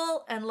hurt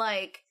people. And,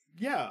 like,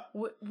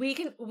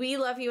 we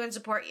love you and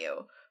support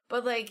you.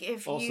 But, like,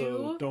 if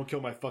also, don't kill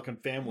my fucking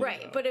family.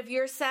 Right, but if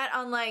you're set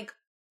on, like,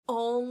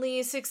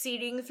 only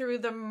succeeding through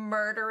the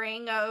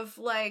murdering of,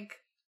 like,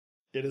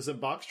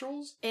 innocent box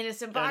trolls and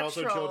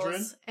also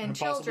children and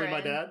possibly my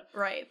dad,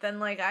 right, then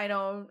like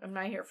I'm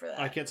not here for that.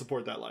 I can't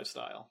support that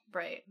lifestyle,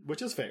 right,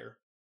 which is fair.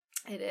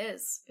 It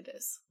is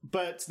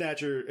But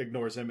Snatcher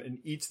ignores him and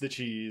eats the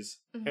cheese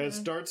and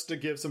starts to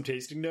give some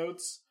tasting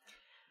notes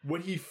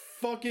when he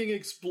fucking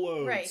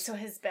explodes. Right, so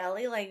his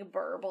belly like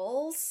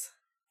burbles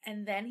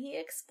and then he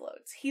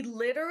explodes. He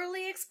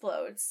literally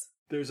explodes.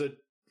 There's a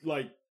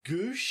like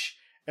goosh.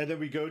 And then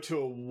we go to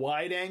a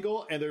wide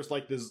angle, and there's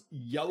like this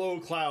yellow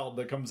cloud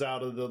that comes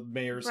out of the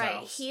mayor's house.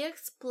 Right, he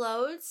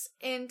explodes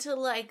into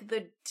like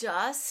the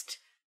dust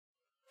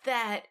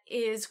that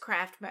is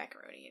Kraft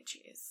macaroni and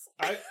cheese.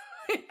 I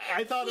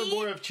thought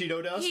more of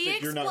Cheeto dust. He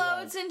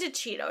explodes into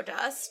Cheeto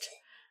dust,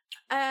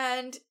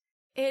 and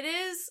it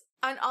is,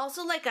 and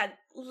also like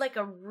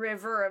a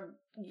river of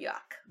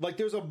yuck. Like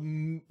there's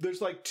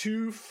like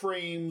 2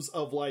 frames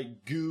of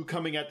like goo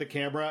coming at the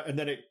camera, and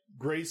then it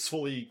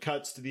gracefully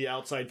cuts to the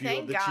outside view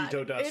of the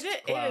Cheeto dust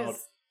cloud. It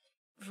is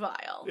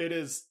vile. It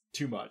is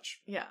too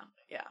much. Yeah.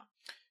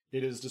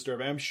 It is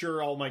disturbing. I'm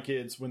sure all my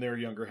kids, when they were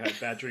younger, had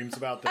bad dreams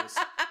about this.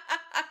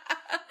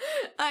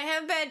 I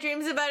have bad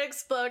dreams about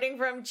exploding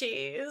from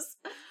cheese.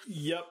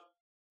 Yep.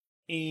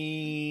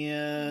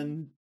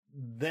 And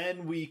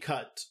then we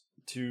cut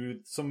to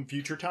some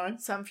future time.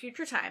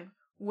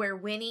 Where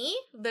Winnie,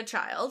 the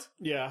child,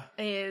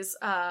 is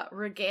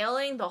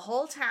regaling the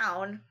whole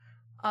town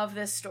of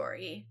this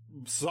story.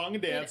 Song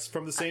and dance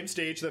from the same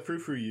stage that Frou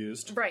Frou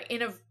used. Right,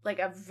 in a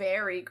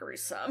very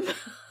gruesome.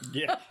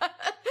 Yeah.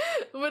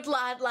 With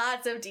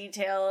lots of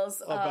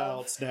details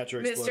about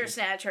Snatcher exploding. Mr.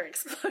 Snatcher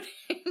exploding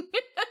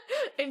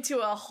into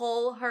a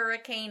whole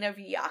hurricane of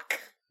yuck.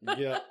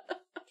 Yeah.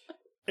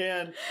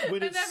 And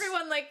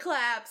everyone like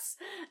claps,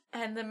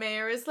 and the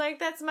mayor is like,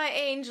 "That's my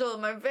angel,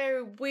 my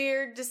very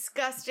weird,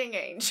 disgusting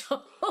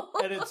angel."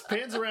 And it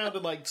pans around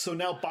and like, so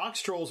now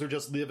box trolls are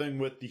just living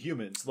with the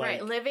humans, like,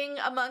 right? Living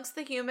amongst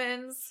the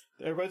humans.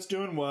 Everybody's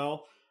doing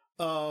well,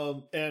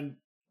 and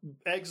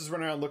Eggs is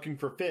running around looking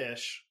for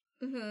fish,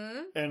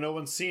 and no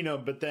one's seen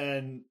him. But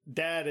then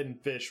Dad and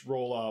Fish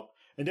roll up.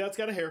 And Dad's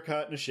got a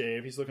haircut and a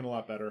shave. He's looking a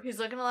lot better. He's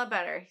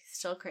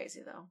still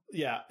crazy, though.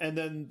 Yeah, and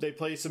then they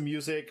play some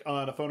music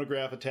on a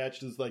phonograph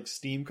attached to this, like,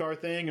 steam car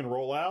thing and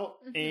roll out.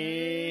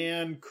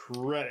 And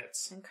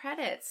credits.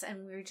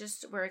 And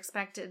we're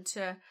expected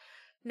to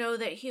know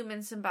that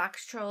humans and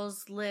box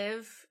trolls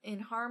live in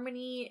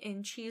harmony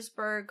in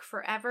Cheeseburg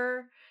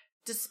forever.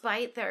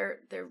 despite their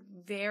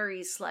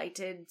very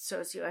slighted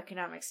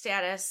socioeconomic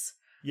status,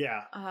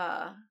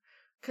 Yeah.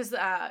 because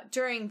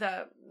during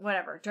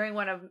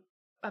one of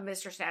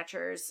Mr.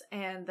 Snatcher's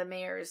and the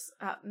mayor's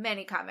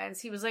many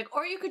comments, he was like,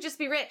 "Or you could just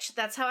be rich.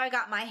 That's how I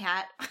got my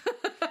hat."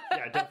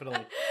 Yeah,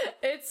 definitely.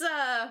 It's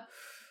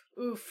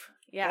oof.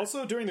 Yeah.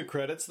 Also, during the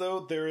credits,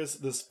 though, there is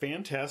this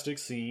fantastic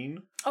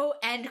scene. Oh,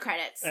 end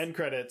credits. End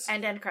credits.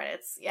 End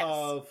credits. Yes.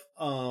 Of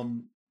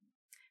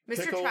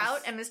Mr. Pickles,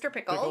 Trout and Mr.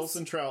 Pickles. Pickles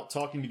and Trout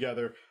talking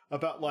together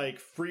about like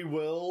free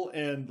will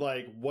and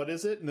like what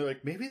is it? And they're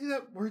like, maybe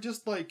that we're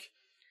just like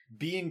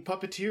being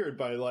puppeteered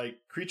by like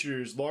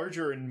creatures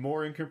larger and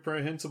more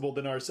incomprehensible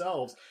than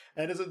ourselves.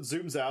 And as it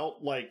zooms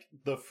out, like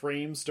the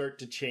frames start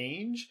to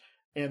change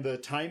and the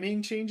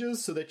timing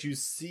changes so that you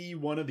see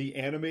one of the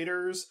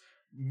animators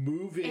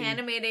moving,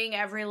 animating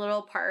every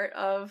little part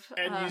of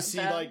and you see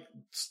like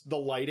the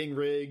lighting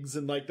rigs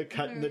and like the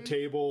cut in the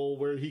table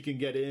where he can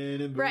get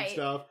in and move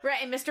stuff.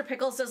 Right, and Mr.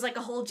 Pickles does like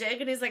a whole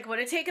jig and he's like, would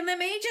it taken them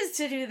ages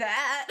to do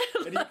that?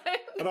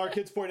 And our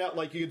kids point out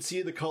like you can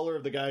see the color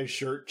of the guy's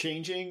shirt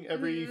changing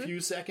every few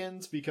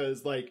seconds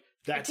because like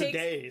that's a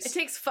days. It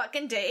takes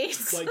fucking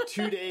days. Like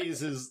 2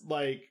 days is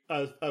like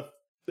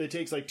it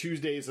takes like 2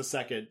 days a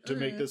second to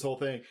make this whole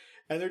thing.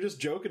 And they're just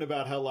joking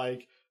about how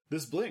like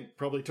this blink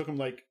probably took them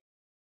like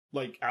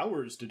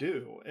hours to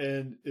do,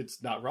 and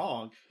it's not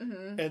wrong.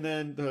 And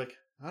then they're like,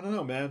 I don't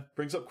know, man.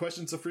 Brings up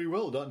questions of free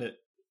will, doesn't it?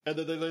 And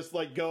then they just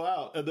like go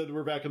out, and then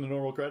we're back in the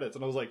normal credits.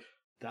 And I was like,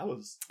 it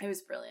was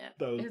brilliant.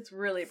 It's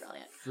really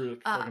brilliant.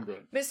 Fucking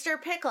brilliant.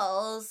 Mr.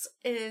 Pickles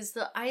is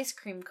the ice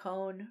cream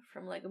cone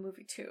from Lego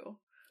Movie 2.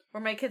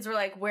 Where my kids were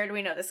like, where do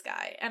we know this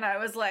guy? And I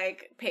was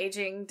like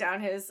paging down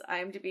his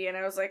IMDb and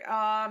I was like,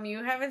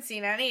 you haven't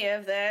seen any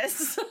of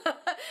this.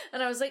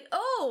 And I was like,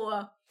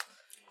 oh,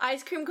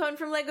 ice cream cone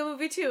from Lego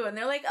Movie 2. And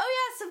they're like,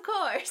 oh yes, of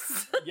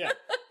course. Yeah.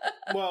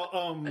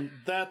 Well,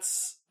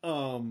 that's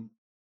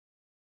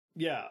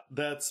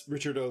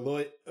Richard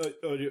Oyode.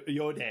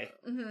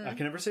 I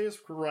can never say his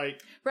right.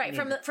 Right,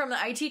 from the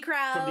IT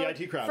crowd. From the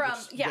IT crowd,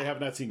 which they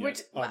have not seen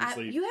yet,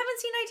 obviously. You haven't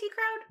seen IT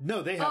crowd?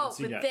 No, they haven't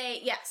seen yet.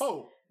 Yes.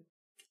 Oh,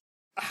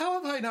 how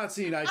have I not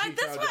seen IT crowd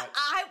yet?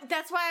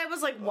 That's why I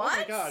was like, what? Oh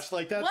my gosh,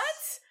 like that's...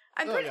 What?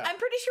 I'm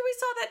pretty sure we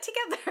saw that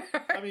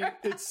together. I mean,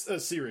 it's a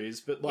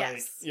series, but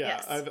like,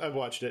 yes. I've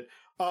watched it.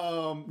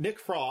 Nick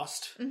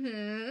Frost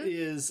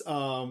is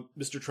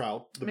Mr.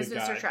 Trout, the big guy.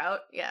 Mr.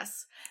 Trout,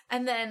 yes.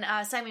 And then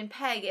Simon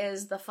Pegg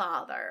is the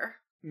father.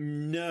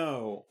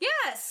 No.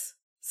 Yes!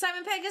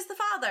 Simon Pegg is the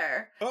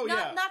father. Oh,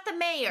 yeah. Not the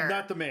mayor.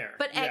 Not the mayor.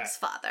 But Egg's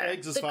father.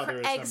 Egg's father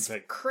is Egg's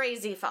Simon Pegg.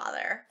 Crazy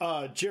father.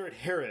 Jared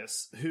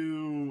Harris,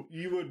 who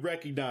you would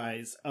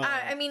recognize.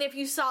 I mean, if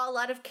you saw a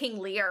lot of King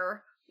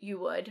Lear, you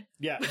would.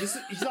 Yeah, he's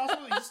also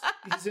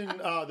he's in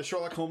the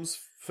Sherlock Holmes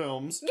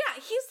films. Yeah,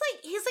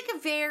 he's like a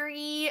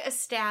very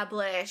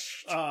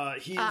established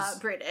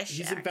British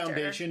He's actor. in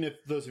Foundation,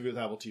 if those of you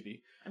with Apple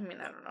TV. I mean,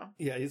 I don't know.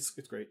 Yeah, it's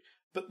great.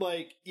 But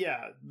like,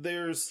 yeah,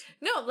 there's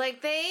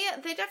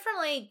they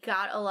definitely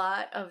got a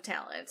lot of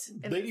talent.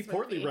 Lady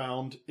Portly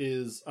Rind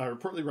the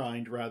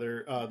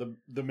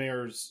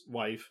mayor's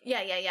wife.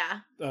 Yeah.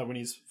 When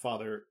he's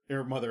father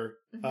or mother,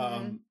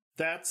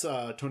 that's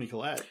Toni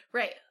Collette,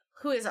 right?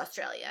 Who is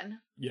Australian?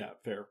 Yeah,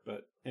 fair.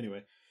 But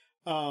anyway,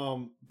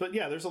 but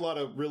yeah, there's a lot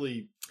of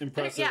really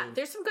impressive.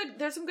 There's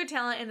some good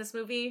talent in this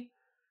movie.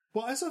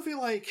 Well, I also feel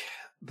like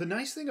the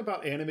nice thing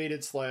about animated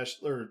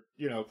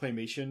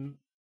claymation.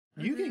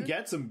 You can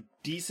get some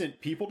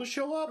decent people to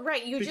show up,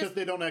 right? Because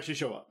they don't actually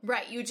show up,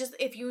 right? You just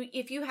if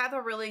you have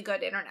a really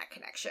good internet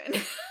connection,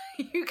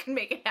 you can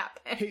make it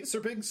happen. Hey, Sir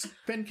Ben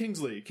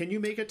Kingsley, can you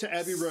make it to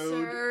Abbey Road?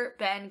 Sir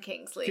Ben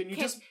Kingsley,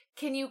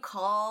 can you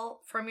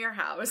call from your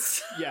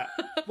house? Yeah,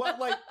 well,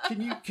 like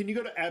can you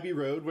go to Abbey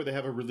Road where they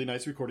have a really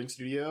nice recording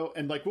studio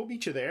and like we'll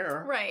meet you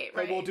there, right?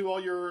 Like we'll do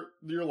all your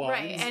lines,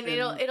 right? And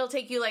it'll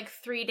take you like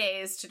 3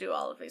 days to do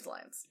all of these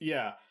lines.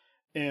 Yeah,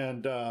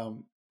 and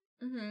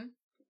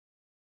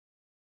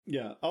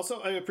yeah.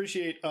 Also, I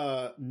appreciate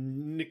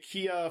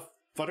Nakia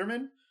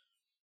Futterman.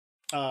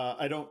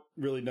 I don't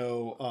really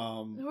know.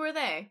 Who are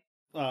they?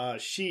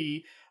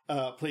 She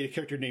played a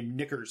character named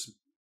Knickers.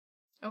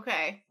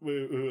 Okay.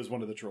 Who is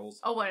one of the trolls.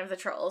 Oh, one of the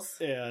trolls.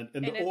 And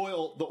the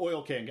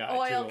oil can guy.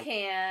 Oil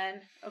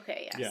can.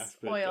 Okay, yes. Yeah,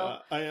 but, oil.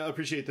 I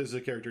appreciate there's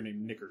a character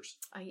named Knickers.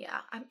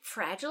 Yeah.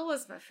 Fragile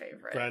was my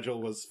favorite.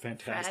 Fragile was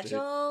fantastic.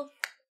 Fragile.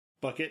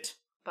 Bucket.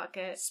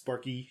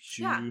 Sparky.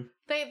 Shoe. Yeah.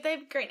 They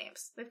have great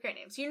names.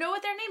 You know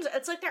what their names are.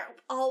 It's like they're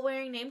all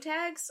wearing name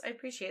tags. I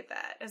appreciate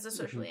that as a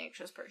socially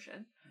anxious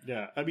person.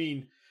 Yeah. I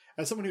mean,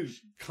 as someone who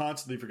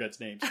constantly forgets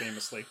names,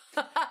 famously.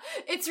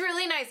 It's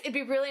really nice. It'd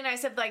be really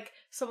nice if, like,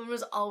 someone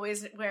was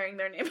always wearing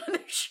their name on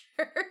their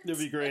shirt. It'd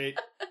be great.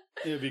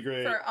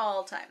 For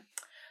all time.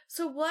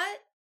 So what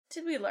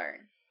did we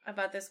learn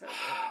about this movie?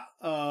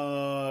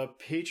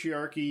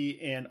 Patriarchy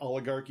and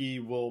oligarchy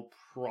will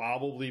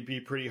probably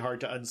be pretty hard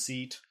to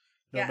unseat,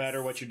 no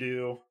matter what you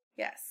do.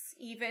 Yes.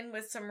 Even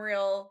with some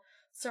real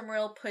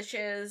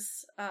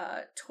pushes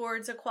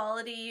towards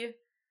equality.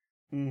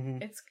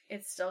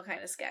 It's still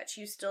kind of sketch.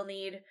 You still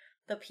need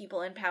the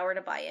people in power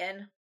to buy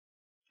in.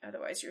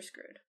 Otherwise, you're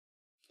screwed.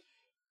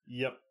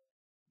 Yep,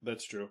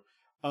 that's true.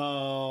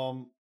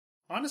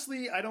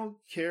 Honestly, I don't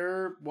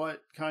care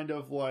what kind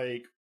of,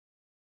 like,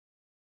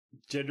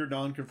 gender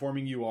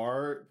non-conforming you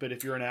are, but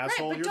if you're an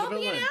asshole, you're the villain.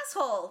 Don't be an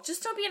asshole.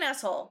 Just don't be an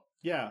asshole.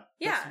 Yeah.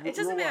 Yeah, it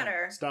doesn't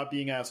matter. Stop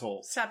being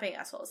assholes. Stop being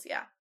assholes,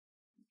 yeah.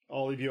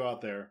 All of you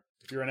out there.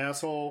 If you're an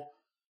asshole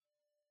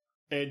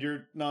and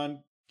you're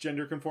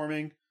non-gender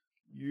conforming,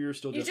 you're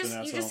still just an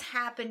asshole. You just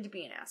happen to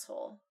be an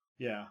asshole.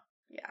 Yeah.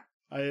 Yeah.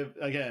 I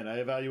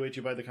evaluate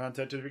you by the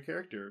content of your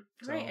character.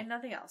 So right, and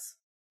nothing else.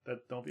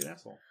 Don't be an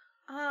asshole.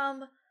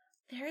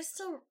 There is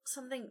still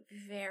something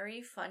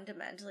very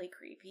fundamentally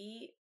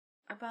creepy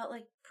about,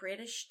 like,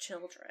 British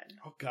children.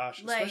 Oh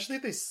gosh, like, especially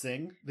if they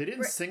sing. They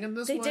didn't sing in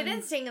this one. They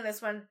didn't sing in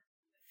this one.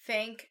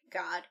 Thank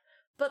God.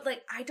 But,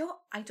 like, I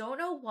don't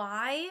know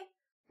why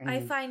I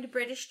find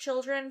British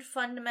children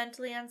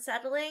fundamentally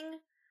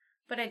unsettling,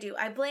 but I do.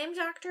 I blame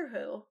Doctor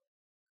Who.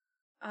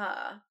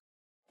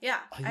 Yeah.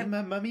 Are you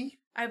my mummy?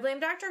 I blame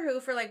Doctor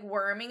Who for, like,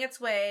 worming its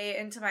way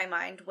into my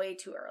mind way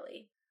too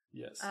early.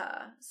 Yes.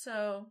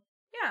 So,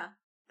 yeah,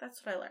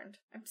 that's what I learned.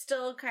 I'm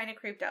still kind of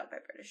creeped out by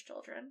British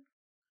children.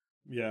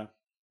 Yeah,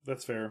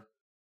 that's fair.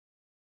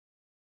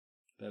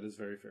 That is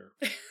very fair.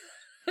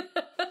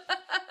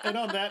 And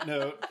on that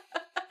note...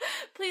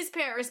 Please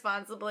parent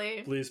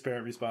responsibly. Please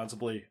parent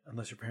responsibly.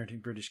 Unless you're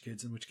parenting British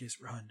kids, in which case,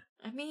 run.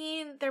 I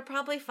mean, they're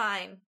probably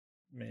fine.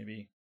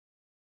 Maybe.